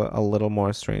to feel a little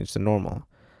more strange than normal.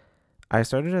 I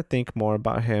started to think more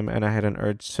about him, and I had an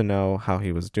urge to know how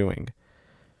he was doing.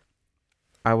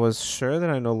 I was sure that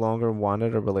I no longer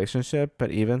wanted a relationship,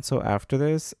 but even so after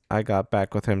this, I got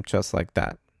back with him just like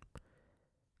that.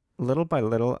 Little by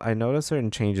little, I noticed certain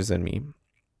changes in me.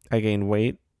 I gained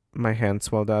weight, my hands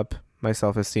swelled up, my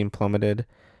self-esteem plummeted.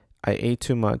 I ate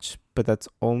too much, but that's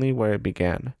only where it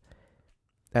began.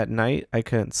 At night, I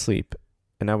couldn't sleep,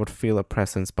 and I would feel a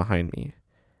presence behind me.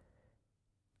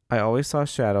 I always saw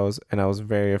shadows, and I was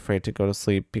very afraid to go to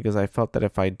sleep because I felt that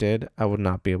if I did, I would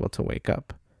not be able to wake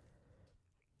up.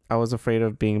 I was afraid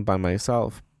of being by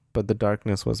myself, but the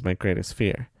darkness was my greatest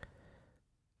fear.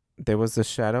 There was the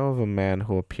shadow of a man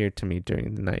who appeared to me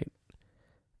during the night.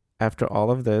 After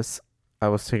all of this, I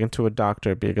was taken to a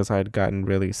doctor because I had gotten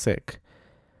really sick.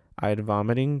 I had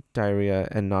vomiting, diarrhea,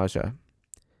 and nausea.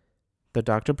 The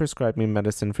doctor prescribed me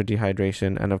medicine for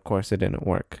dehydration, and of course it didn't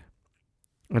work.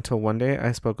 Until one day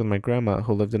I spoke with my grandma,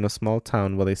 who lived in a small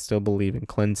town where they still believe in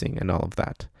cleansing and all of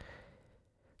that.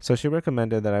 So she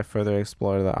recommended that I further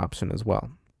explore the option as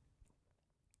well.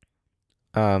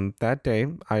 That day,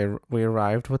 we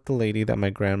arrived with the lady that my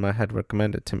grandma had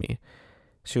recommended to me.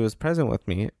 She was present with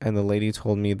me, and the lady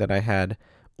told me that I had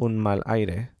un mal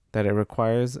aire, that it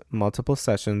requires multiple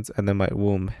sessions and that my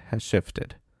womb has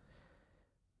shifted.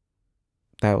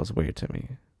 That was weird to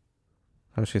me.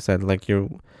 How she said, like,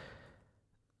 in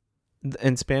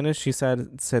Spanish, she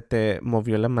said, se te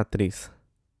movió la matriz.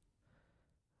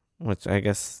 Which I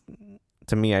guess,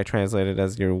 to me, I translated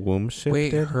as your womb shifted.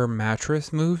 Wait, her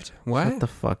mattress moved? What? Shut the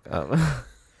fuck up.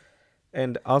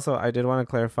 And also, I did want to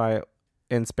clarify,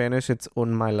 in Spanish, it's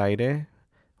un mal aire,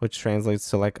 which translates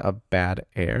to like a bad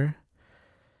air.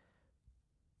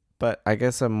 But I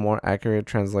guess a more accurate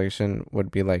translation would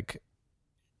be like,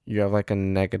 you have like a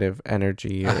negative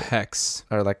energy. A hex.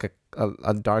 Or like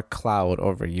a dark cloud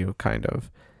over you, kind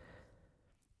of.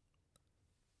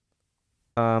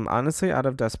 Honestly, out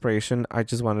of desperation, I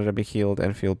just wanted to be healed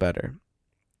and feel better.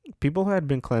 People who had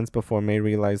been cleansed before may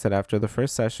realize that after the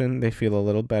first session, they feel a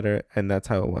little better, and that's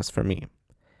how it was for me.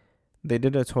 They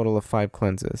did a total of 5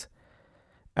 cleanses.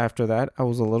 After that, I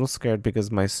was a little scared because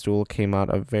my stool came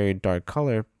out a very dark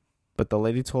color, but the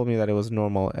lady told me that it was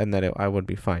normal and that I would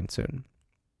be fine soon.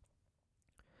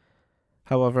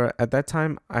 However, at that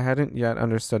time, I hadn't yet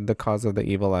understood the cause of the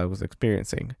evil I was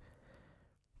experiencing.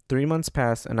 3 months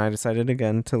passed, and I decided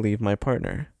again to leave my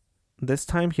partner. This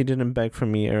time, he didn't beg for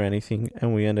me or anything,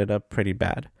 and we ended up pretty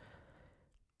bad.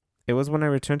 It was when I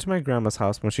returned to my grandma's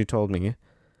house when she told me,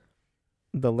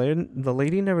 the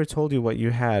lady never told you what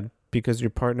you had because your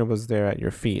partner was there at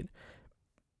your feet,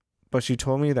 but she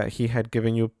told me that he had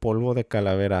given you polvo de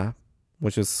calavera,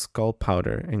 which is skull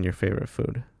powder, in your favorite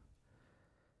food.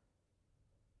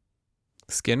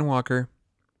 Skinwalker.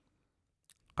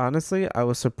 Honestly, I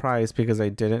was surprised because I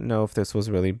didn't know if this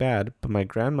was really bad, but my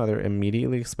grandmother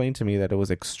immediately explained to me that it was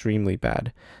extremely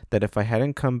bad, that if I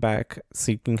hadn't come back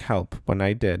seeking help when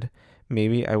I did,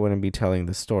 maybe I wouldn't be telling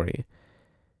the story.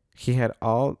 He did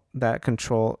all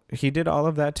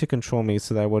of that to control me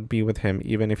so that I would be with him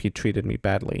even if he treated me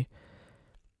badly.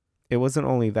 It wasn't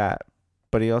only that,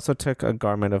 but he also took a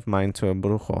garment of mine to a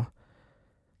brujo.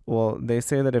 Well, they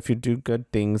say that if you do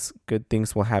good things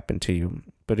will happen to you.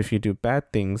 But if you do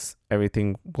bad things,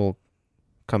 everything will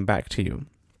come back to you.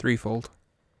 Threefold.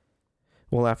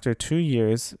 Well, after 2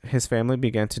 years, his family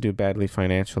began to do badly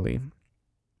financially.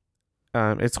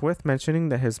 It's worth mentioning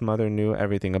that his mother knew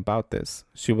everything about this.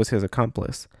 She was his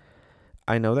accomplice.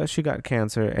 I know that she got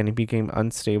cancer and he became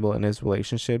unstable in his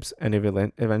relationships and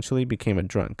eventually became a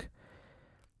drunk.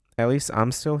 At least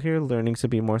I'm still here learning to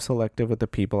be more selective with the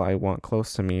people I want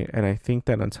close to me, and I think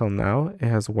that until now, it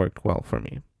has worked well for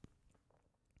me.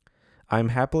 I'm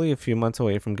happily a few months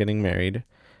away from getting married.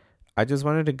 I just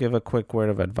wanted to give a quick word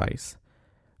of advice.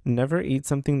 Never eat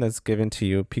something that's given to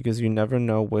you because you never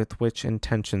know with which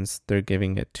intentions they're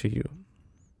giving it to you.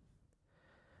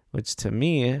 Which to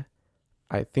me,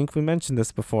 I think we mentioned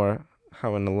this before,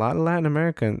 how in a lot of Latin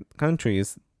American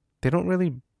countries, they don't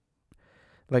really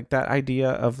like that idea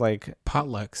of like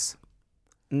potlucks.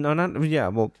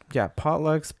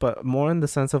 Potlucks, but more in the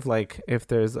sense of like if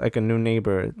there's like a new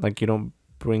neighbor, like you don't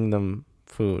bring them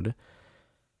food.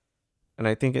 And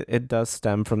I think it does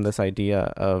stem from this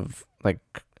idea of like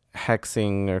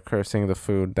hexing or cursing the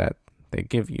food that they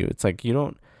give you. It's like you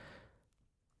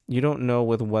don't know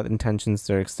with what intentions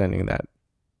they're extending that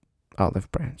olive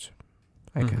branch,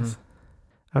 I guess.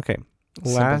 Okay.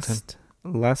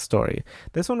 Last story.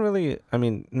 This one really,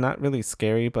 not really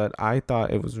scary, but I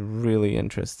thought it was really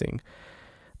interesting.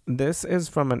 This is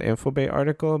from an Infobay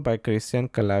article by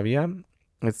Cristian Calavia.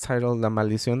 It's titled La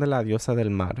Maldición de la Diosa del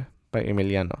Mar by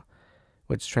Emiliano,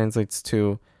 which translates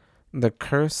to The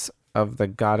Curse of the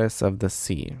Goddess of the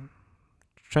Sea,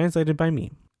 translated by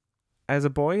me. As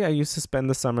a boy, I used to spend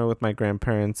the summer with my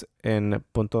grandparents in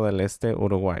Punta del Este,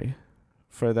 Uruguay.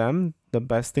 For them, the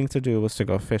best thing to do was to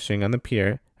go fishing on the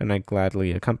pier, and I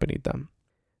gladly accompanied them.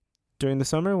 During the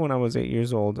summer when I was 8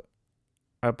 years old,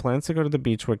 our plans to go to the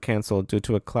beach were canceled due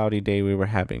to a cloudy day we were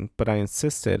having, but I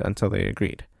insisted until they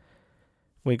agreed.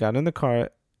 We got in the car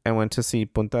and went to see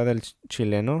Punta del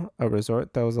Chileno, a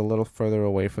resort that was a little further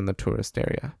away from the tourist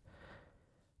area.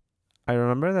 I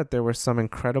remember that there were some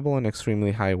incredible and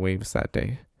extremely high waves that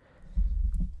day.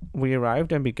 We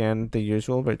arrived and began the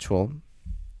usual ritual.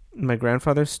 My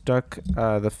grandfather stuck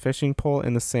the fishing pole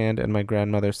in the sand, and my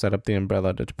grandmother set up the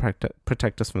umbrella to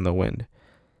protect us from the wind.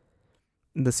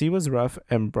 The sea was rough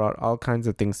and brought all kinds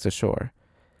of things to shore.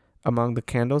 Among the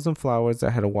candles and flowers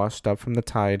that had washed up from the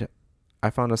tide, I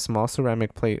found a small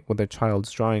ceramic plate with a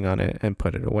child's drawing on it and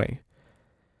put it away.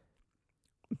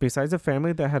 Besides a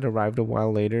family that had arrived a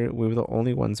while later, we were the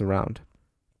only ones around.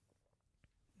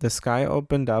 The sky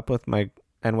opened up with my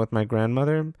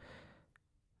grandmother.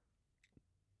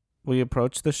 We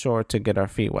approached the shore to get our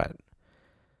feet wet.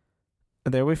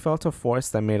 There we felt a force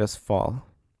that made us fall.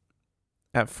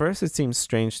 At first it seemed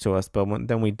strange to us, but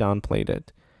then we downplayed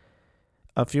it.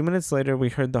 A few minutes later, we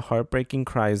heard the heartbreaking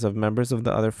cries of members of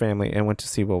the other family and went to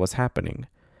see what was happening.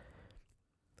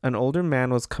 An older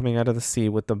man was coming out of the sea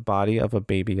with the body of a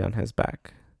baby on his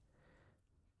back.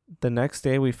 The next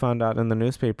day, we found out in the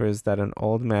newspapers that an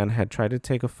old man had tried to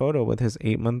take a photo with his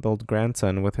 8-month-old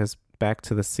grandson with his back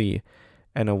to the sea,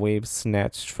 and a wave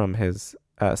snatched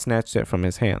it from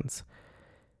his hands.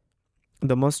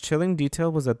 The most chilling detail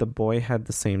was that the boy had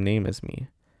the same name as me.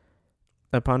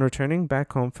 Upon returning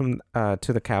back home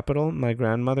to the capital, my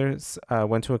grandmother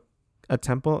went to a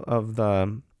temple of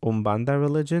the Umbanda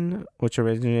religion, which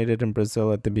originated in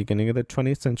Brazil at the beginning of the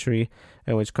 20th century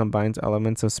and which combines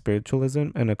elements of spiritualism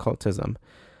and occultism,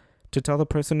 to tell the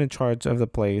person in charge of the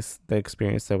place the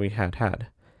experience that we had had.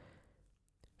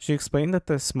 She explained that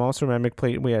the small ceramic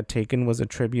plate we had taken was a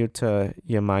tribute to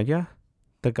Yamaya,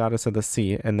 the goddess of the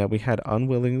sea, and that we had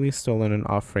unwillingly stolen an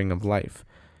offering of life,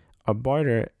 a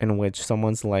barter in which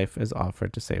someone's life is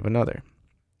offered to save another.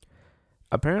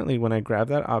 Apparently, when I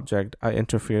grabbed that object, I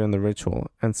interfered in the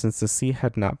ritual, and since the sea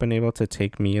had not been able to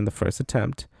take me in the first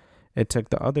attempt, it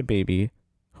took the other baby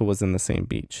who was in the same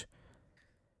beach.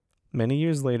 Many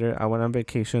years later, I went on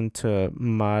vacation to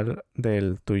Mar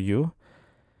del Tuyu.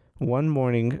 One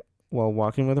morning, while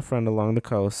walking with a friend along the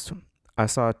coast, I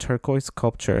saw a turquoise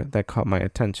sculpture that caught my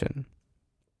attention.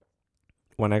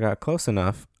 When I got close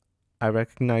enough, I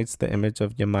recognized the image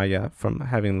of Yamaya from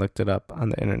having looked it up on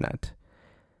the internet.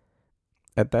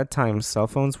 At that time, cell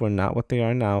phones were not what they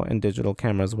are now, and digital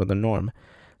cameras were the norm,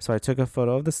 so I took a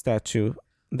photo of the statue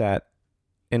that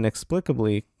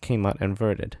inexplicably came out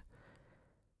inverted.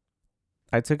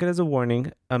 I took it as a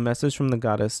warning, a message from the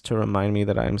goddess to remind me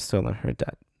that I am still in her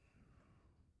debt.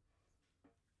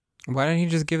 Why didn't he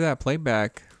just give that plate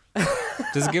back?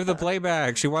 Just give the plate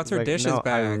back. She wants her dishes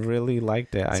back. I really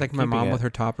liked it. It's like my mom with her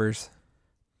toppers.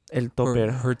 El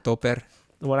topper. Her topper.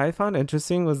 What I found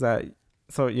interesting was that,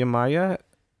 so Yamaya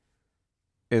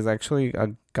is actually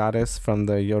a goddess from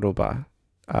the Yoruba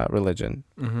religion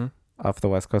off the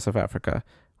west coast of Africa,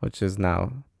 which is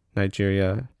now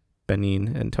Nigeria,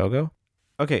 Benin, and Togo.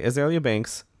 Okay, Azalea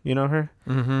Banks, you know her?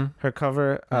 Mm-hmm. Her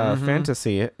cover,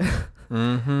 Fantasy,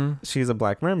 she's a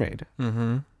black mermaid.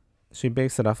 Mm-hmm. She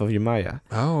based it off of Yamaya.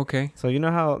 Oh, okay. So you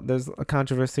know how there's a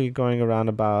controversy going around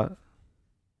about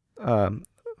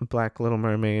Black Little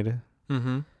Mermaid?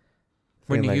 Mm-hmm.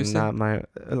 Whitney Houston? Not my,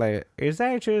 like, is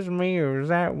that just me or is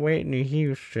that Whitney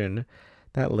Houston?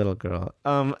 That little girl.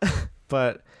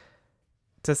 But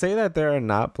to say that there are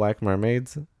not black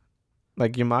mermaids,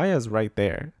 like, Yamaya's right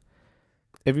there.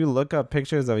 If you look up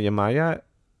pictures of Yamaya,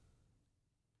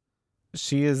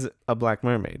 she is a black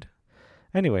mermaid.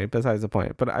 Anyway, besides the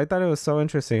point. But I thought it was so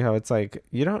interesting how it's like,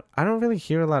 I don't really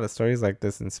hear a lot of stories like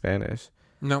this in Spanish.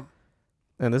 No.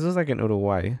 And this was like in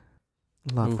Uruguay.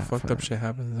 Ooh, fucked up shit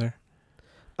happens there.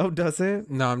 Oh, does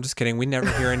it? No, I'm just kidding. We never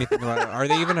hear anything about it. Are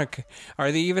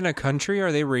they even a country?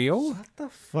 Are they real? Shut the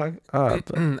fuck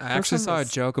up. I actually saw a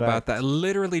joke about that.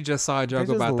 Literally just saw a joke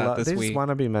about that this week. They just want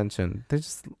to be mentioned.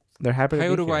 They're happy to be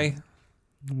Uruguay. here.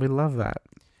 We love that.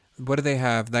 What do they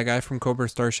have? That guy from Cobra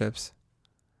Starships.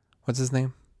 What's his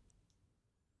name?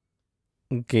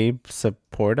 Gabe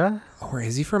Saporta? Or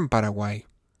is he from Paraguay?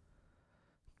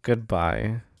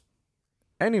 Goodbye.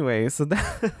 Anyway, so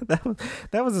that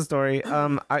was the story.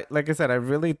 Like I said, I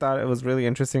really thought it was really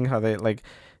interesting how they, like,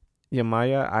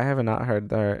 Yamaya, I have not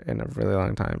heard her in a really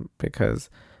long time because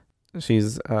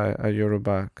she's a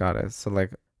Yoruba goddess. So,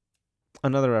 like,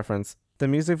 another reference. The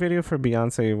music video for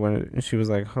Beyonce when she was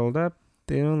like, hold up,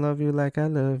 they don't love you like I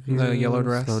love you. The yellow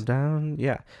dress. Slow down.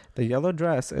 Yeah. The yellow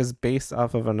dress is based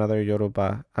off of another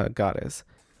Yoruba goddess.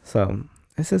 So,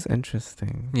 this is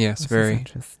interesting. Yes, very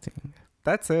interesting.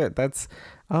 That's it. That's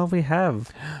all we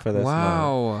have for this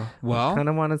month. Well, I kind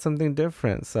of wanted something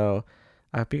different, so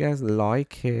I hope you guys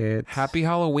like it. Happy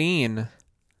Halloween.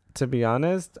 To be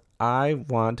honest, I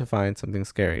want to find something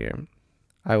scarier.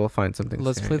 I will find something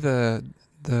Let's scarier. play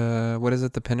the what is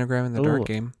it, the pentagram in the dark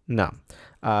game? No.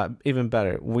 Even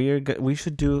better. We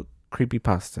should do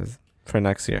creepypastas for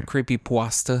next year.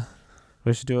 Creepypasta.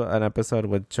 We should do an episode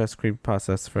with just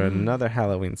creepypastas for another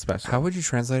Halloween special. How would you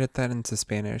translate that into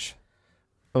Spanish?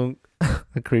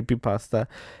 A creepypasta.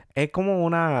 Es como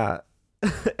una...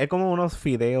 Es como unos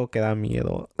fideos que da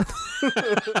miedo.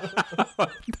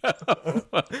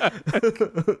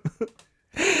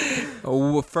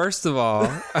 Oh, first of all,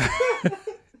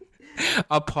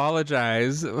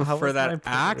 apologize How for was my that Puerto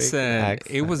Rican accent. It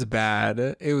accent? was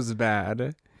bad. It was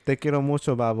bad. Te quiero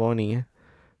mucho, Baboni.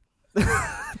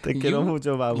 Te quiero You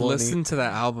mucho, Baboni. Listen to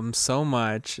that album so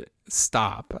much.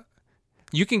 Stop.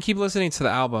 You can keep listening to the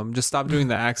album. Just stop doing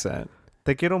the accent.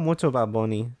 Te quiero mucho,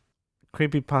 Baboni.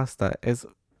 Creepypasta. Es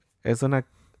una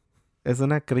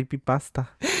creepypasta.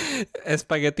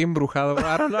 Espagueti embrujado.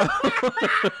 I don't know.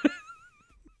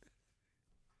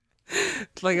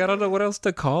 Like, I don't know what else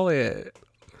to call it.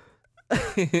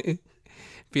 Fideos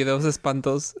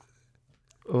espantos.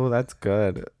 Oh, that's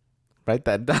good. Write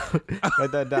that down.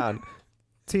 Write that down.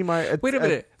 T-Mark. Wait a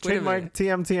minute. Wait a Trademark minute.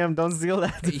 TM. Don't steal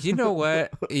that. You know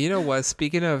what?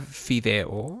 Speaking of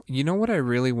fideo, you know what I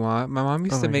really want? My mom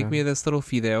used Oh to my make God. me this little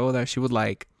fideo that she would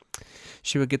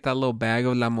get that little bag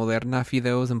of La Moderna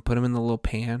fideos and put them in the little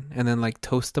pan and then like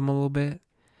toast them a little bit.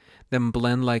 Then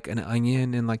blend like an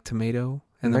onion and like tomato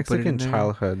and then put it Mexican in there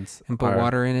childhoods and put are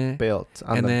water in it. built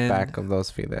on And the then back of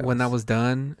those fideos. When that was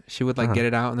done, she would like Uh-huh. get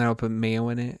it out and then I would put mayo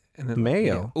in it. And then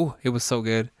Mayo? Oh, it was so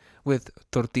good. With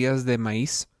tortillas de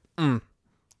maíz.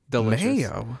 Delicious.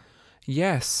 Mayo?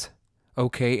 Yes.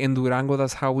 Okay, in Durango,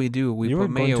 that's how we do. We You put were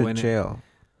going mayo to in it. jail.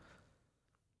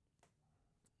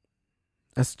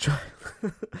 That's true.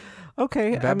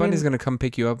 Okay, Bad Bunny's gonna come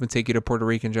pick you up and take you to Puerto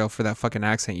Rican jail for that fucking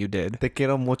accent you did. Te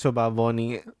quiero mucho,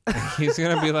 Baboni. He's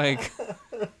gonna be like,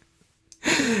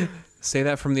 say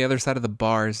that from the other side of the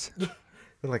bars.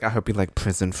 Like, I hope you like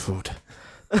prison food.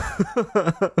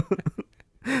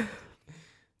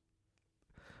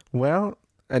 Well,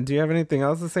 do you have anything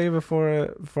else to say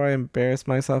before I embarrass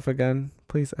myself again?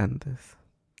 Please end this.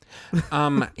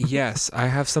 Yes, I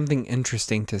have something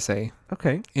interesting to say.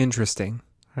 Okay. Interesting.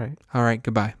 All right.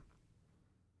 Goodbye.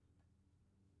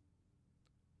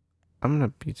 I'm gonna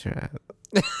beat your ass.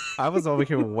 I was over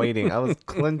here waiting. I was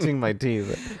clenching my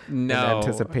teeth in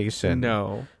anticipation.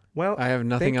 No. Well, I have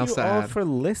nothing else to thank you all add. for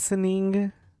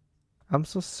listening. I'm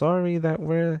so sorry that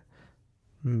we're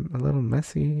a little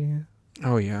messy.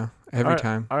 Oh yeah. Every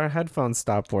time. Our headphones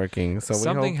stopped working, so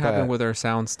Something we hope happened that, with our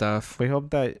sound stuff. we hope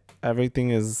that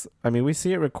everything is. I mean, we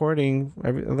see it recording.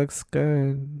 It looks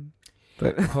good.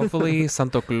 But Hopefully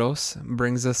Santo Claus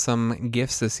brings us some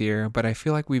gifts this year, but I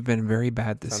feel like we've been very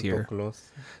bad this year.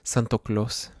 Santo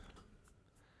Claus.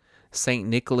 Saint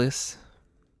Nicholas.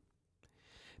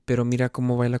 Pero mira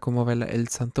cómo baila el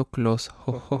Santo Claus.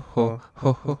 Ho, ho, ho,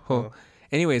 ho, ho, ho.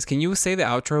 Anyways, can you say the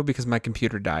outro because my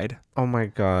computer died? Oh my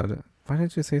God! Why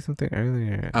didn't you say something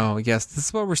earlier? Oh, yes. This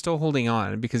is why we're still holding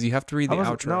on because you have to read the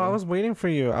outro. No, I was waiting for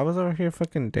you. I was over here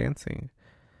fucking dancing.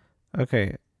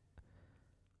 Okay.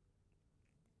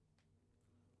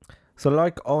 So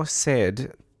like I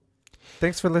said,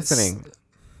 thanks for listening.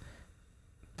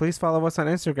 Please follow us on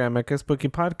Instagram at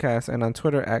GetSpookyPodcast and on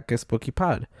Twitter at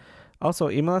GetSpookyPod. Also,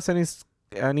 email us any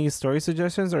story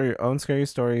suggestions or your own scary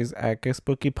stories at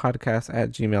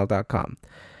getspookypodcast@gmail.com.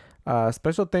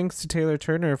 Special thanks to Taylor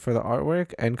Turner for the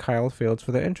artwork and Kyle Fields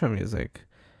for the intro music.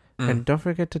 And don't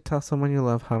forget to tell someone you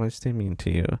love how much they mean to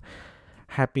you.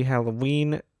 Happy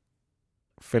Halloween.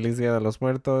 Feliz Dia de los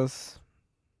Muertos.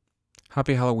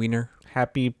 Happy Halloweener.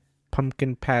 Happy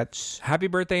Pumpkin Patch. Happy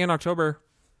birthday in October.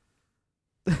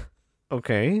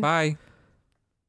 Okay. Bye.